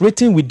it was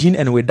written within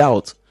and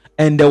without.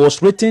 And there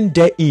was written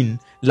therein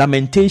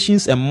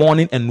lamentations and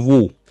mourning and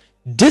woe.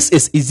 This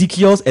is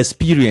Ezekiel's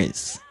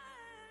experience.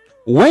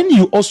 When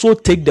you also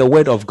take the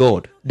word of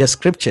God, the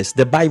scriptures,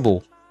 the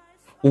Bible,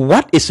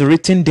 what is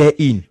written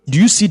therein? Do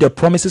you see the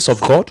promises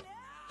of God?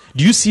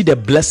 Do you see the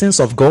blessings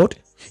of God?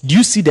 Do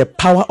you see the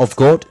power of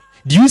God?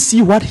 Do you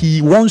see what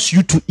he wants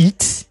you to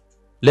eat?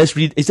 Let's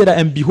read. It said,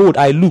 and behold,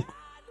 I look.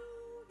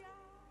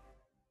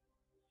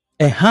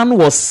 A hand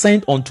was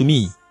sent unto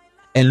me,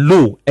 and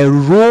lo, a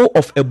roll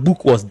of a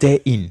book was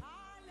therein.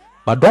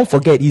 But don't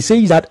forget, he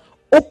says that,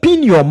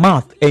 open your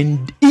mouth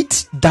and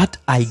eat that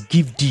I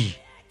give thee.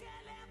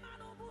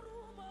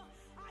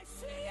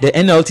 The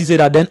NLT said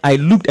that, then I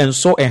looked and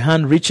saw a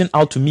hand reaching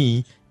out to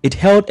me. It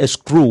held a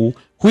scroll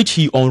which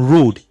he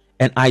unrolled,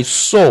 and I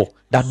saw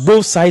that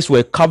both sides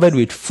were covered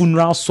with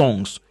funeral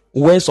songs,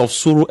 words of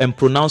sorrow, and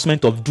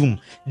pronouncement of doom.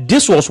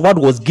 This was what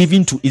was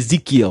given to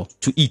Ezekiel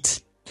to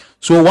eat.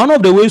 So one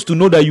of the ways to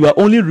know that you are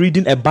only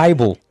reading a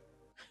Bible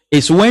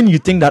is when you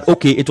think that,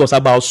 okay, it was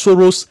about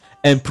sorrows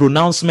and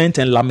pronouncement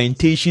and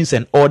lamentations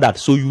and all that,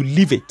 so you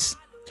leave it.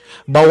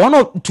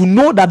 But to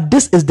know that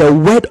this is the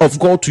word of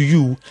God to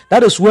you,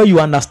 that is where you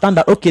understand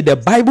that, okay, the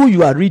Bible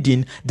you are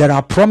reading, there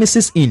are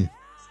promises in,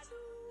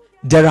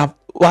 there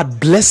are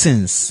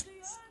blessings,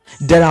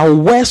 there are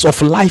words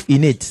of life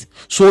in it.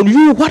 So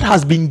what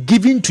has been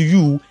given to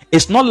you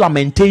is not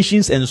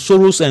lamentations and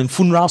sorrows and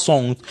funeral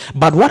songs,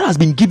 but what has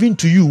been given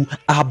to you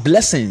are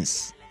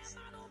blessings,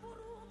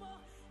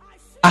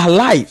 are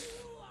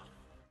life,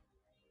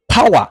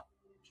 power,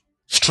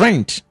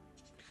 strength.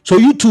 So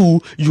you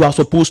too, you are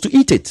supposed to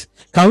eat it.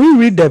 Can we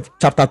read the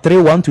chapter 3,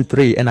 1 to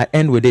 3, and I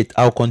end with it?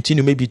 I'll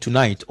continue maybe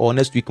tonight or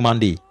next week,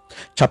 Monday.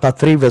 Chapter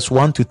 3, verse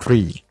 1 to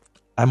 3.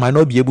 I might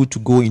not be able to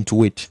go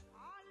into it.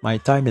 My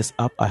time is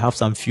up. I have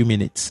some few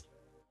minutes.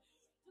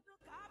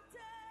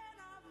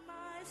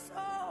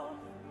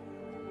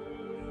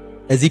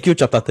 Ezekiel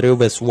chapter 3,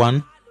 verse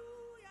 1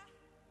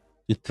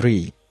 to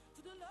 3.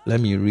 Let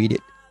me read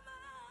it.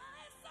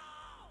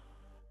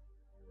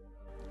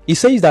 He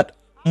says that,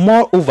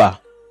 moreover,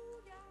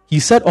 he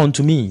said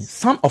unto me,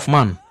 son of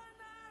man,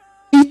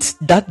 eat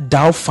that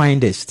thou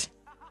findest.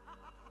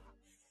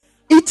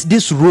 Eat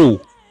this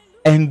roll,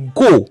 and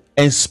go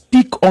and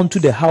speak unto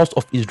the house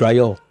of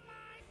Israel.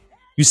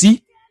 You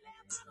see,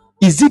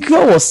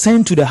 Ezekiel was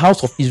sent to the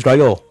house of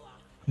Israel,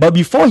 but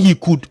before he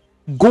could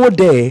go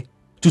there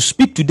to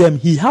speak to them,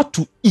 he had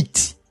to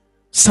eat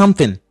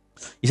something.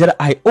 He said,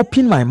 I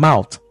opened my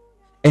mouth,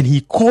 and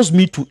he caused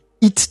me to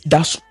eat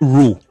that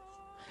roll.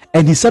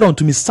 And he said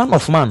unto me, son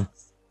of man,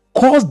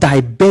 cause thy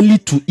belly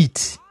to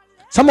eat.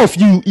 Some of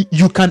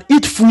you can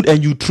eat food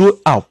and you throw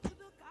up,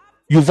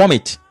 you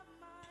vomit.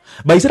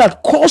 But he said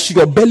that cause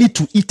your belly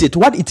to eat it.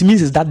 What it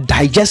means is that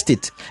digest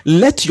it.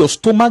 Let your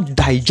stomach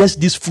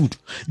digest this food.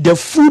 The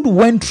food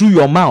went through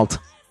your mouth.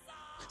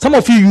 Some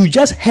of you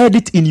just heard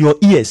it in your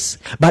ears,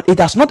 but it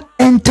has not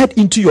entered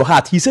into your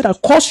heart. He said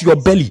that cause your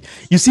belly.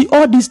 You see,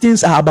 all these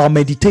things are about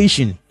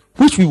meditation,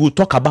 which we will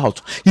talk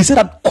about. He said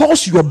that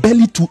cause your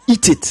belly to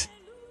eat it,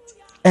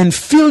 and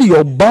fill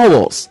your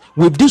bowels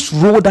with this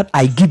roll that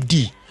I give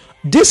thee.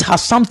 This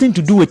has something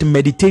to do with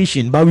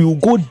meditation, but we will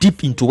go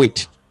deep into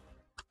it.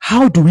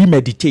 How do we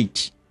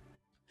meditate?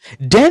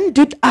 Then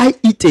did I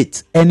eat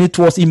it, and it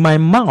was in my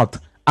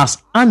mouth as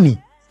honey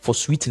for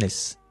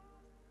sweetness.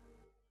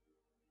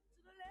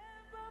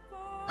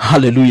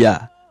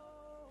 Hallelujah.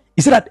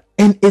 He said that,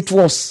 and it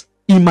was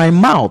in my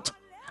mouth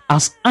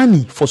as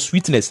honey for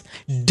sweetness.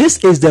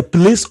 This is the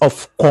place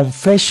of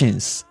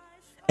confessions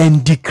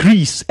and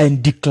decrees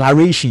and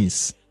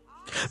declarations,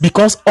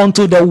 because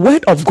until the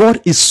word of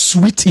God is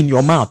sweet in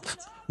your mouth,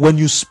 when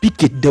you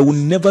speak it, there will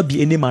never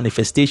be any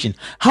manifestation.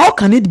 How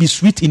can it be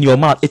sweet in your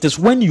mouth? It is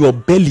when your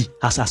belly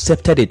has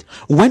accepted it,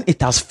 when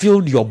it has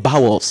filled your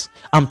bowels.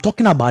 I'm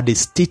talking about the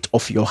state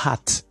of your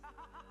heart.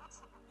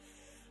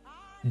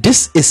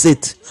 This is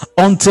it.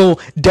 Until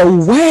the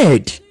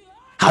word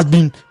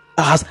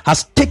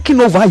has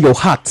taken over your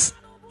heart,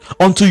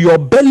 until your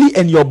belly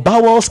and your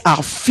bowels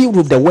are filled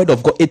with the word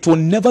of God, it will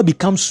never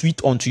become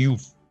sweet unto you.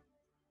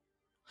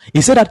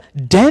 He said that,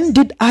 then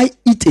did I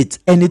eat it,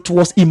 and it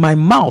was in my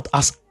mouth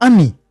as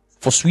honey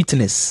for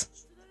sweetness.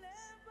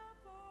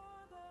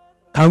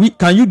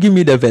 Can you give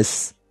me the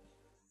verse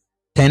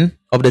 10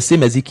 of the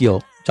same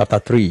Ezekiel chapter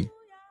 3?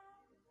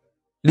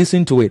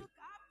 Listen to it.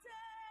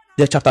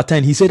 The chapter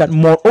 10, he said that,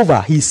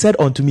 moreover, he said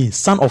unto me,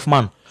 Son of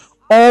man,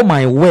 all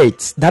my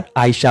words that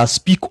I shall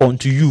speak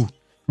unto you,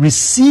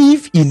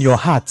 receive in your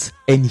heart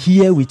and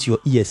hear with your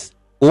ears.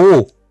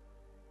 Oh.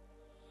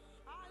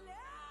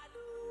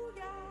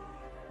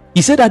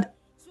 He said that,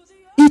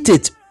 eat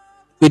it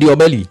with your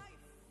belly.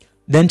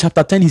 Then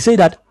chapter 10, he said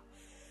that,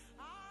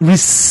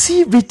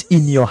 receive it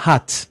in your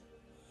heart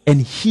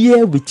and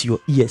hear with your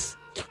ears.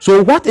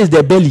 So what is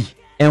the belly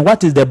and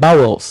what is the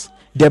bowels?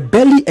 The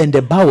belly and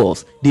the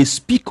bowels, they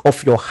speak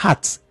of your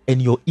heart and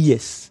your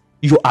ears,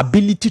 your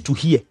ability to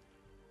hear.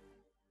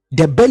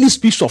 The belly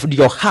speaks of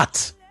your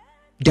heart,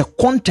 the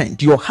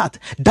content, your heart.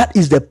 That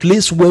is the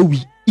place where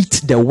we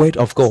eat the word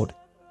of God.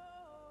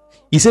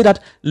 He said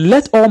that,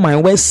 let all my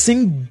words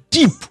sink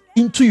deep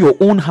into your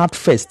own heart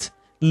first.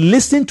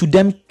 Listen to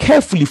them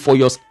carefully for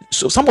yours.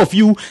 So some of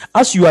you,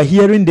 as you are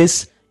hearing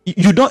this,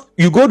 you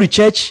go to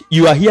church,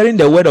 you are hearing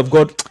the word of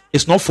God,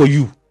 it's not for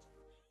you.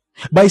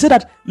 But he said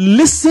that,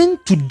 listen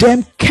to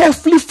them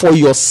carefully for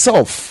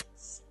yourself.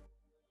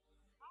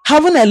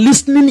 Having a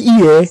listening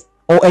ear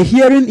or a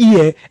hearing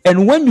ear,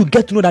 and when you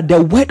get to know that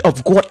the word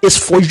of God is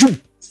for you.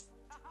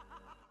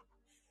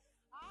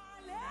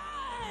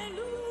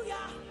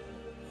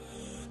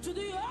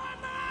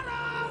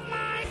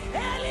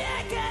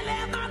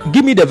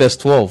 Give me the verse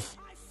 12.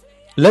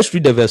 Let's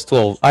read the verse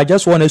 12. I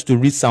just want us to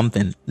read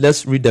something.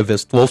 Let's read the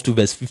verse 12 to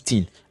verse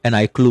 15, and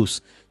I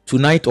close.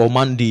 Tonight or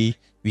Monday,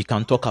 we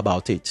can talk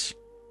about it.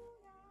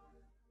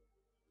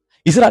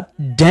 He said that,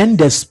 then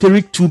the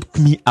Spirit took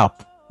me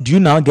up. Do you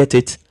now get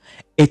it?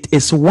 It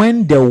is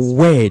when the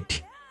word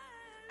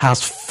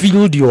has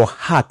filled your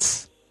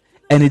heart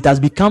and it has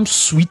become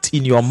sweet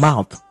in your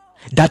mouth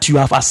that you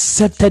have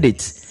accepted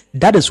it.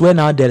 That is when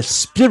now the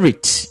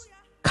Spirit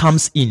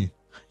comes in.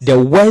 The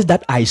words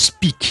that I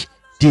speak,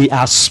 they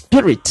are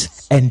spirit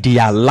and they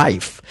are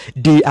life.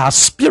 They are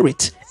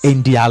spirit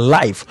and they are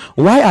life.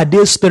 Why are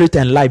they spirit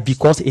and life?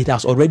 Because it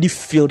has already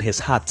filled his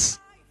heart.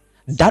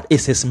 That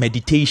is his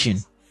meditation.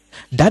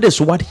 That is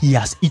what he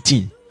has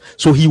eaten.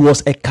 So he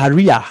was a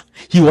carrier.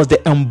 He was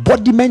the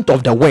embodiment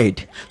of the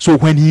word. So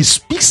when he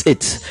speaks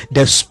it,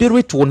 the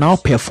Spirit will now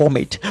perform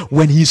it.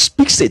 When he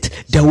speaks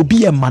it, there will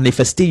be a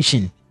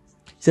manifestation.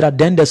 He said that,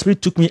 then the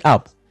Spirit took me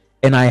up,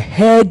 and I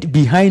heard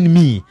behind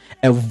me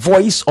a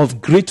voice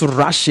of great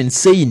rushing,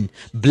 saying,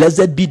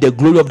 Blessed be the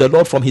glory of the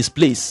Lord from his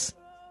place.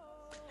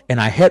 And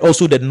I heard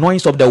also the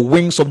noise of the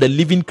wings of the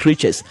living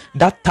creatures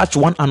that touch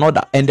one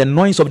another, and the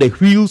noise of the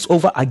wheels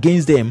over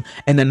against them,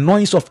 and the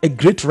noise of a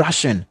great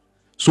rushing.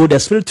 So the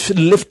Spirit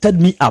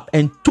lifted me up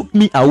and took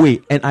me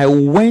away, and I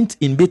went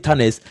in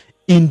bitterness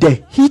in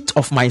the heat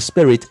of my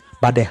spirit,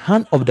 but the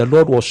hand of the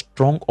Lord was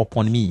strong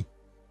upon me.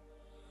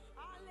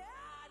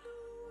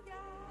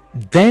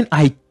 Then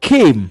I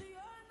came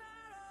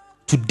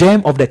to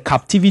them of the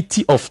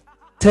captivity of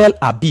Tel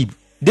Aviv.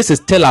 This is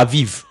Tel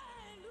Aviv.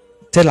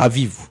 Tel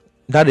Aviv.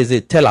 That is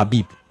it. Tel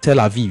Aviv. Tel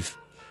Aviv.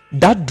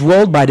 That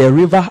dwelled by the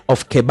river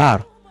of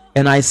Kebar.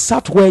 And I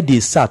sat where they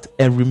sat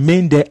and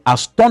remained there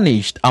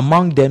astonished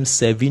among them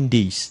 7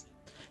 days.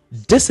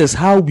 This is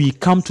how we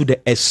come to the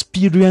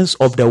experience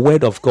of the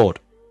word of God.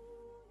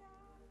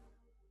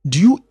 Do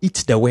you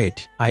eat the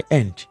word? I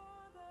end.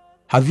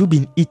 Have you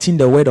been eating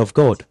the word of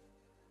God?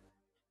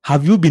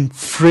 Have you been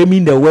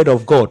framing the word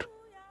of God?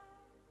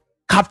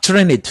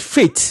 Capturing it.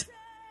 Faith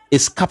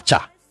is capture.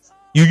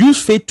 You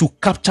use faith to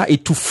capture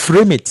it, to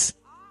frame it.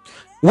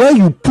 Where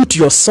you put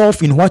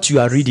yourself in what you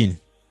are reading.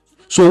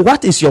 So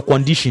what is your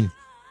condition?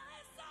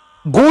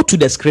 Go to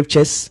the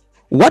scriptures.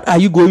 What are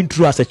you going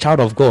through as a child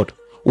of God?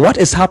 What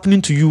is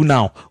happening to you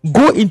now?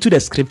 Go into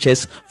the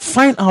scriptures,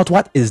 find out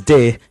what is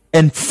there,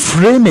 and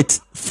frame it.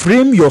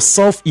 Frame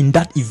yourself in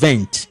that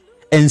event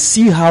and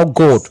see how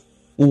God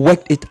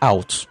worked it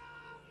out.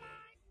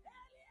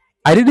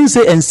 I didn't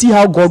say and see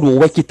how God will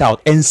work it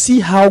out, and see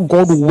how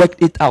God will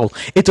work it out.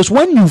 It is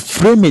when you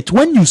frame it,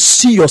 when you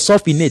see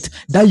yourself in it,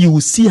 that you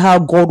will see how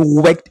God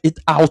worked it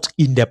out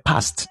in the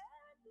past.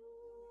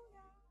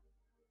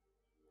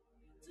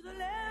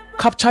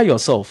 Capture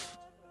yourself.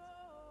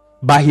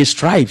 By his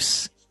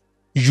stripes,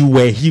 you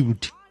were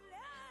healed.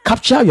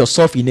 Capture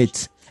yourself in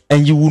it,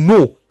 and you will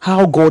know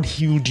how God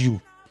healed you.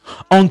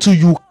 Until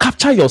you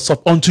capture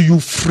yourself, until you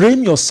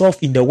frame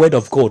yourself in the word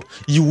of God,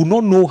 you will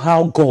not know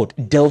how God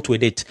dealt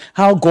with it,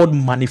 how God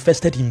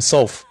manifested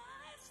himself.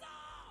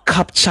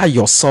 Capture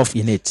yourself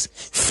in it.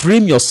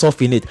 Frame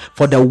yourself in it.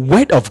 For the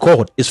word of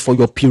God is for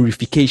your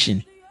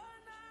purification.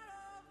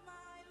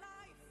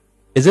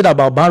 Is it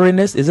about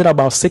barrenness? Is it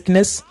about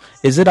sickness?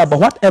 Is it about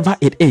whatever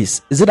it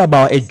is? Is it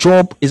about a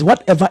job? Is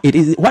whatever it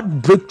is,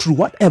 what breakthrough,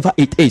 whatever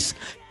it is.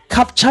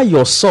 Capture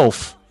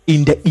yourself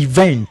in the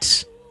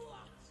event.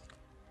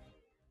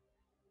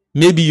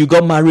 Maybe you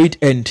got married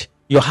and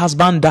your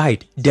husband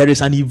died. There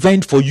is an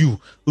event for you.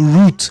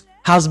 Ruth,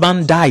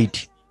 husband died.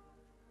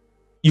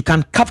 You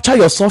can capture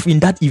yourself in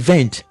that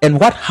event and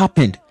what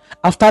happened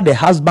after the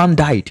husband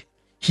died.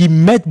 he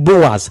met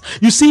Boaz.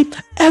 You see,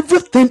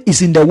 everything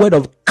is in the word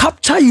of.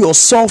 Capture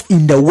yourself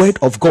in the word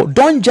of God.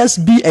 Don't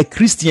just be a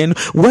Christian.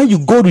 When you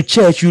go to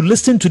church, you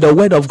listen to the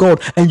word of God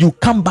and you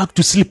come back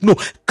to sleep. No,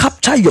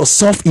 capture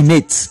yourself in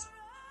it,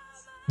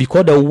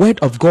 because the word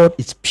of God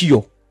is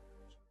pure.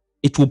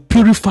 It will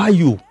purify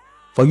you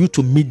for you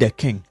to meet the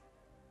King.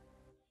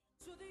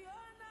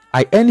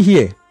 I end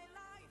here.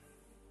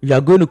 We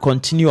are going to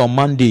continue on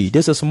Monday.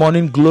 This is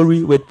Morning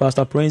Glory with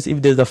Pastor Prince.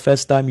 If this is the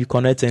first time you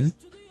connect in,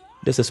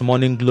 this is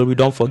Morning Glory.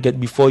 Don't forget,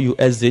 before you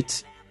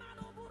exit,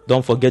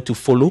 don't forget to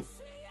follow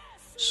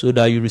so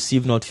that you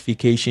receive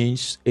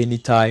notifications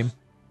anytime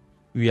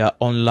we are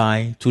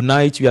online.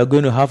 Tonight, we are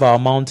going to have our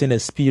mountain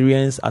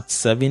experience at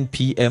 7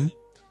 p.m.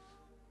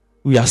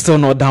 We are still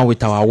not done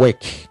with our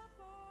work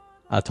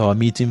at our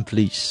meeting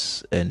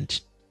place. And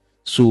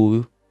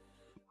so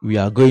we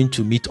are going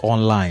to meet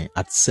online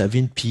at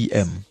 7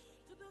 p.m.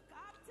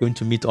 Going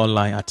to meet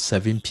online at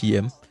 7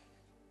 p.m.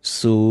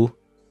 So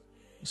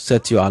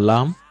set your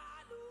alarm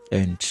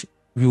and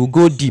we will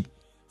go deep.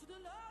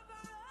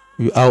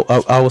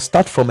 I will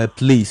start from a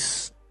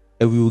place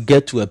and we will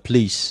get to a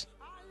place.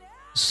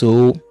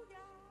 So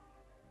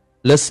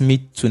let's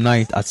meet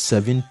tonight at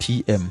 7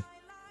 p.m.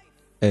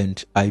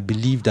 And I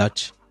believe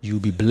that you'll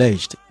be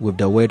blessed with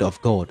the word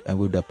of God and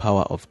with the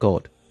power of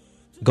God.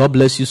 God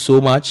bless you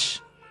so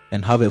much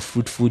and have a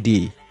fruitful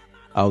day.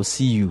 I'll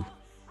see you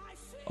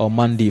on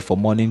Monday for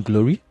Morning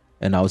Glory,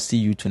 and I'll see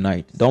you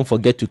tonight. Don't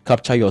forget to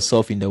capture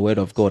yourself in the word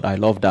of God. I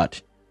love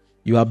that.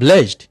 You are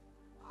blessed.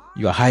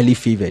 You are highly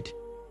favored.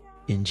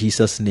 In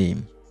Jesus'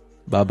 name.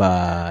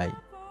 Bye-bye.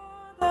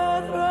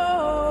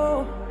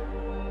 Hallelujah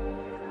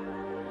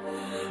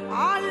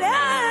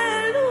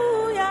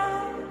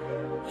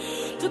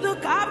to the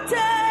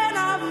captain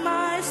of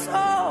my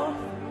soul.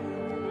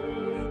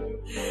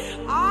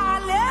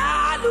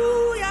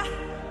 Hallelujah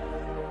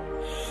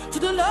to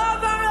the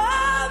lover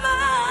of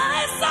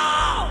my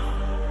soul.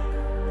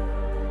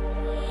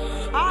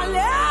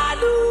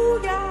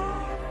 Hallelujah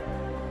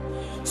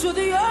to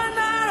the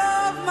owner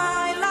of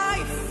my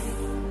life.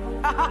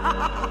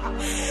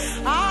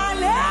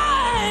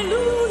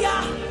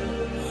 Hallelujah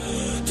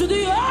to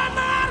the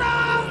owner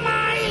of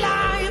my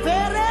life.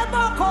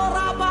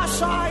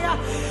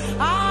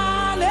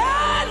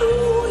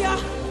 Hallelujah.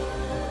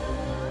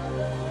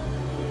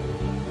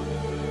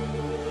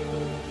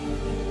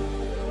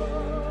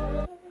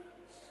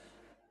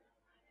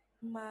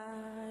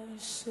 My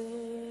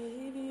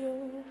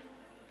Savior,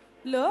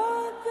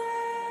 Lord,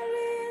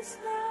 there is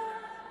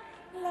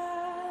none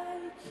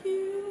like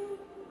you.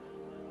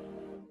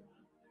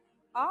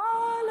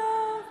 All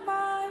of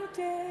my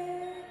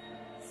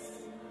days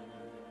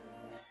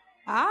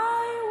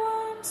I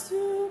want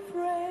to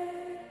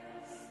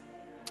praise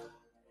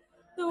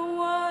the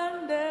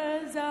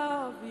wonders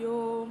of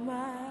your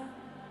mind.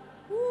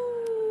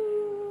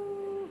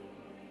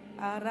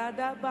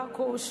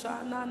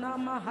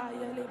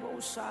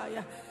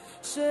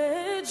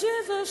 Say,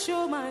 Jesus,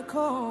 you're my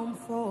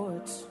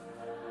comfort,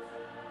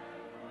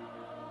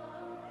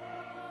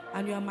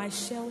 and you are my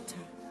shelter,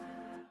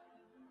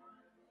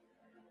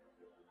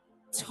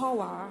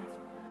 tower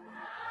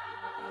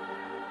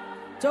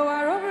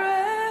of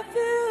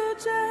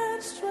refuge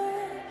and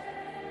strength.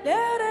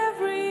 Let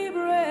every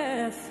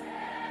breath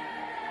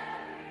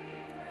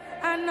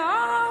and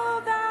all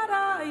that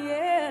I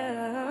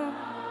am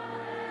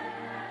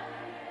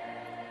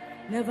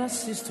never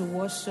cease to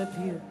worship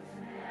you.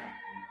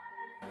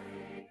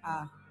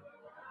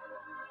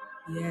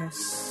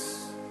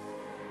 Yes.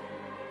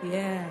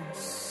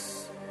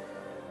 Yes.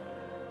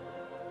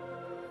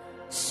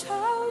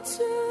 Shout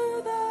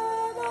to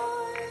the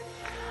Lord.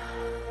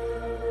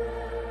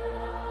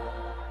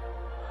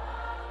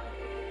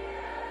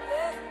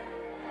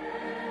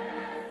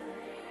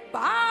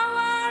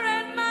 Power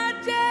and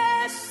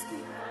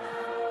majesty.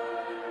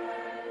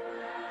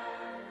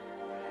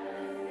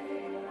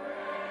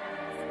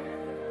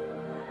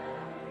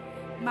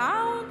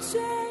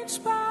 Mountains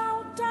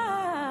bow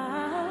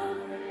down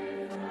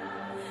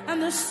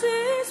and the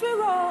seas will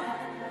roar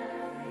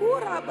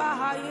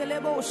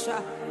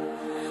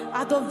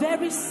at the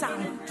very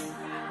sound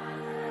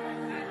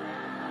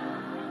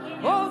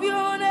of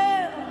your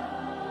name.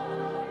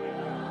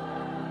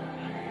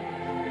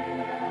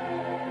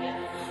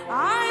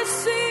 I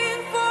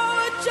sing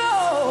for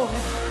joy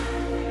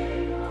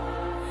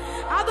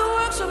at the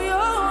works of your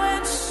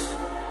hands.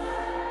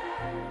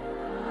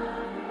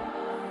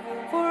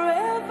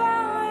 Forever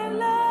I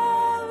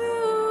love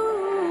you.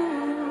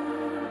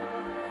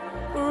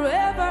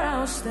 Forever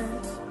I'll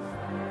stand.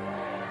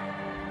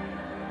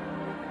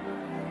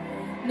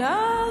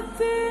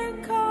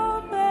 Nothing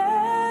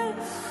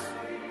compares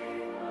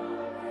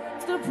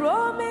to the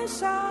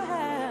promise I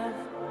have.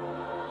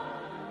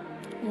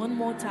 One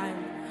more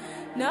time.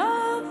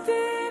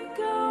 Nothing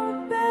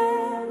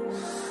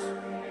compares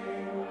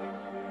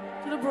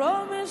to the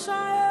promise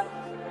I have.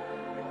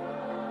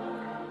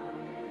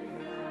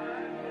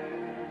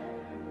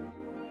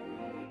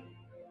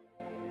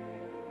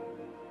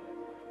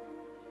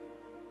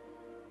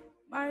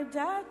 My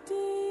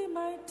daddy,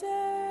 my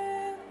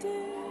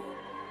daddy.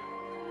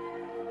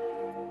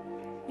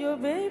 Your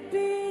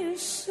baby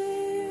is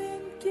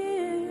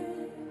singing.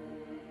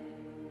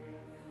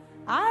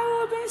 I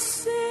will be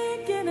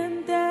singing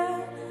and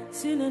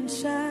dancing and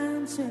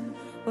chanting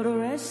for the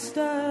rest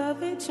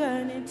of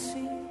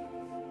eternity.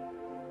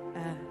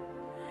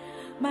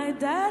 My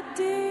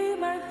daddy,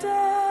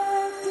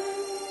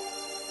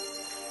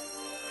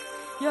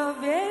 your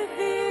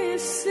baby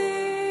is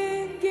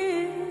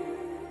singing.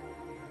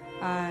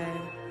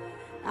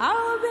 I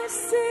will be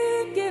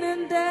singing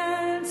and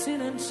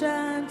dancing and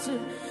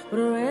chanting for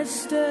the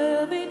rest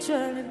of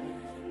eternity.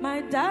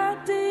 My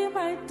daddy,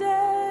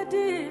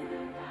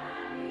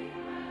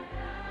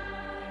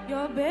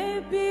 your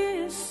baby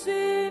is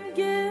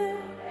singing.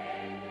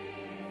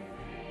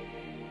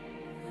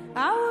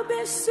 I will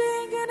be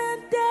singing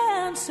and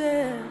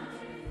dancing.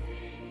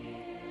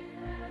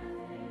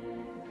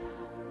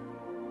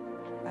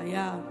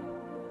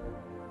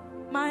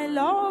 My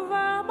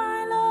lover,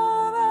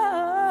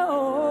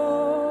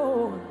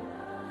 oh,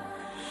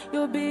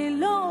 your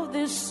beloved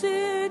is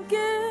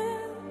singing.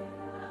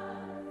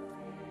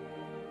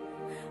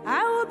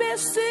 I will be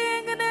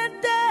singing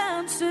and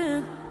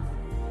dancing.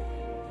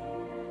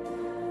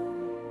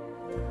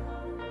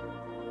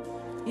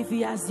 If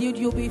he has healed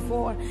you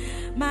before,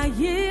 my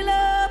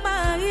healer,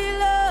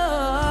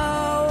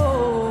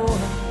 oh,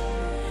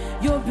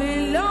 your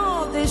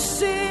beloved is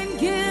singing.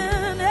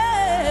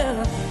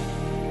 Yeah.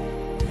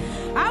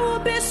 I will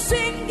be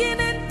singing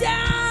and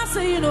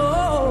dancing,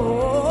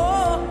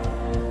 oh,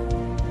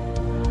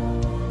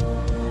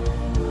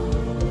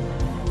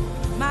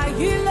 my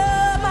healer,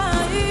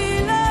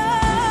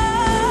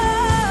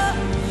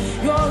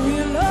 your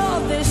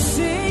beloved is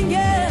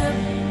singing.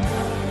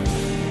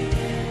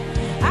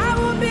 I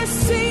will be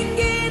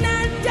singing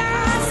and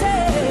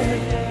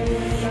dancing,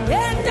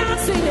 and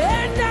dancing,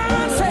 and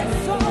dancing.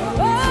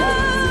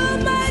 Oh,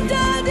 my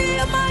daddy,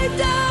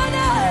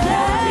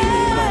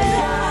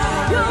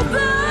 your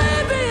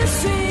baby is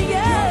singing.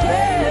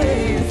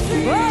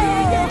 Oh,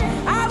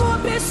 I will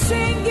be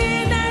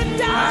singing and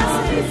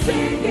dancing,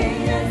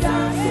 singing and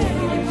dancing,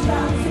 and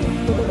dancing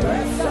for the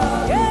rest of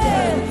the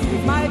day.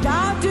 My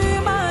daddy,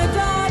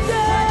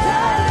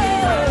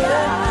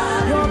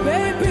 your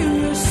baby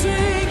is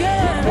singing.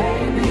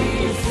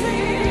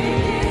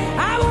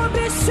 I will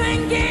be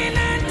singing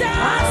and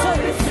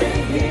dancing,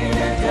 singing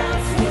and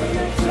dancing,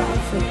 and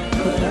dancing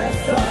for the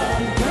rest of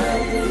the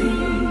day.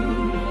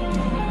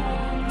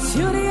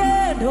 Till the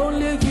end,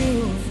 only you.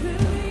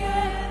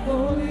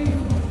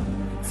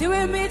 Till we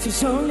meet,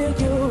 it's only you.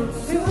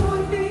 Till we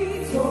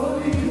meet,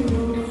 only you.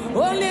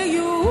 Only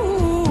you.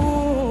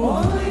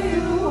 Only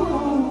you.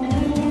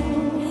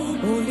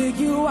 Only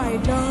you I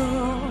know.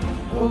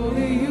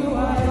 Only you I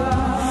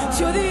love.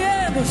 Till the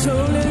end, it's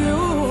only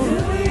you.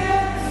 Till the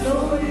end,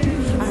 only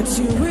you.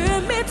 Until we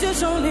meet,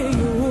 it's only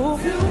you.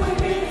 Till we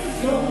meet,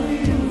 it's only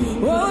you.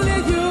 Only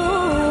you.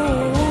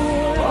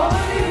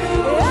 Only you.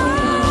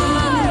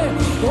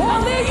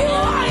 Only you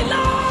I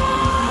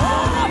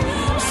love.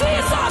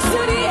 Jesus to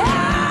the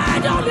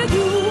end, only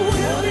you.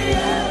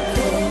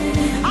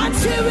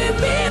 Until we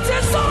meet,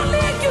 it's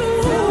only you.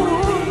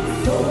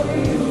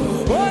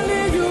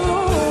 Only you.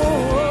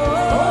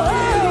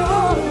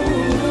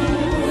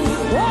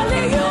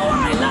 Only you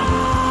I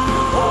love.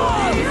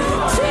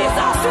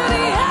 Jesus to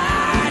the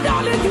end,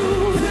 only you.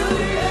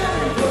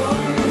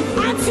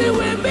 Until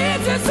we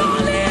meet, it's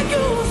only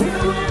you.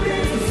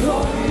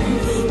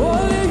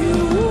 Only you.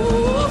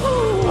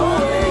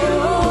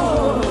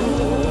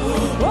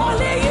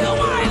 Only you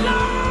I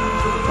love.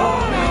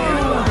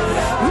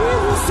 He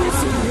will sit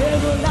in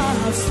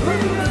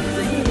everlasting.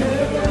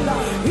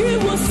 He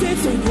will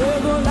sit in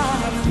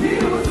everlasting.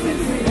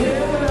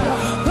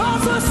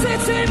 Those who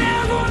sit in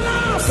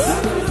everlasting.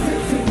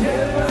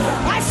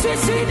 I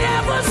sit in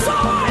heaven, so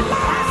I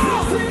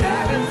love.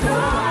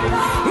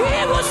 He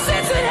will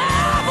sit in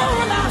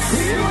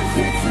everlasting.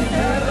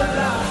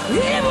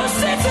 He will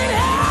sit in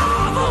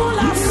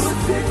everlasting.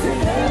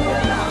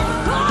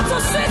 Those who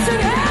sit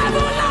in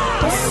everlasting.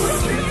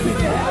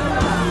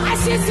 I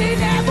sit in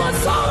heaven,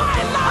 so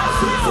I love.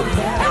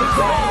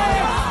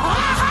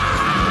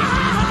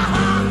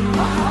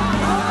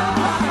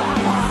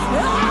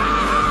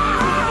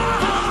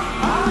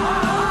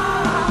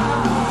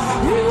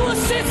 He will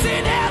sit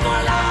in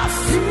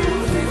everlasting.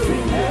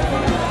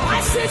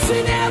 I sit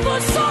in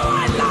heaven, so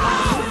I love.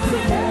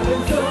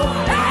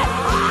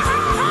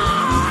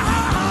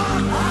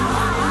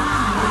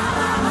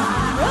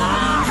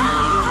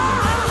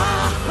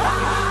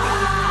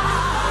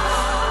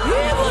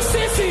 He will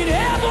sit in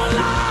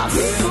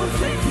everlasting.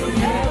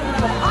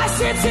 I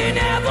sit in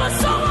heaven,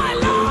 so I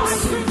love.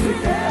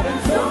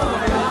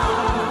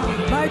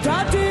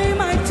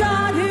 My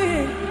daddy,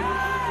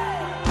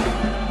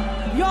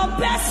 your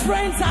best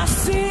friends are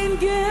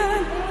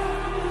singing.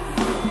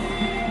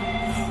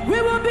 We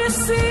will be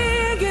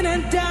singing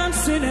and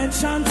dancing and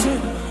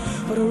chanting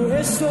for the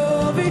rest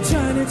of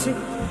eternity.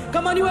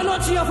 Come on, you are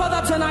not to your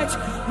father tonight.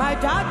 My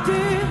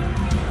daddy.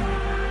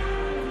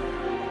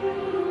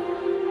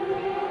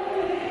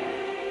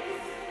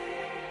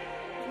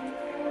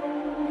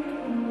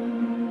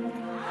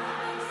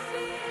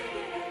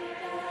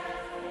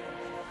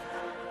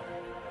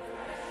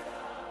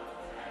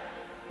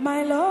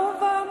 my Lord.